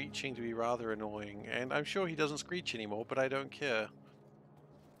the screeching to be rather annoying, and I'm sure he doesn't screech anymore, but I don't care.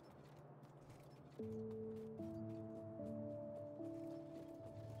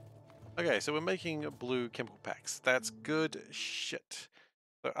 Okay, so we're making blue chemical packs. That's good shit.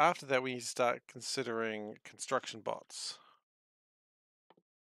 So after that, we need to start considering construction bots.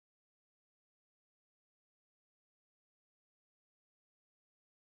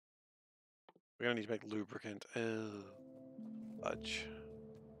 We're gonna need to make lubricant. Fudge.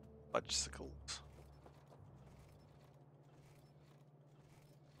 Fudgesicles.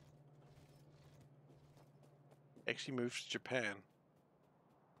 Actually moved to Japan.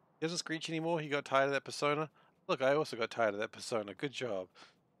 He doesn't screech anymore. He got tired of that persona. Look, I also got tired of that persona. Good job.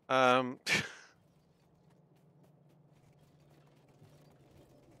 But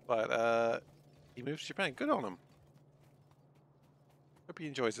he moved to Japan. Good on him. Hope he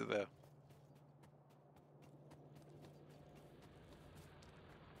enjoys it there.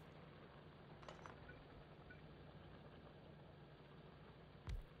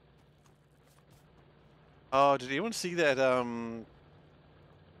 Oh, did anyone see that?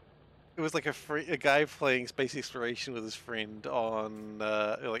 It was like a guy playing space exploration with his friend on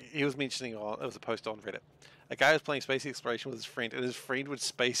like he was mentioning on it was a post on Reddit. A guy was playing space exploration with his friend, and his friend would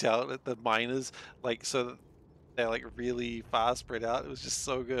space out at the miners like so that they're like really far spread out. It was just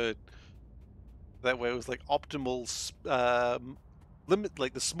so good. That way, it was like optimal limit,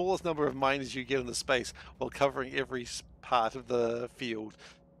 like the smallest number of miners you get in the space while covering every part of the field.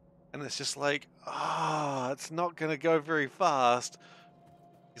 And it's just like, it's not going to go very fast.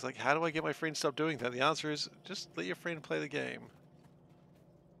 He's like, how do I get my friend to stop doing that? The answer is just let your friend play the game.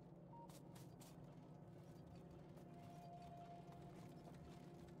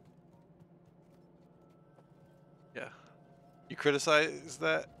 Yeah. You criticize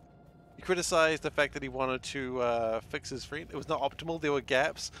that? You criticize the fact that he wanted to fix his friend. It was not optimal. There were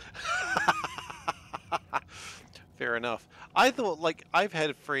gaps. Fair enough. I thought, like, I've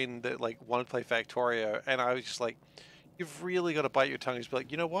had a friend that, like, wanted to play Factorio, and I was just like, you've really got to bite your tongue and just be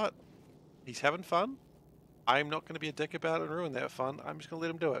like, you know what? He's having fun. I'm not going to be a dick about it and ruin that fun. I'm just going to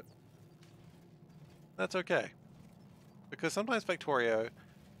let him do it. That's okay. Because sometimes Factorio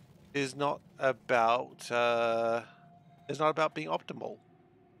is not about being optimal.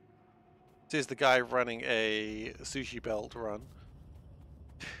 Says the guy running a sushi belt run.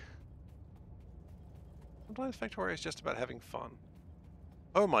 Sometimes Factorio is just about having fun.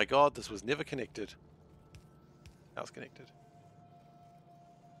 Oh my god, this was never connected. Now it's connected.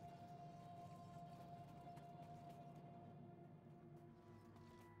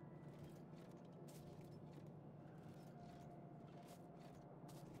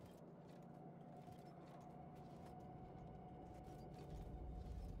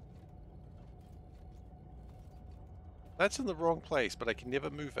 That's in the wrong place, but I can never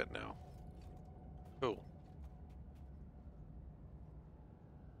move it now. Cool.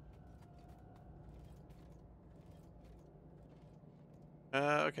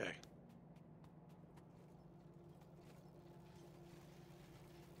 Okay.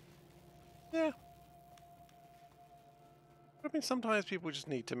 Yeah. I mean, sometimes people just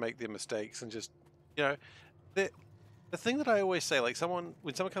need to make their mistakes and just, you know, the thing that I always say, like when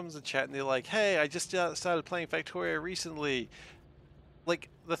someone comes in chat and they're like, "Hey, I just started playing Factorio recently," like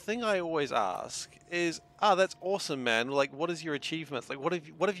the thing I always ask is, that's awesome, man. Like, what is your achievements? Like, what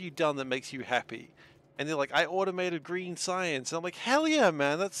have you done that makes you happy?" And they're like, "I automated green science." And I'm like, "Hell yeah,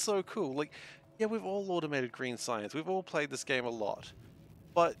 man, that's so cool." Like, yeah, we've all automated green science. We've all played this game a lot.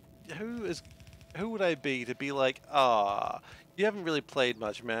 But who would I be to be like, you haven't really played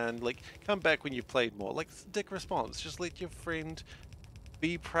much, man. Like, come back when you've played more. Like, dick response. Just let your friend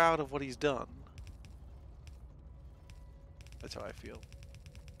be proud of what he's done. That's how I feel.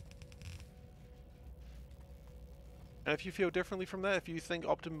 And if you feel differently from that, if you think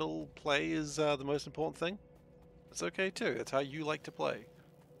optimal play is the most important thing, it's okay too. That's how you like to play.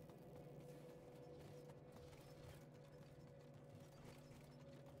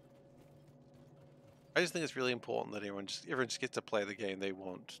 I just think it's really important that everyone just gets to play the game they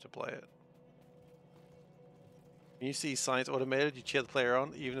want to play it. When you see science automated, you cheer the player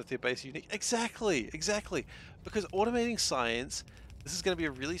on, even if they're base unique. Exactly, exactly. Because automating science, this is going to be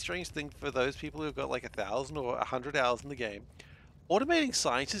a really strange thing for those people who've got like 1,000 or 100 hours in the game. Automating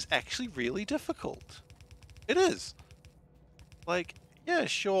science is actually really difficult. It is. Like, yeah,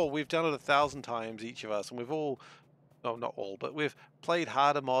 sure, we've done it 1,000 times, each of us, and we've all, well, not all, but we've played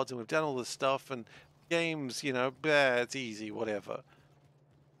harder mods and we've done all this stuff, and games, it's easy, whatever.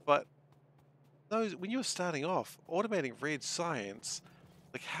 But when you're starting off, automating red science,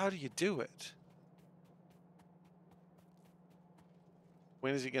 like, how do you do it?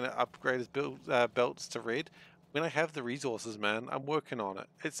 When is he going to upgrade his belts to red? When I have the resources, man, I'm working on it.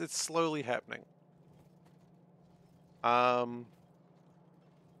 It's slowly happening. Probably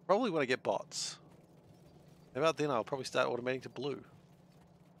when I get bots. About then, I'll probably start automating to blue.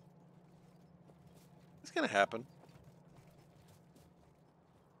 It's going to happen.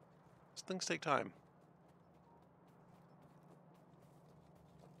 These things take time.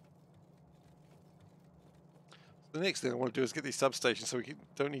 The next thing I want to do is get these substations so we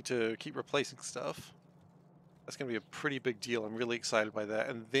don't need to keep replacing stuff. That's going to be a pretty big deal. I'm really excited by that.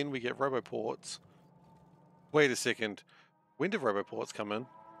 And then we get roboports. Wait a second. When did roboports come in?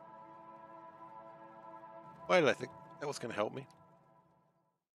 Why did I think that was going to help me?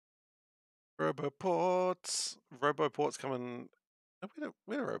 Roboports. Roboports come in.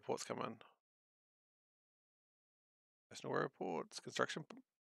 When do roboports come in? Personal roboports. Construction.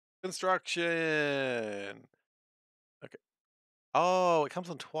 Construction. Okay. Oh, it comes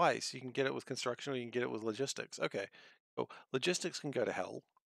on twice. You can get it with construction or you can get it with logistics. Okay. Well, logistics can go to hell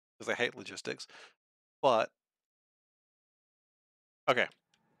because I hate logistics. But, okay.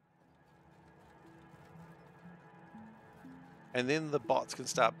 And then the bots can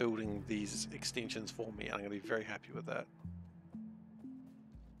start building these extensions for me. I'm going to be very happy with that.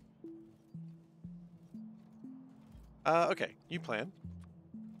 Okay, new plan.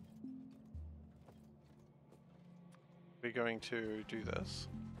 We're going to do this.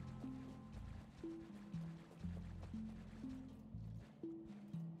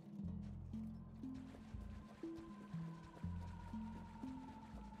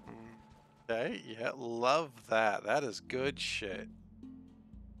 Okay, yeah, love that. That is good shit.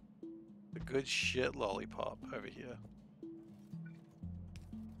 The good shit lollipop over here.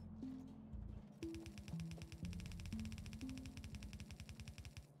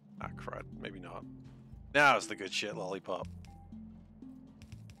 Ah, crud. Maybe not. Now it's the good shit lollipop.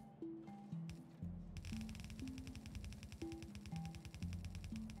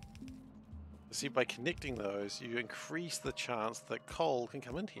 See, by connecting those, you increase the chance that coal can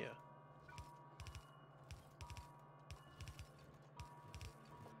come in here.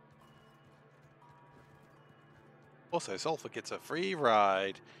 Also, sulfur gets a free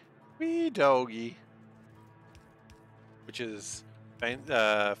ride. Wee doggy. Which is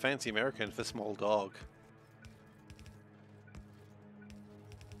fancy American for small dog.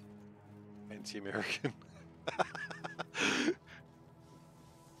 Fancy American.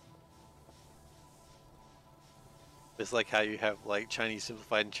 It's like how you have like Chinese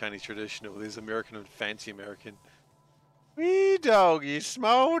simplified and Chinese traditional. There's American and fancy American. Wee doggy,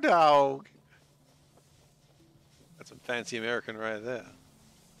 small dog. That's some fancy American right there.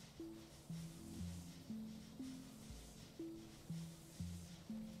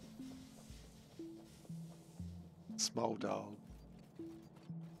 Small dog.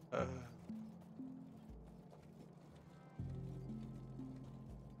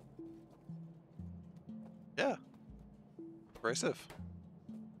 Yeah. Impressive.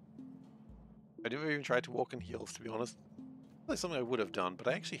 I never even tried to walk in heels, to be honest. That's something I would have done, but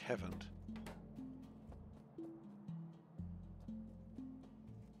I actually haven't.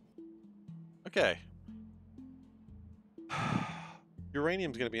 Okay.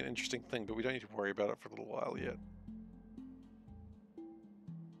 Uranium's going to be an interesting thing, but we don't need to worry about it for a little while yet.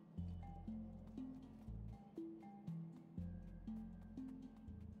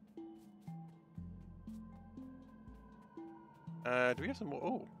 Do we have some more?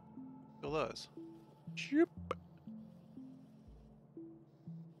 Oh, fill those. Shoop.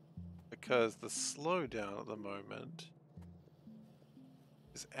 Because the slowdown at the moment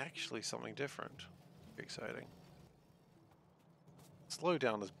is actually something different. Very exciting.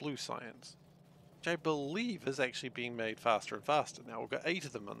 Slowdown is blue science, which I believe is actually being made faster and faster. Now we've got 8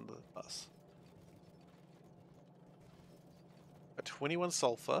 of them on the bus. Got 21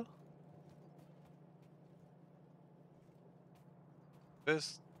 sulfur.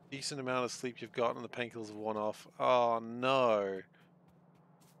 First decent amount of sleep you've gotten and the painkillers have worn off. Oh no.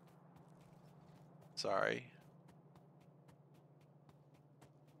 Sorry.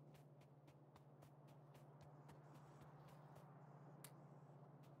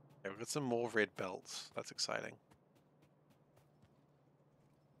 Okay, we've got some more red belts. That's exciting.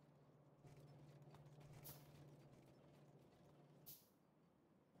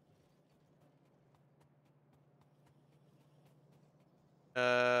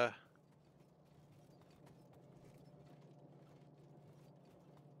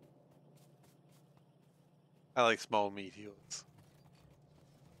 I like small meteors.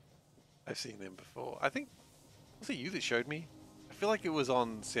 I've seen them before. I think, was it you that showed me? I feel like it was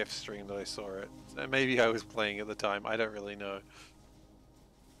on Seth's stream that I saw it. So maybe I was playing at the time. I don't really know.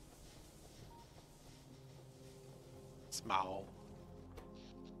 Small.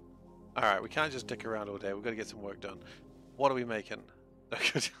 Alright, we can't just dick around all day. We've got to get some work done. What are we making?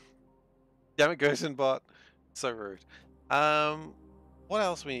 Damn it, Ghostenbot. So rude. What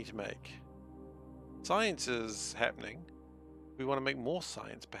else we need to make? Science is happening. We want to make more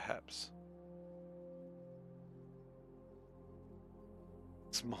science, perhaps.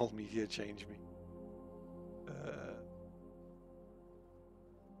 Small media change me. Uh,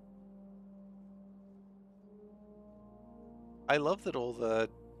 I love that all the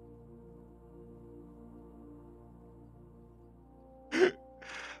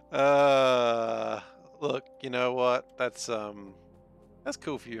uh look, you know what? That's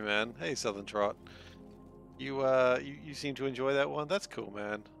cool for you, man. Hey, Southern Trot. You seem to enjoy that one. That's cool,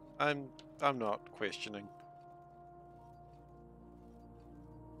 man. I'm I'm not questioning.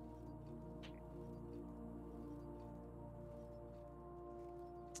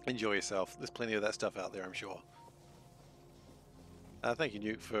 Enjoy yourself. There's plenty of that stuff out there, I'm sure. Thank you,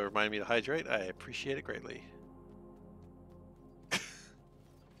 Nuke, for reminding me to hydrate. I appreciate it greatly.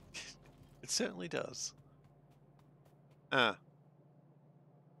 It certainly does. Ah.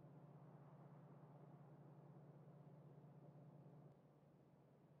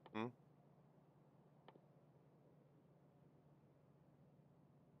 Hmm.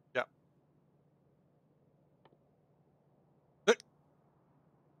 Yeah.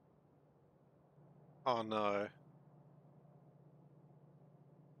 Oh no.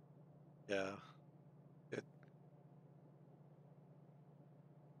 Yeah. It,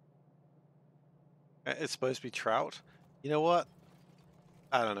 it's supposed to be trout. You know what?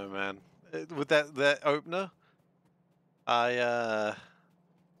 I don't know, man. With that opener, I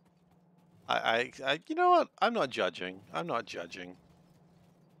you know what? I'm not judging. I'm not judging.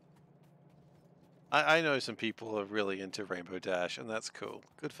 I know some people are really into Rainbow Dash, and that's cool.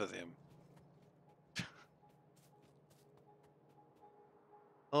 Good for them.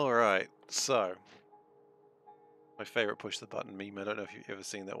 All right, so my favorite push the button meme. I don't know if you've ever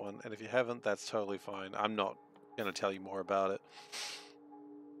seen that one, and if you haven't, that's totally fine. I'm not going to tell you more about it.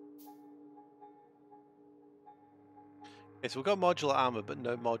 Okay, so we've got modular armor, but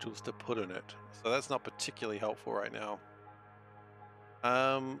no modules to put in it, so that's not particularly helpful right now.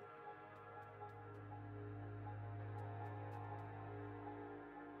 Um,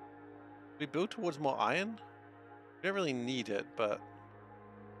 we build towards more iron. We don't really need it, but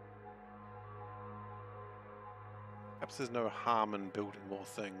perhaps there's no harm in building more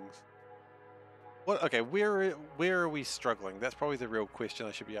things. What? Okay, where are we struggling? That's probably the real question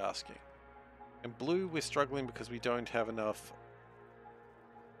I should be asking. In blue, we're struggling because we don't have enough.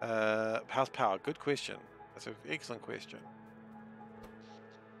 How's power? Good question. That's an excellent question.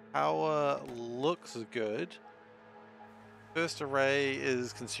 Power looks good. First array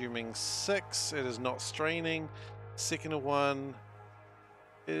is consuming 6. It is not straining. Second one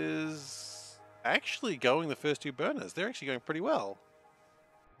is actually going the first 2 burners. They're actually going pretty well.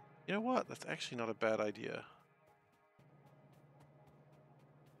 You know what? That's actually not a bad idea.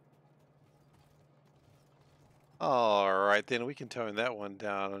 Alright, then we can tone that one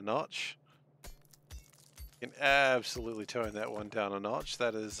down a notch. We can absolutely tone that one down a notch.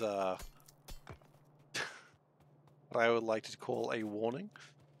 That is what I would like to call a warning.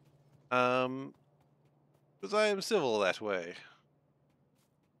 Because I am civil that way.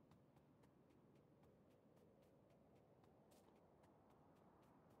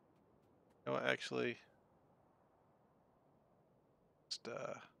 No, actually, just,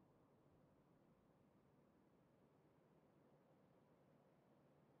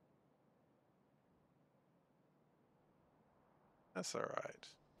 that's alright.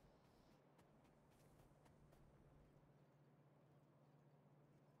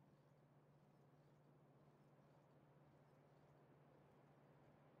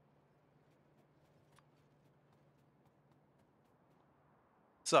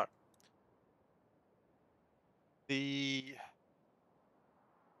 So, the...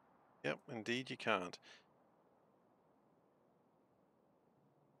 Yep, indeed you can't.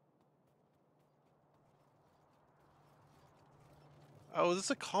 Oh, this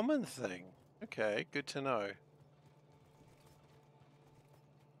is a common thing. Okay, good to know.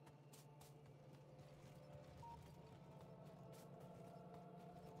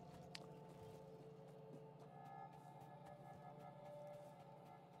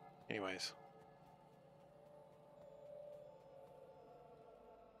 Anyways.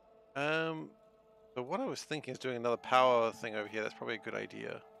 But what I was thinking is doing another power thing over here. That's probably a good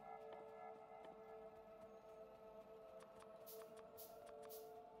idea.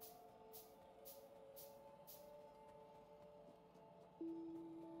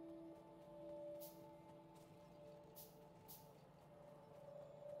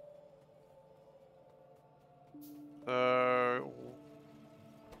 So,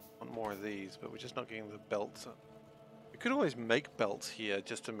 want more of these, but we're just not getting the belts. We could always make belts here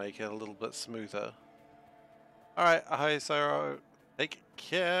just to make it a little bit smoother. Alright, hi Sarah. Take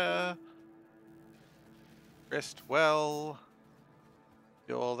care. Rest well.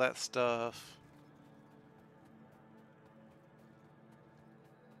 Do all that stuff.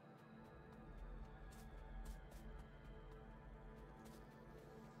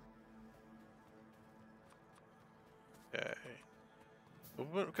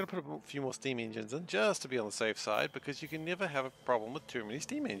 We're going to put a few more steam engines in just to be on the safe side, because you can never have a problem with too many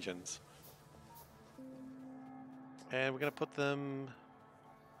steam engines. And we're going to put them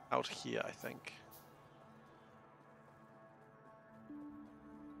out here, I think.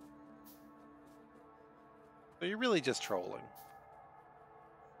 So you're really just trolling.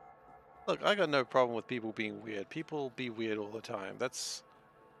 Look, I got no problem with people being weird. People be weird all the time. That's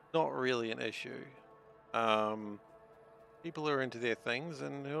not really an issue. People are into their things,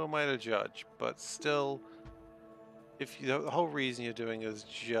 and who am I to judge? But still, if you know, the whole reason you're doing is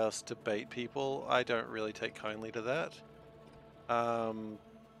just to bait people, I don't really take kindly to that.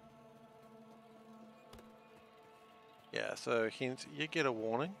 Yeah, so hint, you get a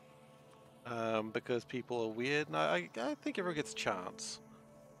warning. Because people are weird, and I think everyone gets a chance.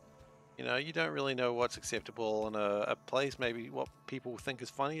 You know, you don't really know what's acceptable in a place. Maybe what people think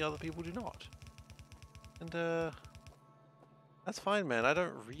is funny, other people do not. And, that's fine, man. I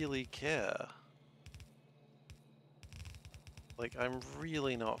don't really care. Like, I'm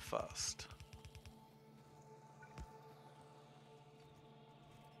really not fussed.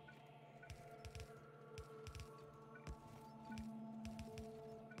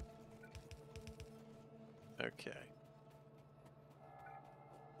 Okay.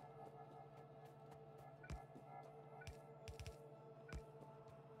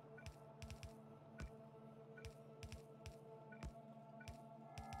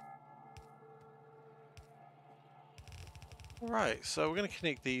 Right, so we're going to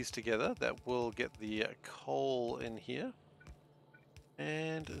connect these together. That will get the coal in here.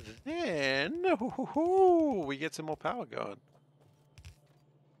 And then we get some more power going.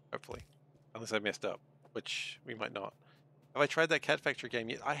 Hopefully. Unless I messed up, which we might not. Have I tried that Cat Factory game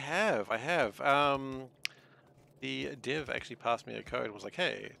yet? I have. The dev actually passed me a code and was like,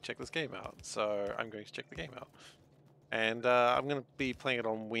 hey, check this game out. So I'm going to check the game out. And I'm going to be playing it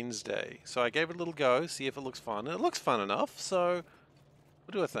on Wednesday. So I gave it a little go, see if it looks fun. And it looks fun enough, so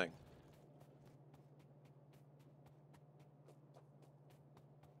we'll do a thing.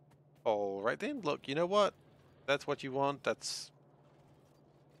 Alright then, look, you know what? That's what you want. That's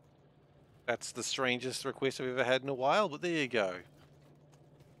the strangest request I've ever had in a while, but there you go.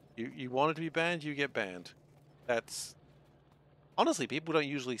 You wanted to be banned, you get banned. That's... Honestly, people don't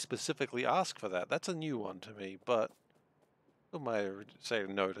usually specifically ask for that. That's a new one to me, but who am I to say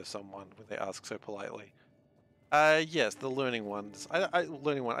no to someone when they ask so politely? Yes, the learning ones.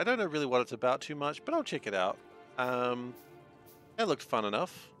 Learning one. I don't know really what it's about too much, but I'll check it out. It looked fun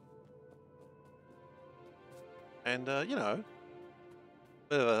enough. And, you know,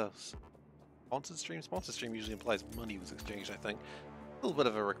 bit of a sponsored stream. Sponsored stream usually implies money was exchanged, I think. A little bit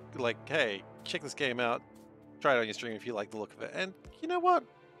of a, like, hey, check this game out. Try it on your stream if you like the look of it. And you know what?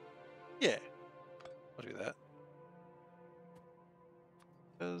 Yeah, I'll do that.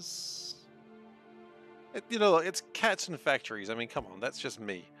 Because, you know, it's cats and factories. I mean, come on, that's just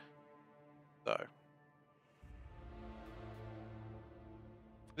me. So,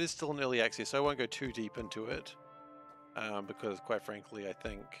 it is still in early access, so I won't go too deep into it. Because, quite frankly, I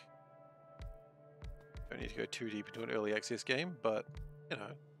think I don't need to go too deep into an early access game, but, you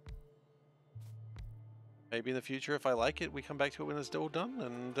know, maybe in the future, if I like it, we come back to it when it's all done,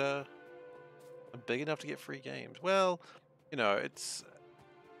 and I'm big enough to get free games. Well, you know, it's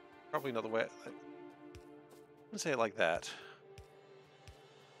probably not the way... I wouldn't say it like that.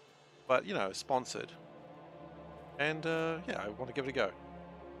 But, you know, sponsored. And, yeah, I want to give it a go.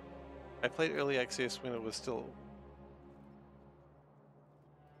 I played early access when it was still...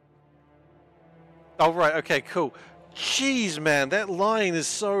 Oh, right, okay, cool. Jeez, man, that line is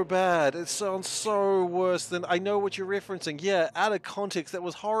so bad. It sounds so worse than... I know what you're referencing. Yeah, out of context, that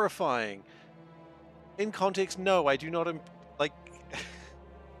was horrifying. In context, no, I do not... like...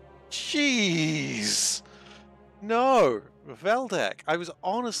 Jeez! No! Veldak, I was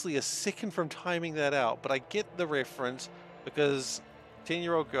honestly a second from timing that out, but I get the reference because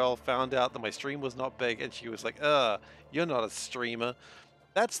 10-year-old girl found out that my stream was not big and she was like, you're not a streamer.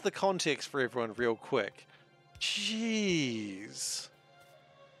 That's the context for everyone real quick. Jeez.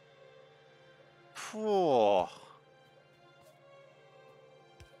 Poor.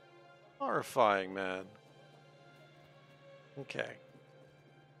 Horrifying, man. Okay.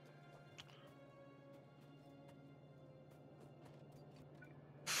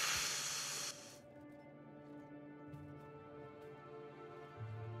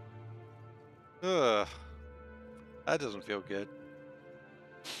 Ugh. That doesn't feel good.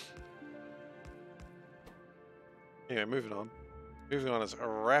 Anyway, moving on. Moving on as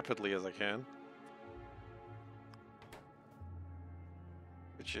rapidly as I can.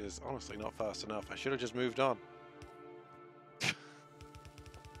 Which is honestly not fast enough. I should have just moved on.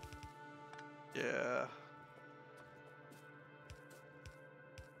 Yeah.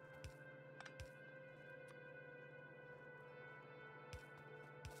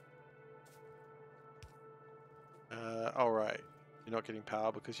 All right. You're not getting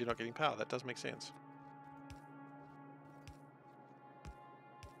power because you're not getting power. That does make sense.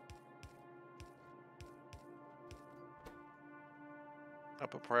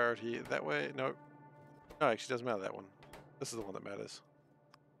 Up a priority that way. No. No, actually doesn't matter that one. This is the one that matters.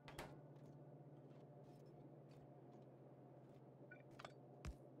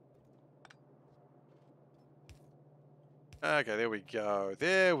 Okay, there we go.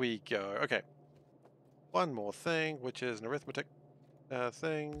 There we go. Okay. One more thing, which is an arithmetic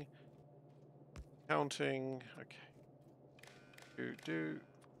thing. Counting. Okay. Do.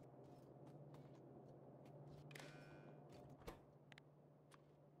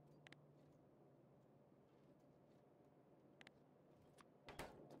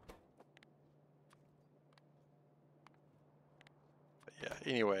 But yeah,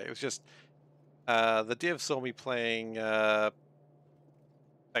 anyway, it was just the dev saw me playing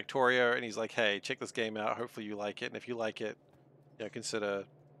Factorio, and he's like, hey, check this game out. Hopefully you like it. And if you like it, you know, consider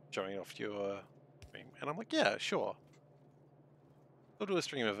showing it off to your stream. And I'm like, yeah, sure. We'll do a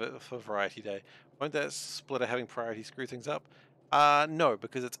stream of it for Variety Day. Won't that splitter having priority screw things up? No,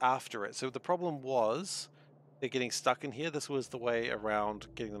 because it's after it. So the problem was they're getting stuck in here. This was the way around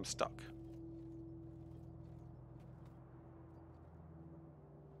getting them stuck.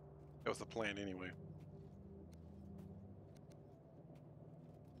 That was the plan anyway.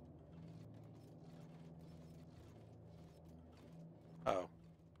 Oh.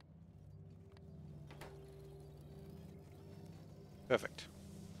 Perfect.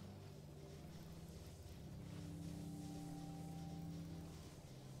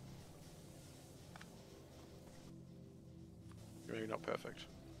 Maybe not perfect.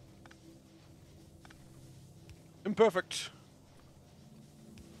 Imperfect.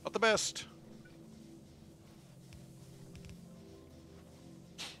 Not the best.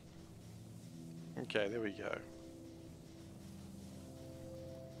 Okay, there we go.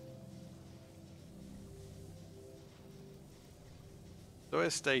 So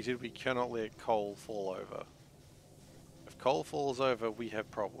as stated, we cannot let coal fall over. If coal falls over, we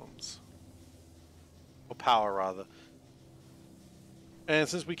have problems. Or power, rather. And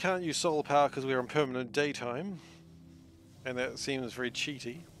since we can't use solar power because we're in permanent daytime, and that seems very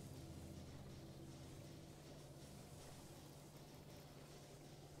cheaty,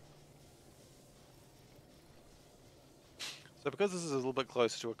 so because this is a little bit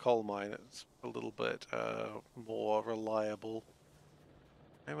closer to a coal mine, it's a little bit more reliable.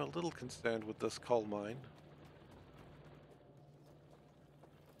 I'm a little concerned with this coal mine.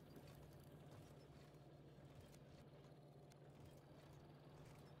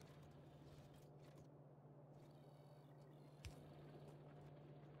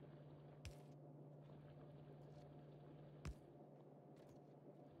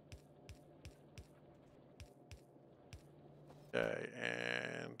 Okay,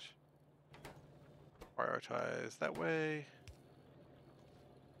 and prioritize that way.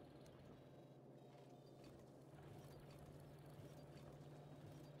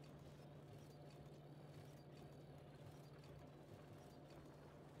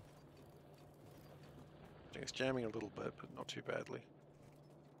 I think it's jamming a little bit, but not too badly.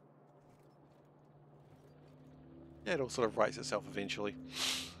 Yeah, it'll sort of rights itself eventually.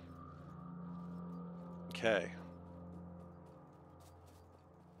 Okay.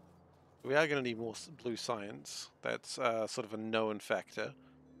 We are going to need more blue science. That's sort of a known factor.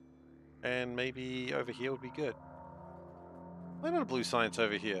 And maybe over here would be good. Why not a blue science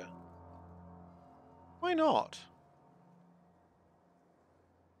over here? Why not?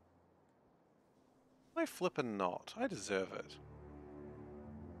 Why flippin' not? I deserve it.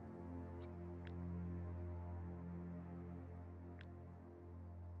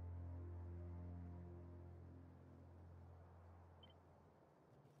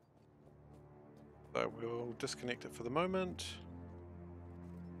 So we'll disconnect it for the moment.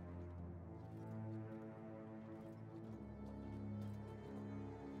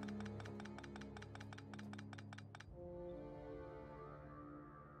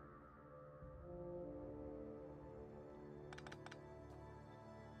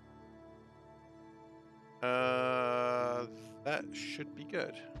 That should be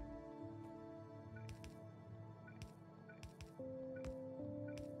good.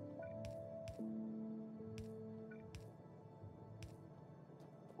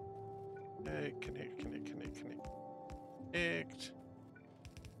 Okay, connect.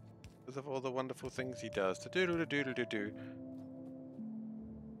 Because of all the wonderful things he does. To do.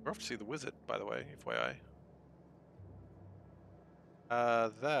 We're off to see the wizard, by the way, FYI.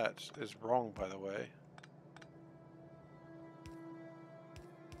 That is wrong, by the way.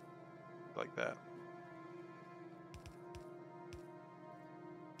 Like that.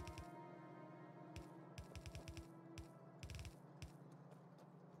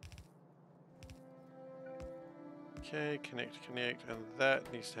 Okay, connect, and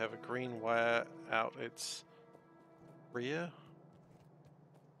that needs to have a green wire out its rear.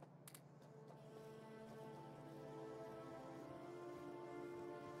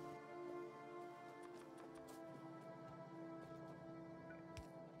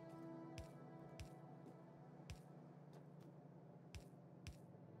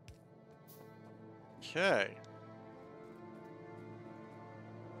 Okay.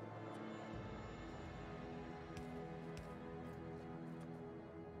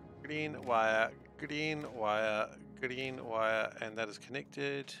 Green wire, green wire, green wire, and that is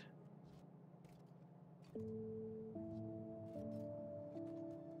connected.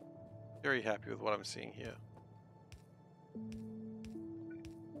 Very happy with what I'm seeing here.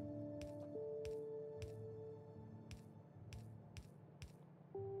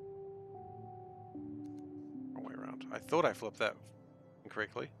 Wrong way around. I thought I flipped that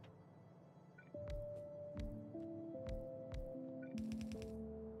incorrectly.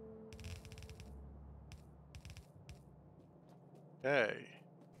 Okay.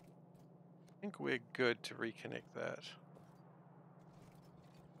 I think we're good to reconnect that.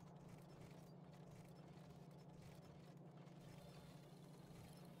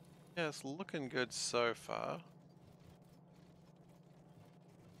 Yeah, it's looking good so far.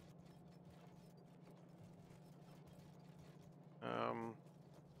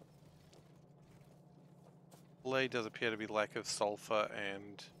 Delay does appear to be lack of sulfur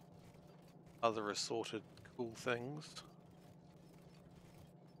and other assorted cool things.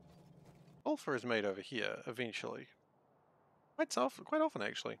 Sulfur is made over here eventually. Quite often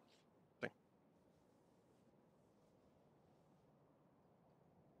actually.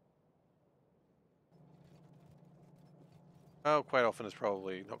 Oh, quite often is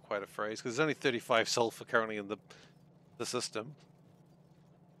probably not quite a phrase because there's only 35 sulfur currently in the system,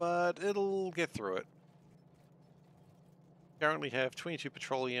 but it'll get through it. Currently have 22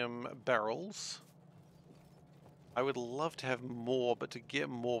 petroleum barrels. I would love to have more, but to get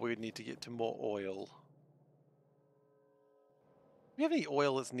more, we would need to get to more oil. Do we have any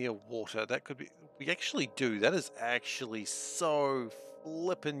oil that's near water? That could be. We actually do. That is actually so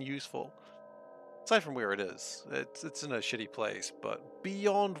flippin' useful. Aside from where it is, it's in a shitty place. But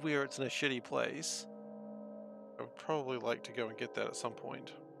beyond where it's in a shitty place, I would probably like to go and get that at some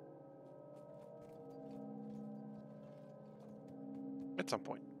point. At some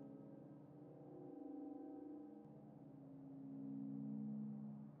point.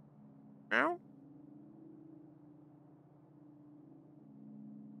 Meow.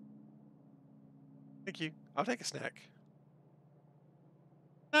 Thank you. I'll take a snack.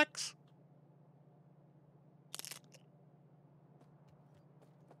 Snacks.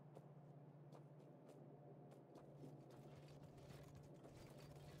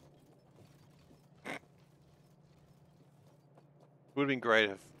 Would have been great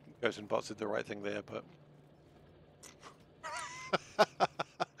if Ghost and Bots did the right thing there, but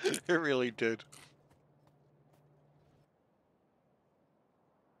it really did.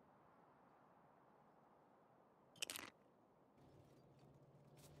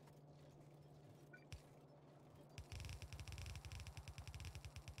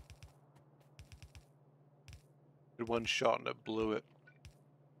 Did one shot and it blew it.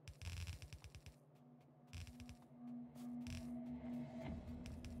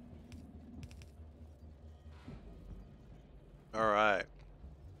 All right.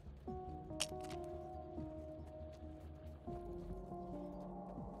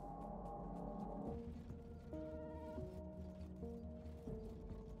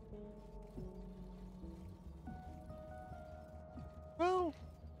 Well,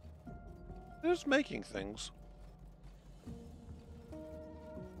 just making things.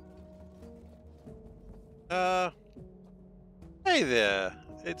 Hey there.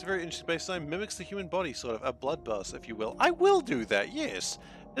 It's a very interesting base design. Mimics the human body, sort of. A blood bus, if you will. I will do that, yes.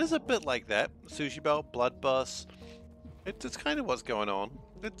 It is a bit like that. Sushi belt, blood bus. It's kind of what's going on.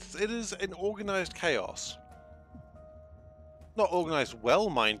 It is an organized chaos. Not organized well,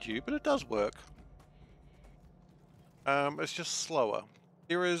 mind you, but it does work. It's just slower.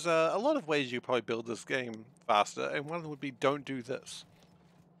 There is a lot of ways you could probably build this game faster, and one of them would be don't do this.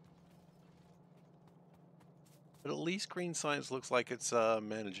 But at least green science looks like it's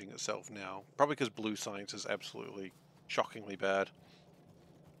managing itself now. Probably because blue science is absolutely shockingly bad.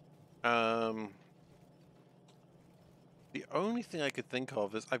 The only thing I could think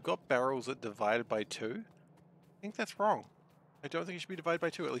of is I've got barrels that divided by 2. I think that's wrong. I don't think it should be divided by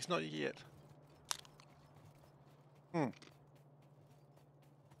 2, at least not yet. Hmm.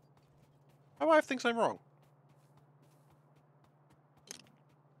 My wife thinks I'm wrong.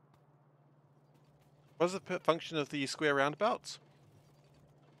 What is the function of the square roundabouts?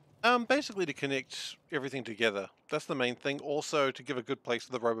 Basically to connect everything together. That's the main thing. Also to give a good place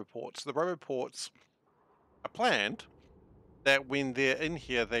for the roboports. The roboports are planned that when they're in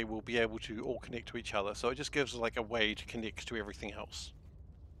here, they will be able to all connect to each other. So it just gives like a way to connect to everything else.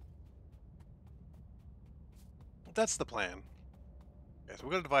 That's the plan. Okay, so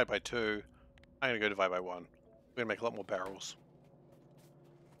we're going to divide by 2. I'm going to go divide by 1. We're going to make a lot more barrels.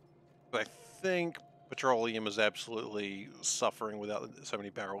 But I think petroleum is absolutely suffering without so many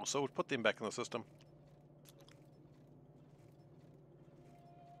barrels, so we'll put them back in the system.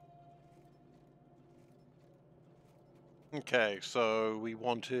 Okay, so we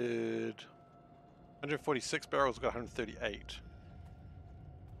wanted 146 barrels, got 138.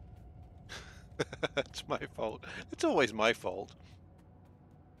 It's my fault. It's always my fault.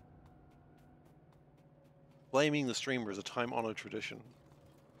 Blaming the streamer is a time-honored tradition.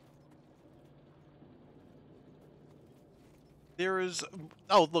 There is...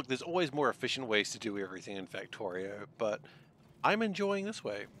 Oh, look, there's always more efficient ways to do everything in Factorio, but I'm enjoying this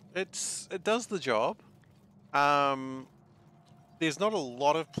way. It does the job. There's not a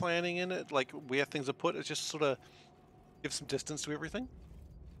lot of planning in it, like where things are put. It just sort of gives some distance to everything.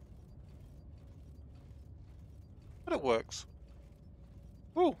 But it works.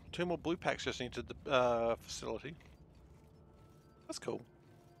 Ooh, 2 more blue packs just entered the facility. That's cool.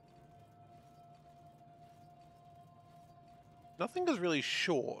 Nothing is really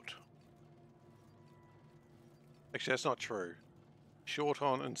short. Actually, that's not true. Short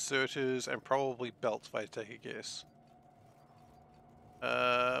on inserters and probably belts, if I take a guess.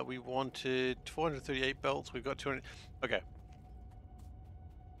 We wanted 438 belts. We've got 200. Okay.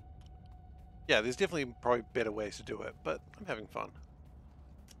 Yeah, there's definitely probably better ways to do it, but I'm having fun.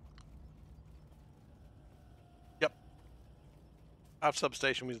 Yep. After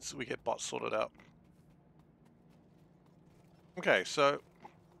substation, we get bots sorted out. Okay, so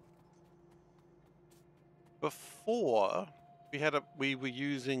before we were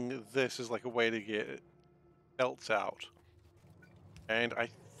using this as like a way to get belts out, and I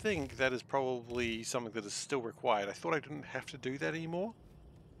think that is probably something that is still required. I thought I didn't have to do that anymore,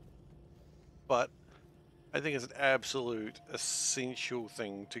 but I think it's an absolute essential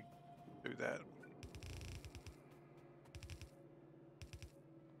thing to do that.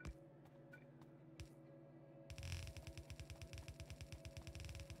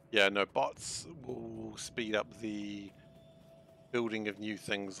 Yeah, no, bots will speed up the building of new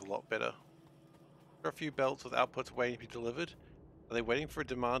things a lot better. There are a few belts with outputs waiting to be delivered. Are they waiting for a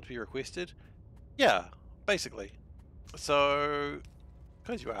demand to be requested? Yeah, basically. So,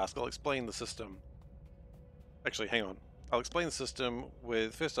 as you ask, I'll explain the system. Actually, hang on. I'll explain the system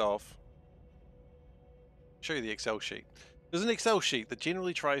with, first off, show you the Excel sheet. There's an Excel sheet that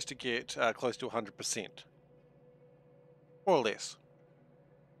generally tries to get close to 100%. More or less.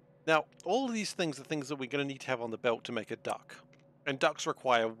 Now, all of these things are things that we're going to need to have on the belt to make a duck. And ducks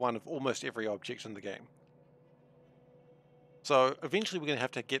require one of almost every object in the game. So eventually we're going to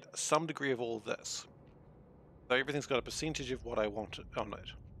have to get some degree of all of this. So everything's got a percentage of what I want on it.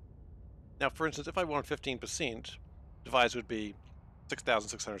 Now, for instance, if I want 15%, divisor would be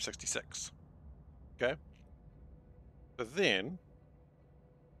 6,666. Okay? But then,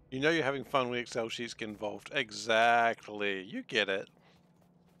 you know you're having fun when Excel sheets get involved. Exactly. You get it.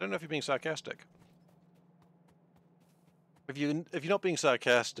 I don't know if you're being sarcastic. If you're not being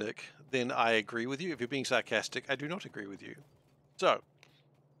sarcastic, then I agree with you. If you're being sarcastic, I do not agree with you. So,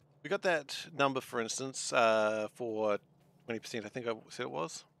 we got that number, for instance, for 20%, I think I said it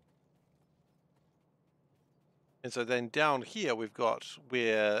was. And so then down here, we've got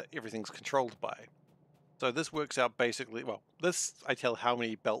where everything's controlled by. So this works out basically, well, this, I tell how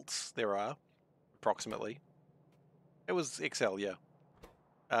many belts there are, approximately. It was Excel, yeah.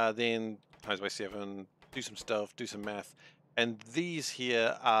 Then times by 7, do some stuff, do some math. And these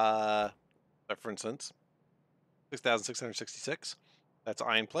here are, for instance, 6,666. That's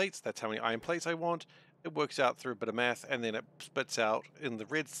iron plates. That's how many iron plates I want. It works out through a bit of math, and then it spits out in the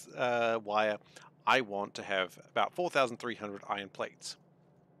red wire, I want to have about 4,300 iron plates.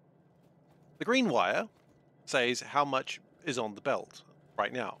 The green wire says how much is on the belt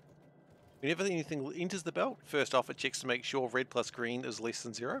right now. Whenever anything enters the belt, first off it checks to make sure red plus green is less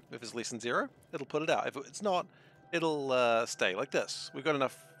than 0. If it's less than 0, it'll put it out. If it's not, it'll stay like this. We've got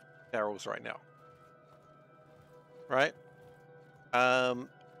enough barrels right now, right? And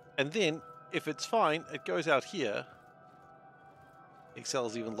then if it's fine, it goes out here.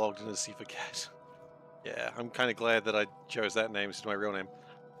 Excel's even logged in as SeiferKatt. Yeah, I'm kind of glad that I chose that name instead of my real name.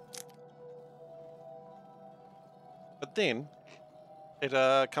 But then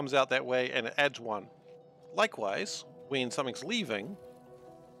it comes out that way and it adds 1. Likewise, when something's leaving,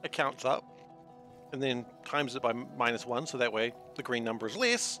 it counts up and then times it by -1, so that way the green number is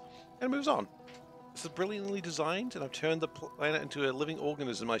less and it moves on. This is brilliantly designed, and I've turned the planet into a living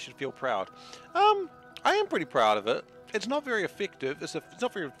organism. I should feel proud. I am pretty proud of it. It's not very effective, it's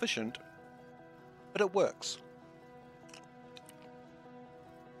not very efficient, but it works.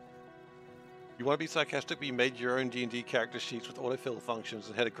 You want to be sarcastic, but you made your own D&D character sheets with autofill functions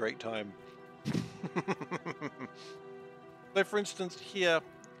and had a great time. So for instance, here,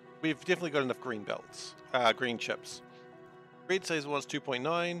 we've definitely got enough green belts, green chips. Red says it wants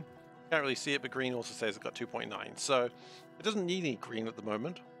 2.9. Can't really see it, but green also says it's got 2.9. So it doesn't need any green at the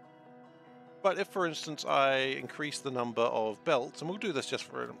moment. But if, for instance, I increase the number of belts, and we'll do this just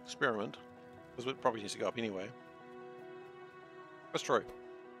for an experiment, because it probably needs to go up anyway. That's true.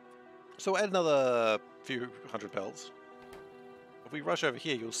 So we'll add another few hundred belts. If we rush over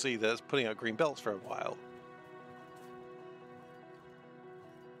here, you'll see that it's putting out green belts for a while.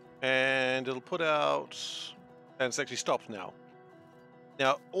 And it'll put out, and it's actually stopped now.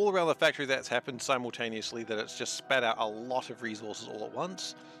 Now, all around the factory that's happened simultaneously, that it's just spat out a lot of resources all at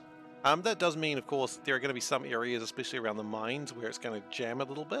once. That does mean, of course, there are going to be some areas, especially around the mines, where it's going to jam a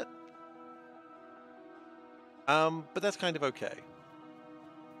little bit. But that's kind of okay.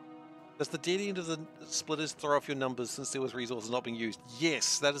 Does the dead end of the splitters throw off your numbers since there was resources not being used?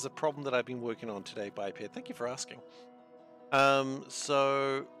 Yes, that is a problem that I've been working on today, Biped. Thank you for asking.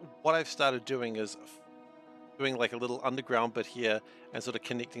 So what I've started doing is doing like a little underground bit here and sort of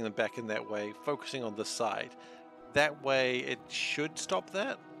connecting them back in that way, focusing on this side. That way it should stop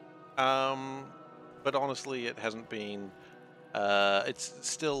that. But honestly, it hasn't been, it's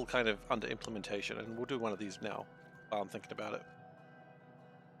still kind of under implementation, and we'll do one of these now while I'm thinking about it.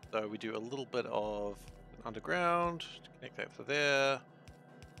 So we do a little bit of an underground, connect that to there.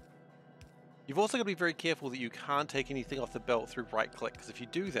 You've also got to be very careful that you can't take anything off the belt through right click, because if you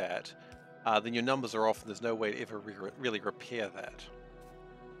do that, then your numbers are off and there's no way to ever really repair that.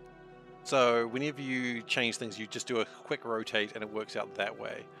 So whenever you change things, you just do a quick rotate and it works out that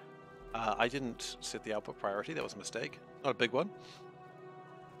way. I didn't set the output priority, that was a mistake. Not a big one.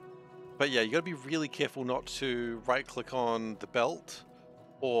 But yeah, you got to be really careful not to right click on the belt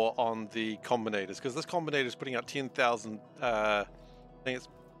or on the combinators, because this combinator is putting out 10,000, I think it's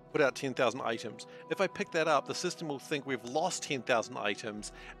put out 10,000 items. If I pick that up, the system will think we've lost 10,000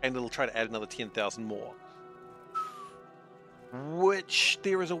 items and it'll try to add another 10,000 more. Which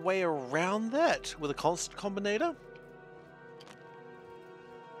there is a way around that with a constant combinator.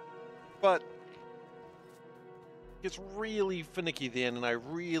 But it's really finicky then, and I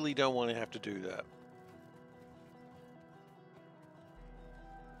really don't want to have to do that.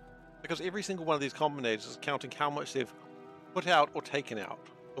 Because every single one of these combinators is counting how much they've put out or taken out.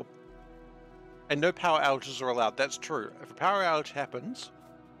 And no power outages are allowed. That's true. If a power outage happens,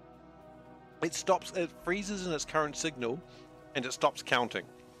 it stops, it freezes in its current signal, and it stops counting.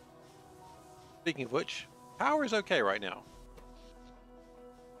 Speaking of which, power is okay right now.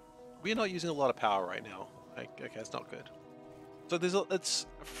 We're not using a lot of power right now. Okay, that's not good. So it's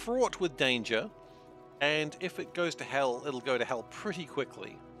fraught with danger, and if it goes to hell, it'll go to hell pretty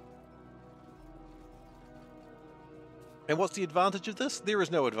quickly. And what's the advantage of this? There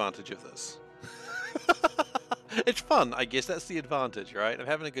is no advantage of this. It's fun, I guess. That's the advantage, right? I'm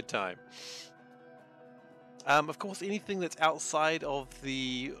having a good time. Of course, anything that's outside of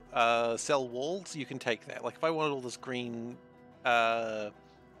the cell walls, you can take that. Like if I wanted all this green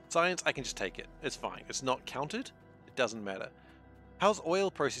science, I can just take it. It's fine. It's not counted. It doesn't matter. How's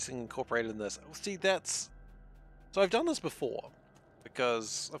oil processing incorporated in this? See, that's... So I've done this before,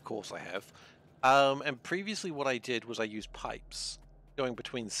 because of course I have. And previously what I did was I used pipes going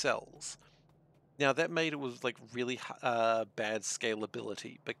between cells. Now that made it was like really bad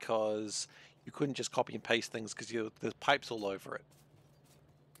scalability, because you couldn't just copy and paste things because there's pipes all over it.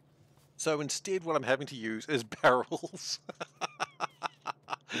 So instead what I'm having to use is barrels.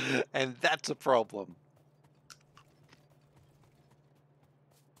 And that's a problem.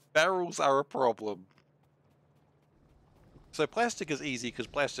 Barrels are a problem. So plastic is easy because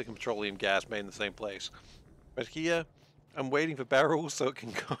plastic and petroleum gas made in the same place. But here, I'm waiting for barrels so it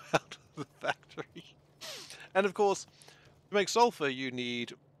can go out of the factory. And of course, to make sulfur, you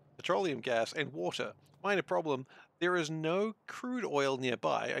need petroleum gas and water. Minor problem, There is no crude oil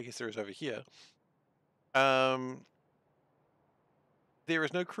nearby. I guess there is over here. There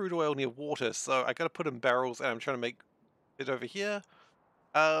is no crude oil near water, so I got to put in barrels, and I'm trying to make it over here.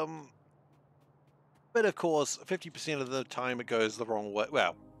 But of course, 50% of the time it goes the wrong way.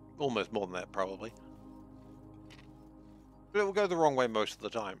 Well, almost more than that, probably. But it will go the wrong way most of the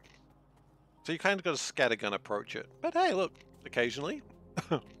time. So you kind of got to scattergun approach it. But hey, look, occasionally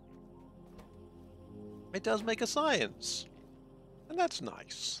it does make a science. And that's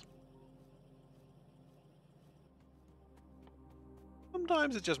nice.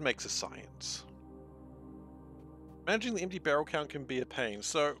 Sometimes it just makes a science. Managing the empty barrel count can be a pain.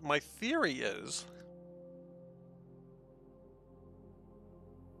 So my theory is...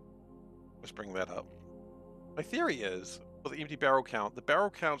 Let's bring that up. My theory is, for the empty barrel count, the barrel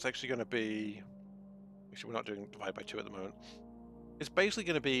count's actually going to be... Actually, we're not doing divide by 2 at the moment. It's basically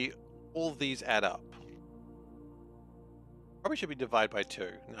going to be all of these add up. Probably should be divide by 2,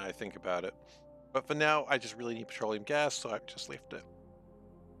 now I think about it. But for now, I just really need petroleum gas, so I've just left it.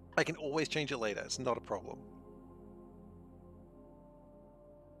 I can always change it later, it's not a problem.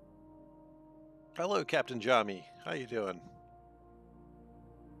 Hello, Captain Jami. How you doing?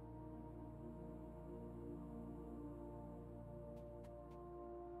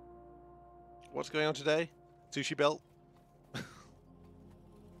 What's going on today? Sushi belt?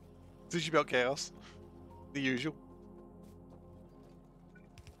 Sushi belt chaos. The usual.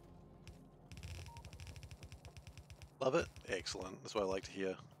 Love it? Excellent. That's what I like to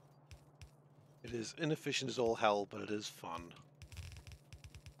hear. It is inefficient as all hell, but it is fun.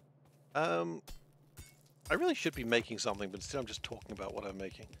 I really should be making something, but instead I'm just talking about what I'm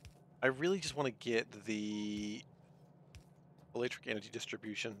making. I really just want to get the electric energy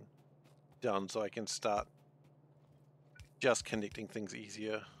distribution done so I can start just connecting things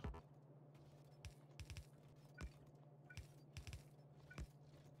easier.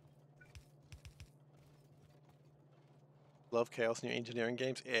 Love chaos in your engineering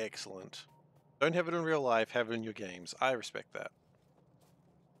games? Excellent. Don't have it in real life, have it in your games. I respect that.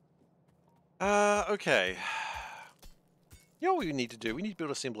 Okay. You know what we need to do? We need to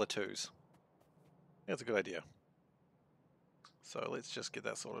build assembler 2s. That's a good idea. So let's just get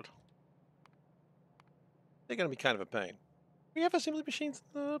that sorted. They're going to be kind of a pain. We have assembly machines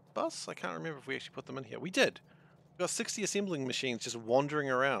in the bus? I can't remember if we actually put them in here. We did. We've got 60 assembling machines just wandering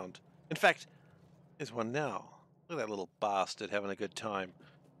around. In fact, there's one now. Look at that little bastard having a good time.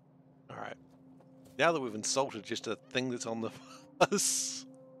 Alright. Now that we've insulted just a thing that's on the bus.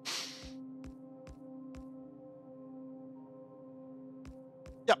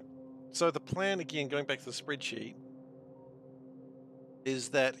 Yep. So the plan, again, going back to the spreadsheet, is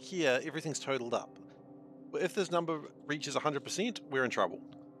that here everything's totaled up. But if this number reaches 100%, we're in trouble.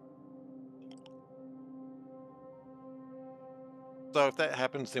 So if that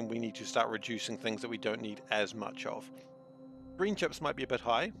happens, then we need to start reducing things that we don't need as much of. Green chips might be a bit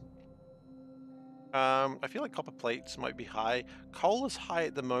high. I feel like copper plates might be high. Coal is high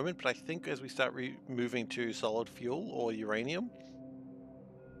at the moment, but I think as we start moving to solid fuel or uranium,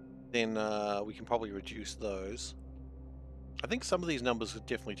 then we can probably reduce those. I think some of these numbers are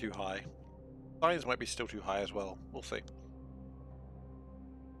definitely too high. Science might be still too high as well. We'll see.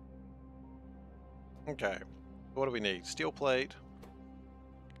 Okay. What do we need? Steel plate.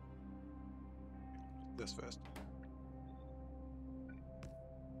 This first.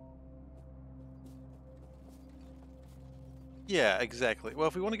 Yeah, exactly. Well,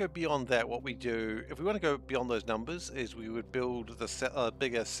 if we want to go beyond that, what we do, if we want to go beyond those numbers, is we would build the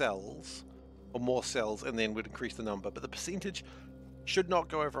bigger cells, or more cells, and then would increase the number. But the percentage should not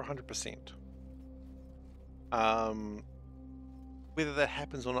go over 100%. Whether that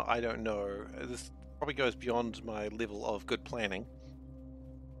happens or not, I don't know. This probably goes beyond my level of good planning.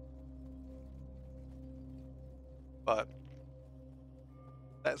 But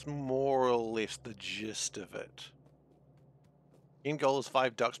that's more or less the gist of it. End goal is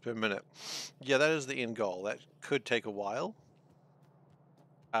 5 ducks per minute. Yeah, that is the end goal. That could take a while.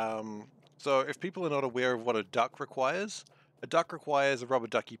 So if people are not aware of what a duck requires a rubber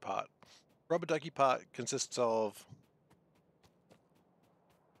ducky part. Rubber ducky part consists of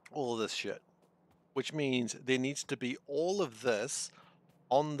all of this shit, which means there needs to be all of this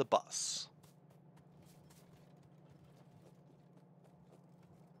on the bus.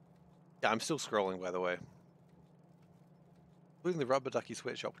 Yeah, I'm still scrolling, by the way. Including the rubber ducky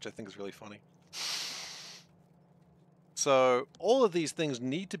sweatshop, which I think is really funny. So all of these things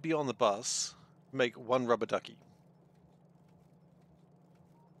need to be on the bus to make one rubber ducky.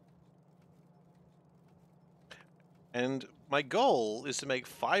 And my goal is to make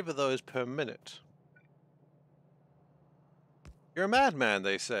 5 of those per minute. You're a madman,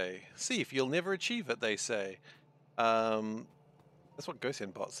 they say. See if you'll never achieve it, they say. That's what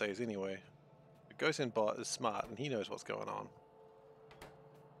GhostEndBot says anyway. The GhostEndBot is smart and he knows what's going on.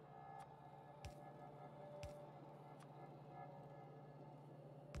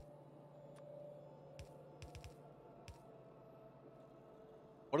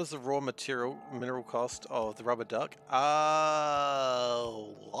 What is the raw mineral cost of the rubber duck?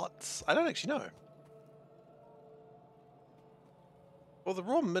 Lots. I don't actually know. Well, the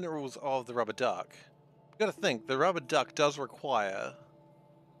raw minerals of the rubber duck. You got to think the rubber duck does require.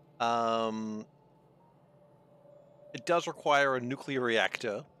 It does require a nuclear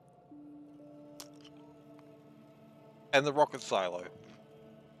reactor and the rocket silo.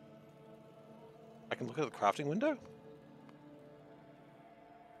 I can look at the crafting window.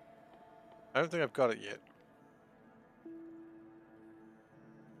 I don't think I've got it yet.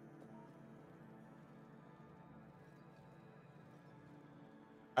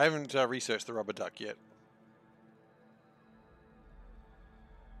 I haven't researched the rubber duck yet.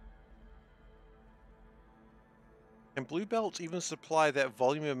 Can blue belts even supply that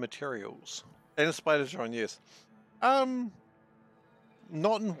volume of materials? And a spider-tron, yes. Not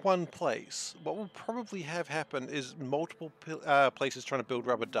in one place. What will probably have happen is multiple places trying to build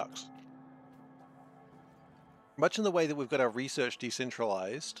rubber ducks. Much in the way that we've got our research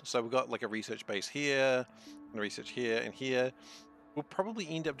decentralized. So we've got like a research base here, and a research here, and here. We'll probably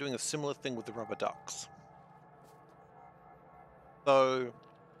end up doing a similar thing with the rubber ducks. So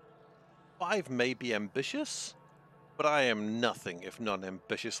 5 may be ambitious, but I am nothing if not an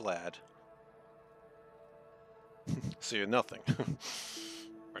ambitious lad. So you're nothing.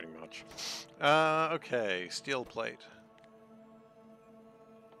 Pretty much. Okay, steel plate.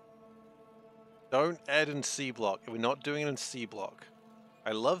 Don't add in C block. We're not doing it in C block.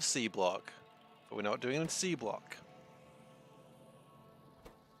 I love C block, but we're not doing it in C block.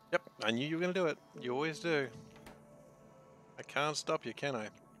 Yep, I knew you were going to do it. You always do. I can't stop you, can I?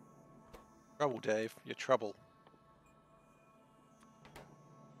 Trouble, Dave. You're trouble.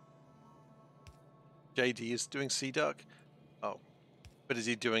 JD is doing C duck. Oh. But is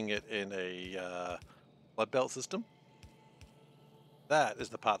he doing it in a blood belt system? That is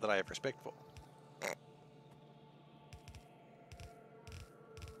the part that I have respect for.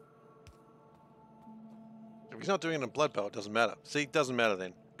 If he's not doing it in blood belt, it doesn't matter. See, it doesn't matter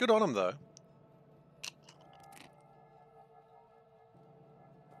then. Good on him, though.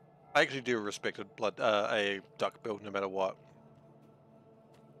 I actually do respect a duck build no matter what.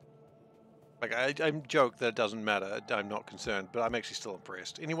 Like, I joke that it doesn't matter. I'm not concerned, but I'm actually still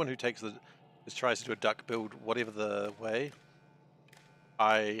impressed. Anyone who tries to do a duck build, whatever the way,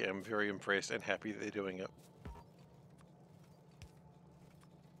 I am very impressed and happy that they're doing it.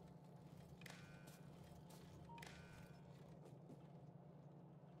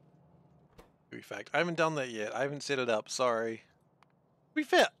 Fact, I haven't done that yet. I haven't set it up. Sorry. To be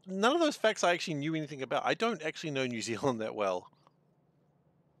fair, none of those facts I actually knew anything about. I don't actually know New Zealand that well.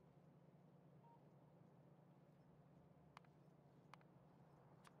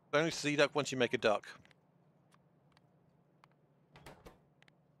 Only sea duck once you make a duck.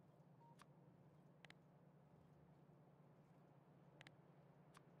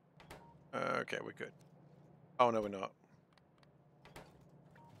 Okay, we're good. Oh, no, we're not.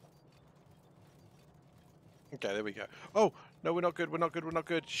 Okay, there we go. Oh, no, we're not good. We're not good. We're not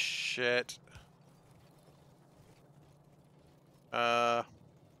good. Shit.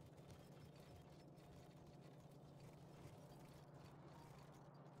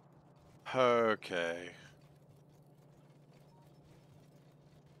 Okay.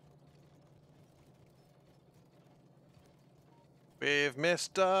 We've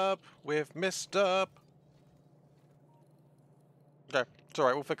messed up. We've messed up. Okay, it's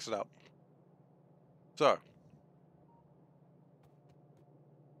alright. We'll fix it up. So.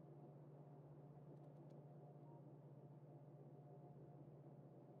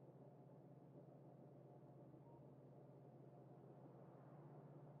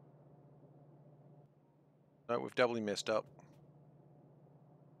 No, we've doubly messed up.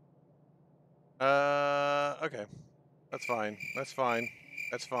 Okay. That's fine. That's fine.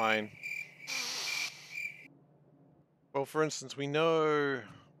 That's fine. Well, for instance, we know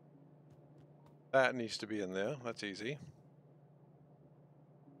that needs to be in there. That's easy.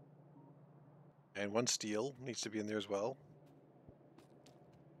 And 1 steel needs to be in there as well.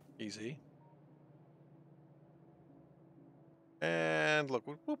 Easy. And look,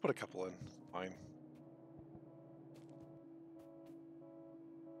 we'll put a couple in. Fine.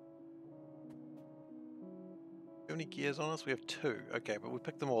 How many gears on us? We have 2. Okay, but we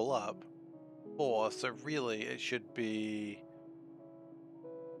picked them all up. 4, so really it should be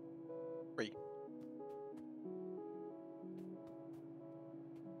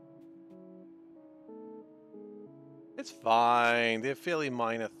It's fine. They're fairly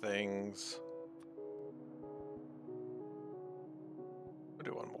minor things. We'll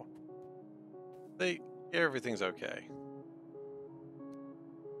do one more. Everything's okay.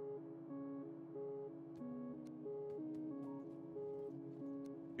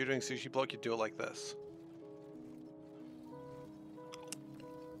 If you're doing sushi block, you do it like this.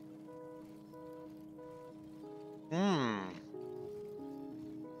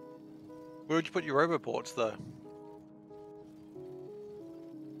 Where would you put your roboports, though?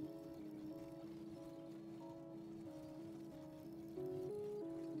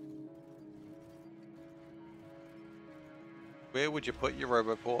 Where would you put your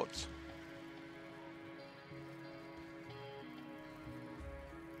roboports?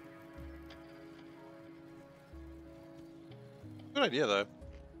 Good idea, though.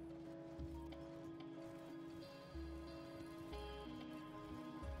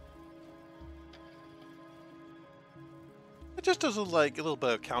 It just does like a little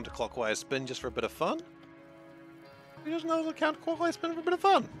bit of counterclockwise spin just for a bit of fun. It does another counterclockwise spin for a bit of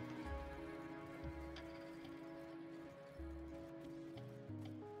fun.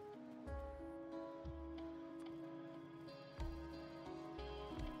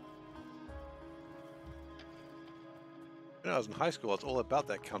 When I was in high school, I was all about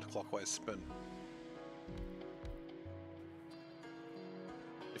that counterclockwise spin.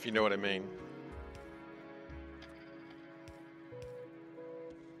 If you know what I mean.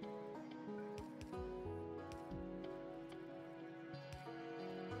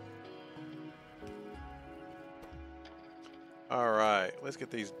 Alright, let's get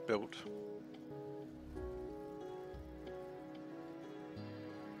these built.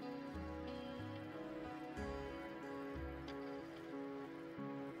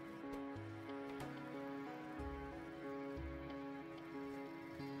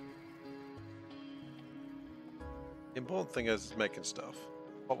 The important thing is making stuff.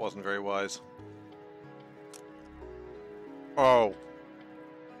 What wasn't very wise. Oh.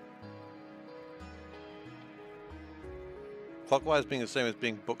 Clockwise being the same as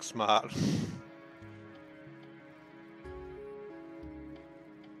being book smart.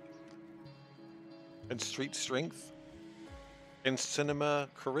 And street strength. And cinema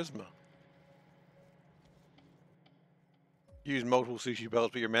charisma. Use multiple sushi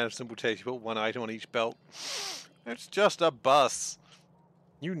belts, but your man of simple taste. You put one item on each belt. It's just a bus.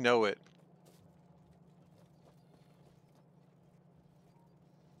 You know it.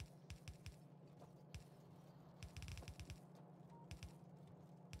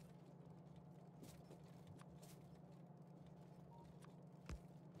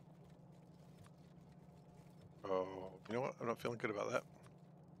 Oh, you know what? I'm not feeling good about that.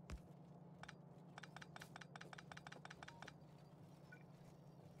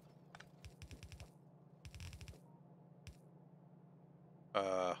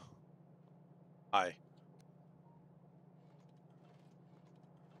 Hi.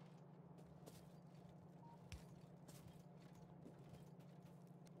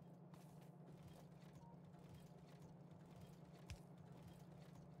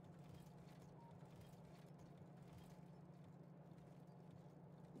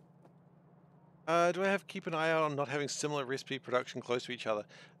 Do I have keep an eye out on not having similar recipe production close to each other?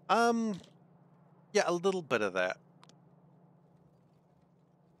 Yeah, a little bit of that.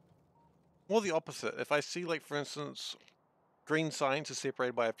 More the opposite. If I see, like, for instance, green science is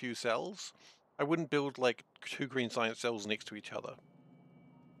separated by a few cells, I wouldn't build, like, 2 green science cells next to each other.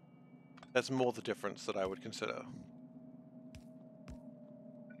 That's more the difference that I would consider.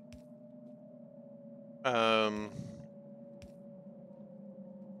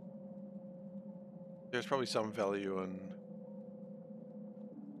 There's probably some value in...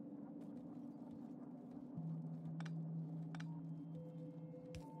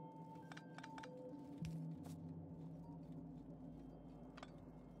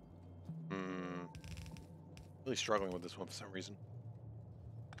 Really struggling with this one for some reason.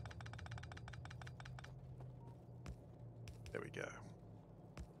 There we go.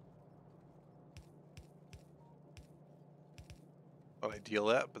 Not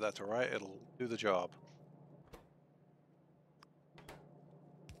ideal at, but that's alright, it'll do the job.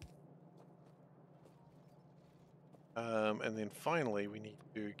 And then finally we need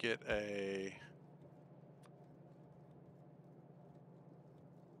to get a...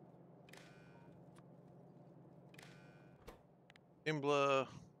 Embler.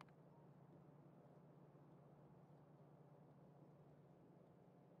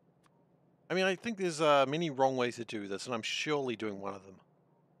 I mean, I think there's many wrong ways to do this, and I'm surely doing one of them.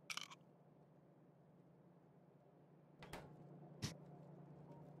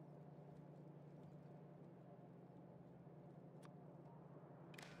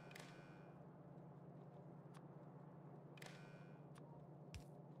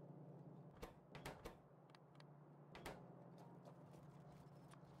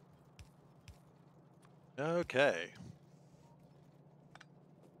 Okay.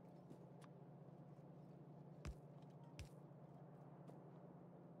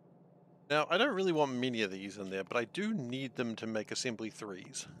 Now, I don't really want many of these in there, but I do need them to make assembly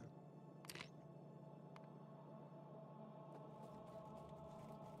 3s.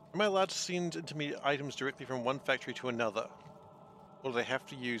 Am I allowed to send intermediate items directly from one factory to another? Or do they have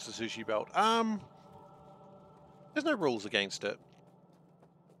to use the sushi belt? There's no rules against it.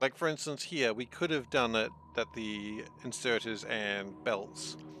 Like, for instance, here, we could have done it that the inserters and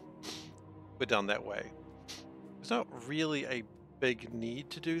belts were done that way. There's not really a big need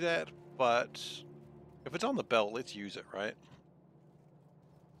to do that, but if it's on the belt, let's use it, right?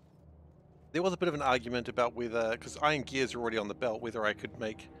 There was a bit of an argument about whether, because iron gears are already on the belt, whether I could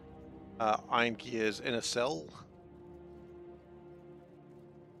make iron gears in a cell.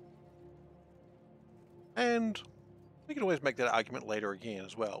 And we can always make that argument later again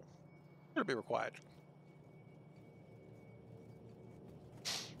as well. It'll be required.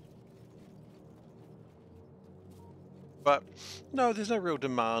 But no, there's no real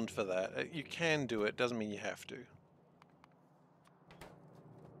demand for that. You can do it, doesn't mean you have to.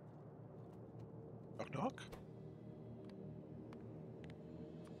 Knock knock.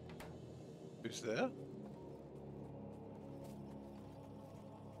 Who's there?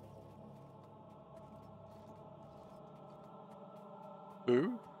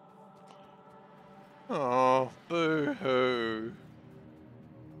 Boo? Oh, boo-hoo.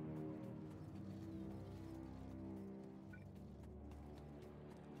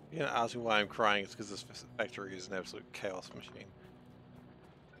 You're gonna ask me why I'm crying, it's because this factory is an absolute chaos machine.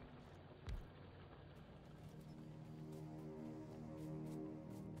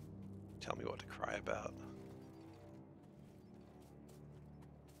 Tell me what to cry about.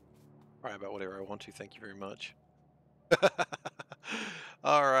 Cry about whatever I want to, thank you very much.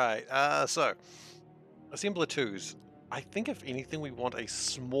 Alright, so, assembler 2s. I think if anything we want a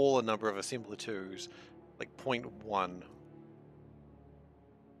smaller number of assembler 2s, like 0.1.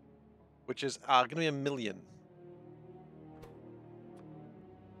 Which is going to be 1,000,000.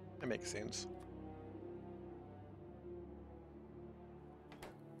 That makes sense.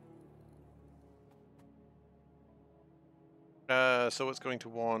 So it's going to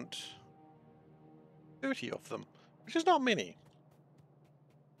want 30 of them, which is not many.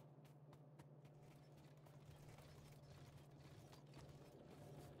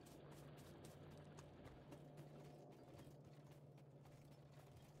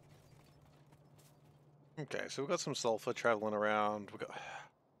 Okay, so we've got some sulfur traveling around. We've got...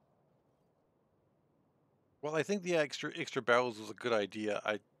 Well, I think the extra barrels was a good idea.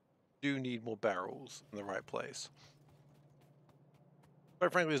 I do need more barrels in the right place.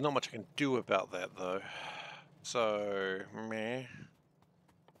 Quite frankly, there's not much I can do about that, though. So, meh.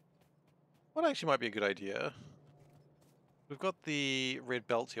 What actually might be a good idea? We've got the red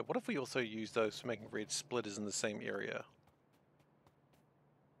belts here. What if we also use those for making red splitters in the same area?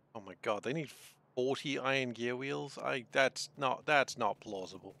 Oh my god, they need 40 iron gear wheels? That's not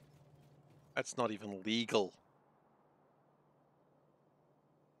plausible. That's not even legal.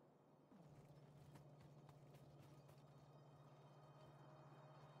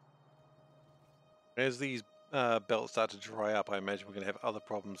 As these belts start to dry up, I imagine we're going to have other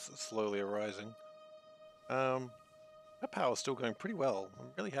problems slowly arising. That power's still going pretty well. I'm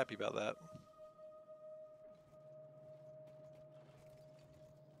really happy about that.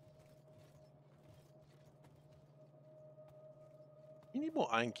 You need more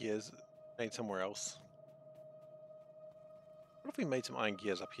iron gears made somewhere else. What if we made some iron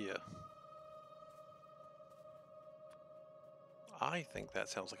gears up here? I think that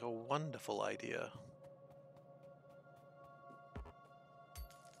sounds like a wonderful idea.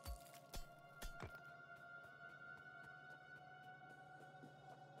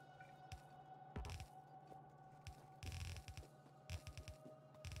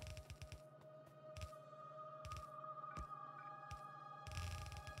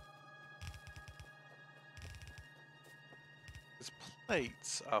 These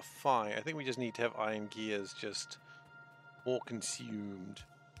plates are fine. I think we just need to have iron gears just more consumed.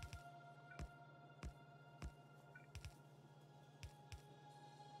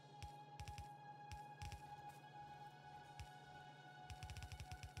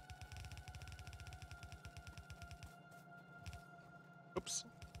 Oops.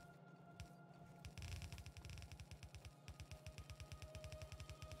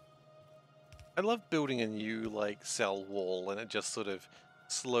 I love building a new, like, cell wall and it just sort of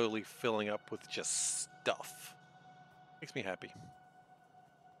slowly filling up with just stuff. Makes me happy.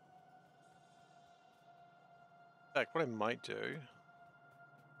 In fact, what I might do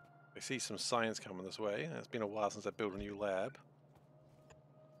I see some science coming this way. It's been a while since I built a new lab.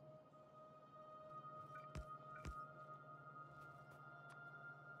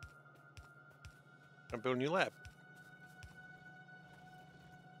 I built a new lab.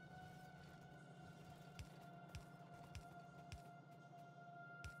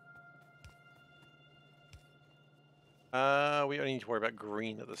 We only need to worry about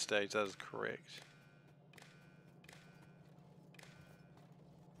green at this stage. That is correct.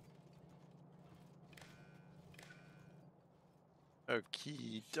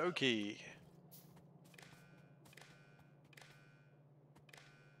 Okie dokie.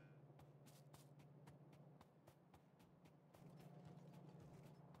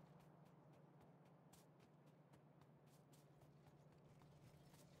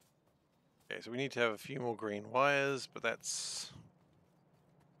 Okay, so we need to have a few more green wires, but that's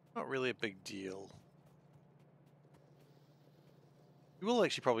not really a big deal. We will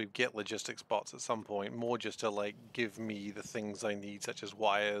actually probably get logistics bots at some point, more just to like give me the things I need, such as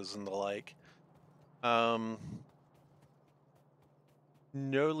wires and the like. No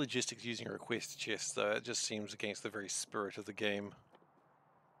logistics using a request chest, though. It just seems against the very spirit of the game.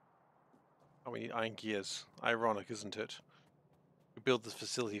 Oh, we need iron gears. Ironic, isn't it? We build this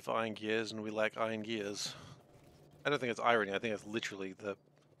facility for iron gears and we lack iron gears. I don't think it's irony, I think it's literally the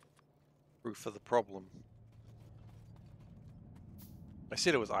proof of the problem. I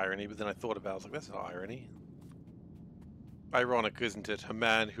said it was irony, but then I thought about it, I was like, that's not irony. Ironic, isn't it? A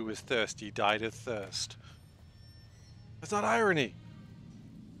man who was thirsty died of thirst. That's not irony!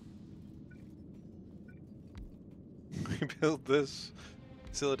 We built this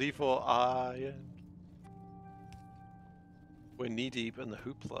facility for iron. We're knee-deep in the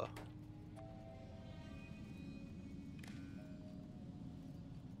hoopla.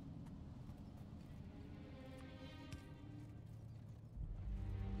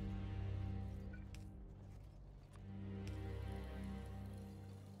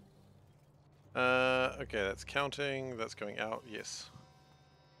 Okay, that's counting, that's going out, yes.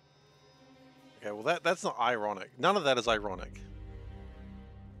 Okay, well that's not ironic. None of that is ironic.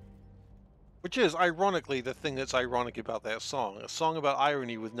 Which is, ironically, the thing that's ironic about that song. A song about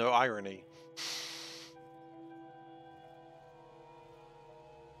irony with no irony.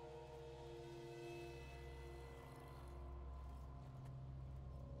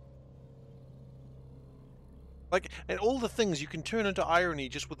 Like, and all the things you can turn into irony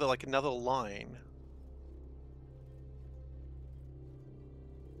just with like another line.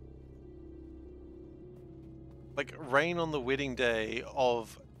 Like, rain on the wedding day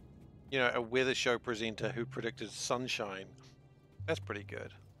of, you know, a weather show presenter who predicted sunshine. That's pretty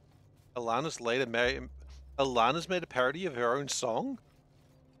good. Alana's made a parody of her own song?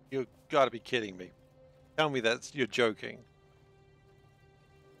 You gotta be kidding me. Tell me you're joking.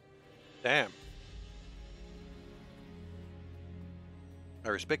 Damn. I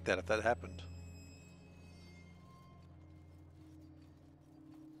respect that if that happened.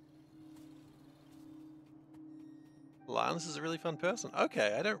 Alanis is a really fun person.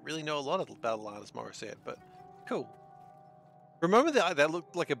 Okay, I don't really know a lot about Alanis Morissette, but cool. Remember that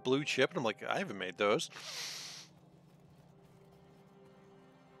looked like a blue chip, and I'm like, I haven't made those.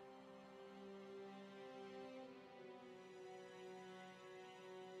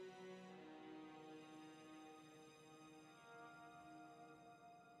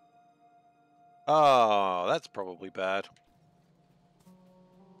 Oh, that's probably bad.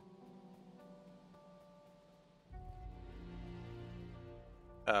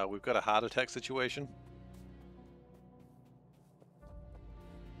 We've got a heart attack situation.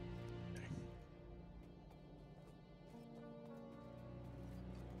 Okay.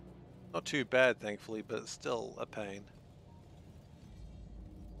 Not too bad, thankfully, but it's still a pain.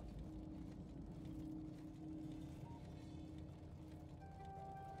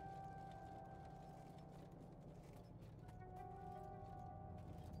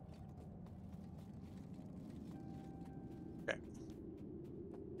 Okay.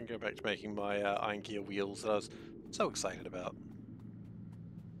 I can go back to making my iron gear wheels that I was so excited about.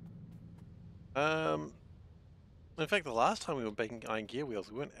 In fact, the last time we were making iron gear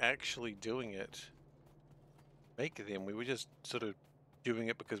wheels, we weren't actually doing it. Make them. We were just sort of doing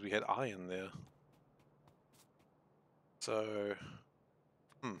it because we had iron there. So,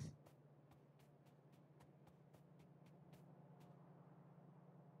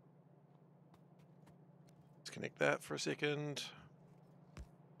 disconnect that for a second.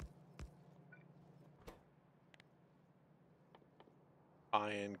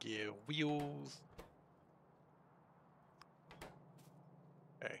 Iron gear wheels.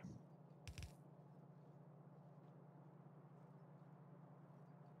 Okay.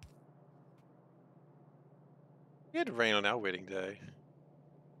 We had rain on our wedding day.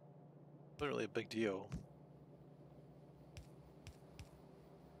 Wasn't really a big deal.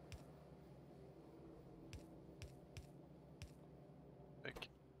 Like,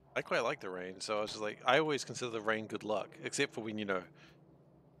 I quite like the rain, so I was just like, I always consider the rain good luck, except for when, you know,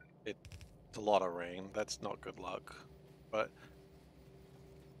 it's a lot of rain. That's not good luck. But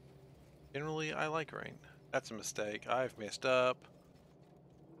generally, I like rain. That's a mistake. I've messed up.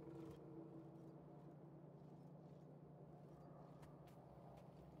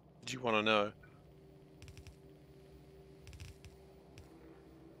 Did you want to know?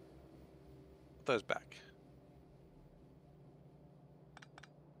 Put those back.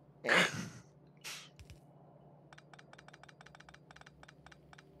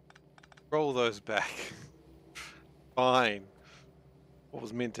 Roll those back. Fine. What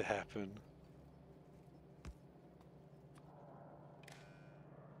was meant to happen?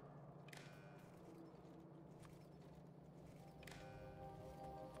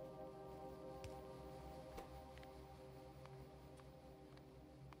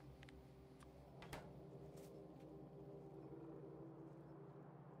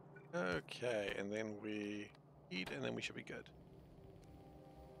 Okay, and then we eat, and then we should be good.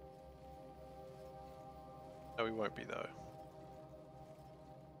 No, we won't be though.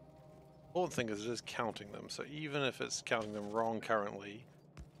 Important thing is it is counting them, so even if it's counting them wrong currently,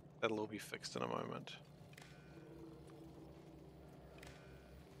 that'll all be fixed in a moment.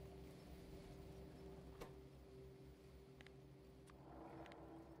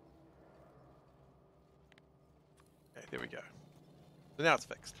 Okay, there we go. So now it's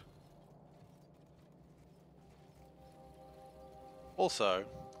fixed. Also,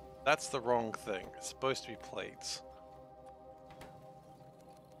 that's the wrong thing. It's supposed to be plates.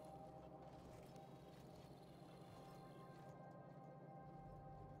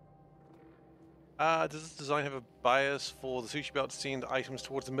 Does this design have a bias for the sushi belt to send items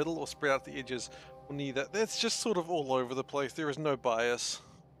towards the middle or spread out the edges, or neither? That's just sort of all over the place. There is no bias.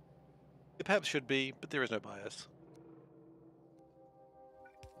 It perhaps should be, but there is no bias.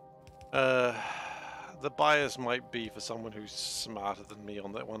 Uh, the bias might be for someone who's smarter than me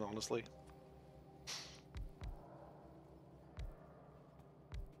on that one, honestly.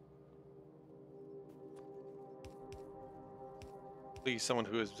 Please, someone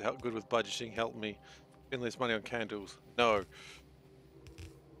who is good with budgeting, help me. Spend less money on candles. No.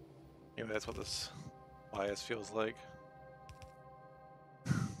 Anyway, that's what this bias feels like.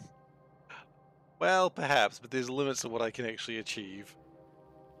 Well, perhaps, but there's limits to what I can actually achieve.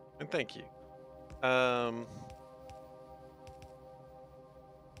 And thank you. Okie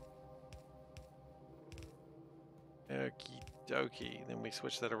dokie. Then we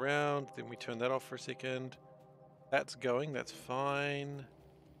switch that around. Then we turn that off for a second. That's going. That's fine.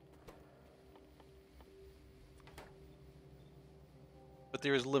 But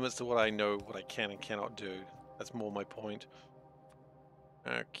there is limits to what I know, what I can and cannot do. That's more my point.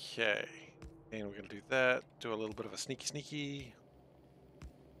 Okay. And we're going to do that. Do a little bit of a sneaky sneaky.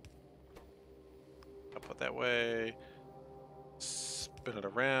 I'll put that way. Spin it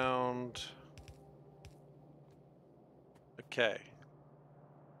around. Okay.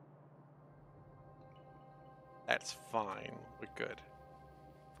 That's fine. We're good.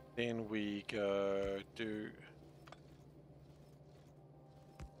 Then we go do,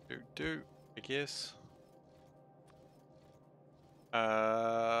 I guess.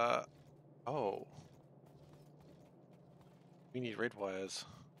 Oh. We need red wires.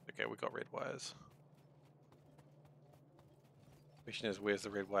 Okay, we got red wires. Question is, where's the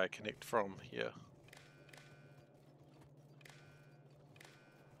red wire connect from here?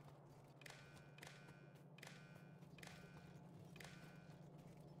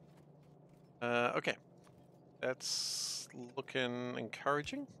 Okay. That's looking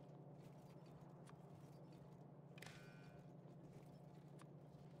encouraging.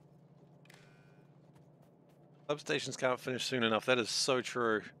 Substations can't finish soon enough. That is so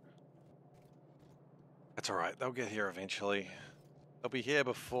true. That's alright. They'll get here eventually. They'll be here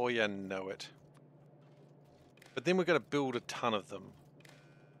before you know it. But then we've got to build a ton of them,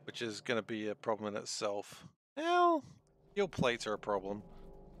 which is going to be a problem in itself. Well, steel plates are a problem.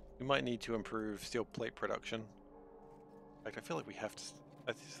 We might need to improve steel plate production. In fact, I feel like we have to.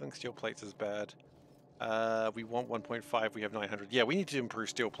 I think steel plates is bad. We want 1.5. We have 900. Yeah, we need to improve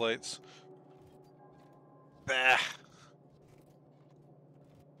steel plates. Bah.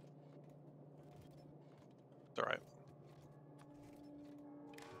 It's alright.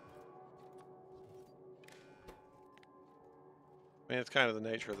 I mean, it's kind of the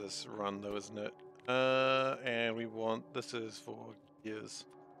nature of this run, though, isn't it? And we want. This is for gears.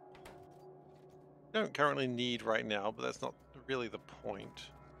 Don't currently need right now, but that's not really the point.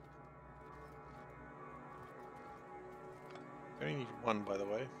 I only need one, by the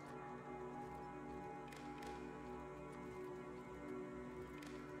way.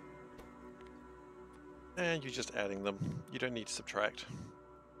 And you're just adding them. You don't need to subtract.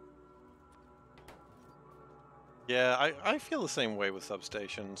 Yeah, I feel the same way with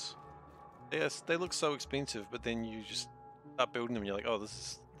substations. Yes, they look so expensive, but then you just start building them and you're like, oh, this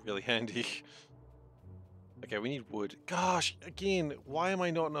is really handy. Okay, we need wood. Gosh, again, why am I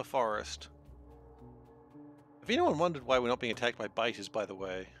not in a forest? If anyone wondered why we're not being attacked by biters, by the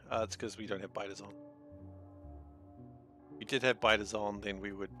way, it's because we don't have biters on. If we did have biters on, then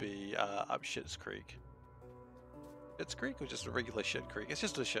we would be up Shit's Creek. Shit's Creek or just a regular Shit Creek? It's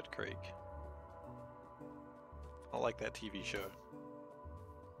just a Shit Creek. Not like that TV show.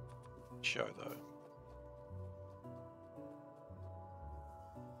 Show, though.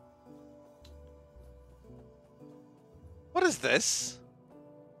 What is this?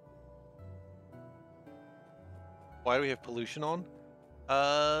 Why do we have pollution on?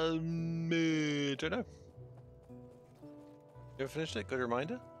 I don't know. You ever finished it? Good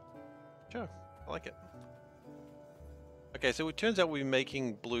reminder? Sure, I like it. Okay, so it turns out we've been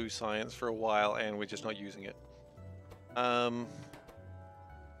making blue science for a while and we're just not using it.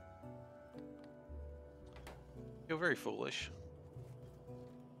 You're very foolish.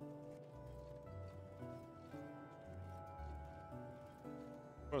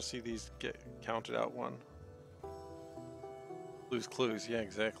 I want to see these get counted out one. Blue's clues, yeah,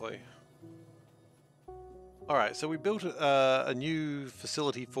 exactly. Alright, so we built a new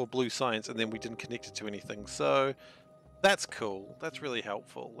facility for blue science and then we didn't connect it to anything, so that's cool. That's really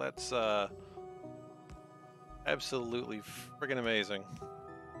helpful. That's absolutely friggin' amazing.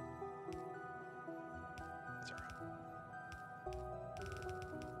 That's alright.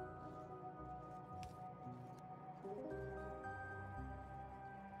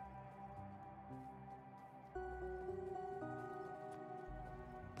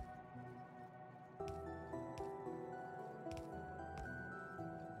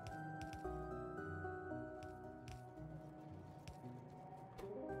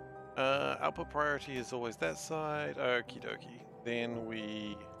 Output priority is always that side. Okie dokie. Then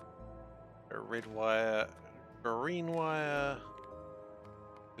we red wire, green wire,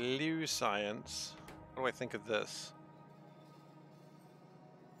 blue science. What do I think of this?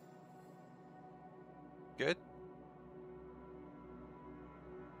 Good?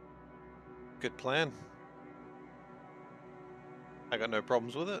 Good plan. I got no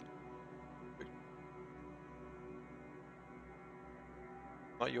problems with it.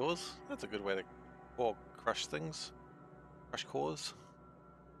 Not yours? That's a good way to crush things. Crush cores.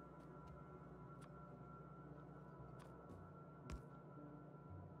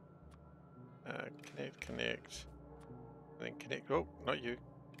 Connect. And then connect. Oh, not you.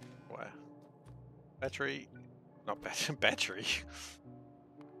 Wire. Battery. Not battery.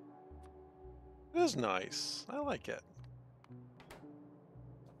 It is nice. I like it.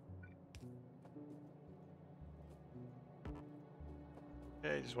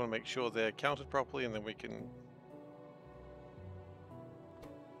 Okay, just want to make sure they're counted properly and then we can...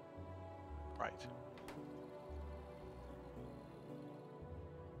 Right.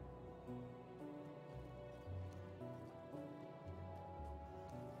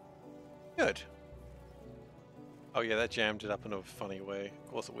 Good. Oh yeah, that jammed it up in a funny way.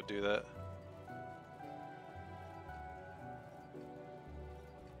 Of course it would do that.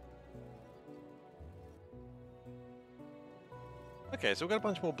 Okay, so we've got a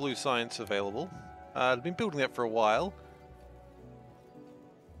bunch more blue science available. I've been building that for a while.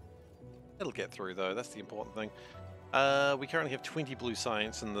 It'll get through though, that's the important thing. We currently have 20 blue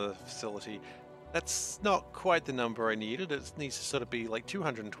science in the facility. That's not quite the number I needed. It needs to sort of be like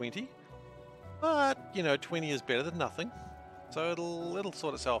 220. But, you know, 20 is better than nothing. So it'll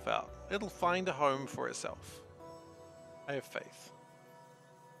sort itself out. It'll find a home for itself. I have faith.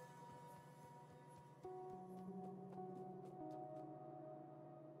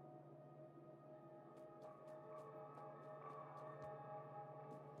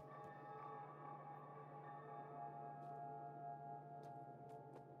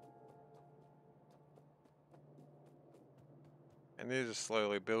 And they're just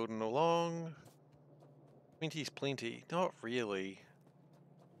slowly building along. 20's plenty. Not really.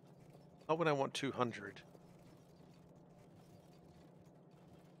 Not when I want 200.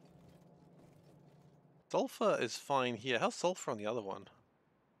 Sulfur is fine here. How's sulfur on the other one?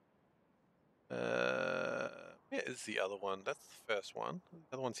 Where is the other one? That's the first one.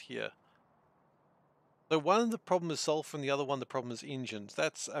 The other one's here. So one the problem is sulfur and the other one the problem is engines.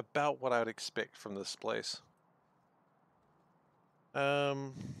 That's about what I would expect from this place.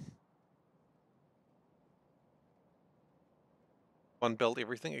 One belt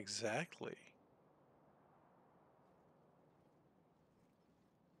everything? Exactly.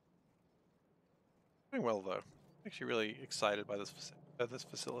 Doing well though. Actually really excited by this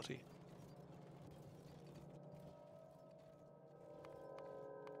facility.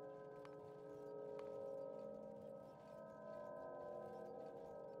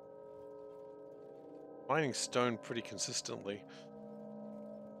 Mining stone pretty consistently.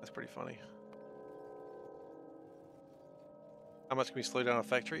 That's pretty funny. How much can we slow down a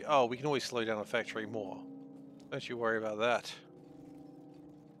factory? Oh, we can always slow down a factory more. Don't you worry about that.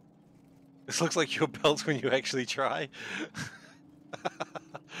 This looks like your belt when you actually try.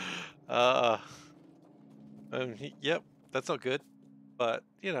 uh, yep, that's not good. But,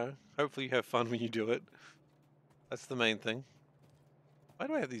 you know, hopefully you have fun when you do it. That's the main thing. Why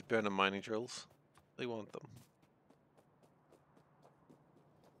do I have these burner mining drills? I want them.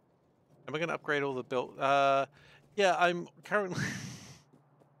 Am I going to upgrade all the belt? Yeah, I'm currently...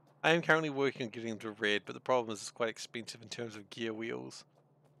 I am currently working on getting them to red, but the problem is it's quite expensive in terms of gear wheels.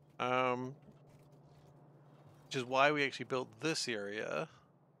 Which is why we actually built this area.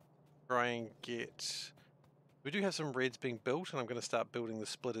 Try and get... We do have some reds being built, and I'm going to start building the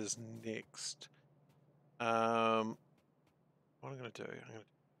splitters next. What I'm going to do...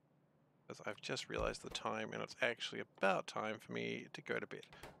 because I've just realized the time, and it's actually about time for me to go to bed.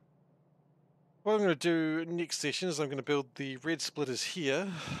 What I'm going to do next session is I'm going to build the red splitters here,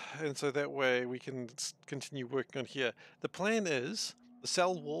 and so that way we can continue working on here. The plan is the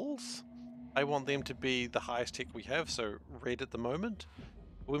cell walls, I want them to be the highest tech we have, so red at the moment.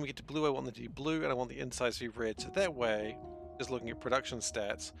 When we get to blue, I want them to be blue, and I want the insides to be red. So that way, just looking at production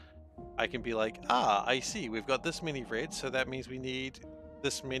stats, I can be like, ah, I see, we've got this many reds, so that means we need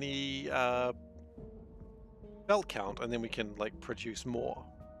this many belt count, and then we can like produce more.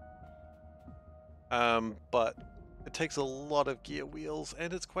 But it takes a lot of gear wheels,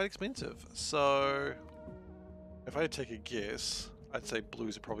 and it's quite expensive. So if I take a guess, I'd say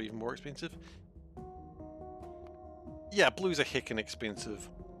blues are probably even more expensive. Yeah, blues are heckin' expensive.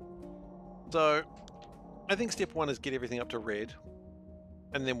 So I think step one is get everything up to red,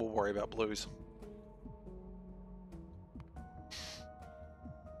 and then we'll worry about blues.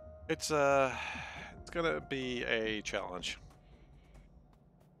 It's gonna be a challenge.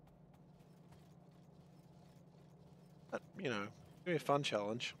 But, you know, it's gonna be a fun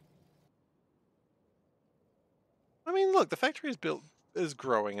challenge. I mean, look, the factory is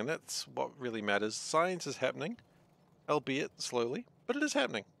growing, and that's what really matters. Science is happening, albeit slowly, but it is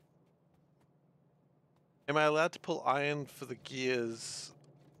happening. Am I allowed to pull iron for the gears?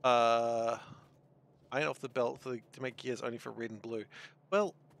 Iron off the belt to make gears only for red and blue.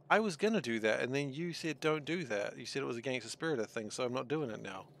 Well, I was gonna do that, and then you said don't do that. You said it was against the spirit of things, so I'm not doing it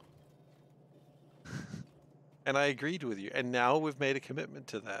now. And I agreed with you, and now we've made a commitment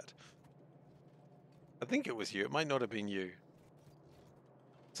to that. I think it was you. It might not have been you.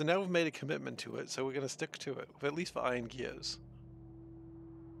 So now we've made a commitment to it, so we're going to stick to it, at least for iron gears.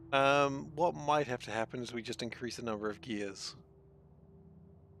 What might have to happen is we just increase the number of gears.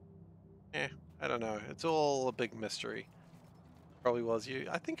 I don't know. It's all a big mystery. Probably was you.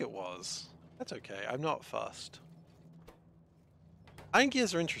 I think it was. That's okay. I'm not fussed. Iron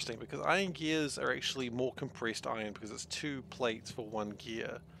gears are interesting because iron gears are actually more compressed iron because it's 2 plates for 1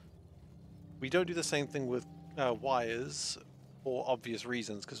 gear. We don't do the same thing with wires for obvious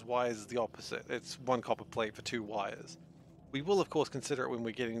reasons, because wires is the opposite. It's 1 copper plate for 2 wires. We will, of course, consider it when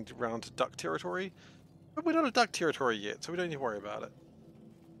we're getting around to duct territory, but we're not at duct territory yet, so we don't need to worry about it.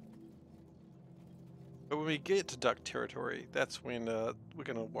 But when we get to duct territory, that's when we're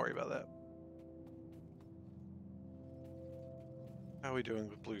going to worry about that. How are we doing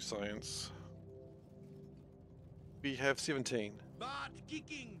with blue science? We have 17. But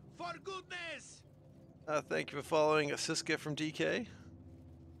kicking, for goodness! Thank you for following Siska from DK.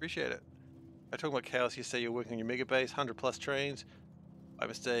 Appreciate it. I talked about chaos yesterday. You're working on your mega base, 100 plus trains. By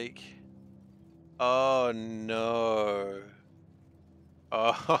mistake. Oh no.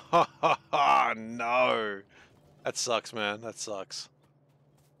 Oh no. That sucks, man. That sucks.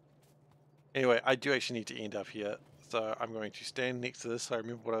 Anyway, I do actually need to end up here. So I'm going to stand next to this so I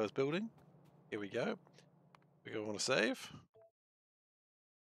remember what I was building. Here we go. We're going to want to save.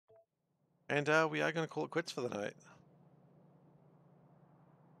 And we are going to call it quits for the night.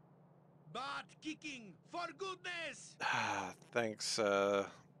 But kicking, for goodness! Thanks, OBS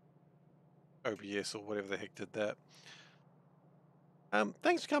or whatever the heck did that.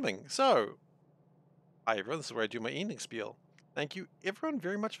 Thanks for coming. So, Hi everyone, this is where I do my evening spiel. Thank you everyone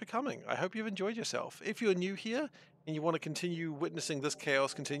very much for coming. I hope you've enjoyed yourself. If you're new here and you want to continue witnessing this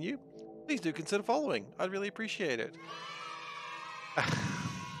chaos continue, please do consider following. I'd really appreciate it.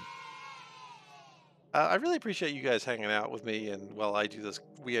 I really appreciate you guys hanging out with me and while I do this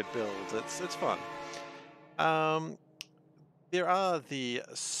weird build. It's fun. Um, there are the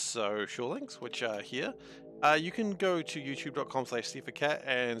social links, which are here. You can go to youtube.com/SeiferKatt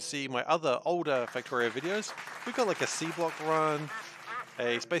and see my other older Factorio videos. We've got like a C block run,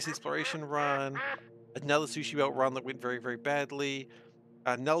 a space exploration run, another sushi belt run that went very, very badly.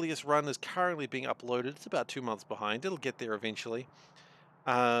 Nullius run is currently being uploaded. It's about 2 months behind. It'll get there eventually.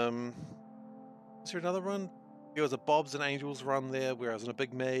 Um, is there another run? There was a Bobs and Angels run there where I was in a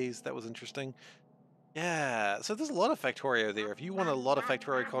big maze. That was interesting. Yeah, so there's a lot of Factorio there. If you want a lot of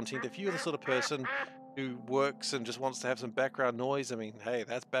Factorio content, if you're the sort of person who works and just wants to have some background noise, I mean, hey,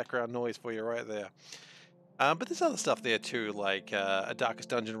 that's background noise for you right there. But there's other stuff there too, like a Darkest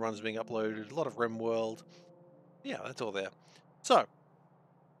Dungeon run's being uploaded, a lot of RimWorld. Yeah, that's all there. So,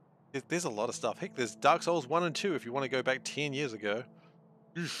 there's a lot of stuff. Heck, there's Dark Souls 1 and 2 if you want to go back 10 years ago.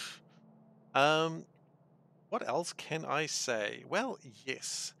 Oof. Um, what else can I say? Well,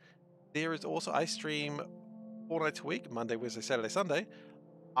 yes. There is also, I stream 4 nights a week, Monday, Wednesday, Saturday, Sunday.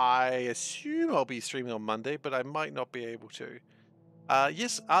 I assume I'll be streaming on Monday, but I might not be able to.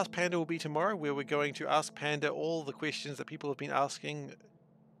 Yes, Ask Panda will be tomorrow, where we're going to ask Panda all the questions that people have been asking,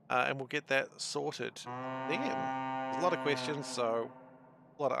 and we'll get that sorted then. There's a lot of questions, so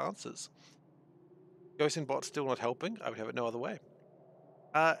a lot of answers. Ghost and Bot still not helping. I would have it no other way.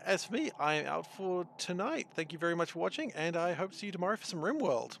 As for me, I am out for tonight. Thank you very much for watching, and I hope to see you tomorrow for some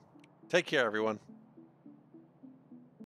RimWorld. Take care, everyone.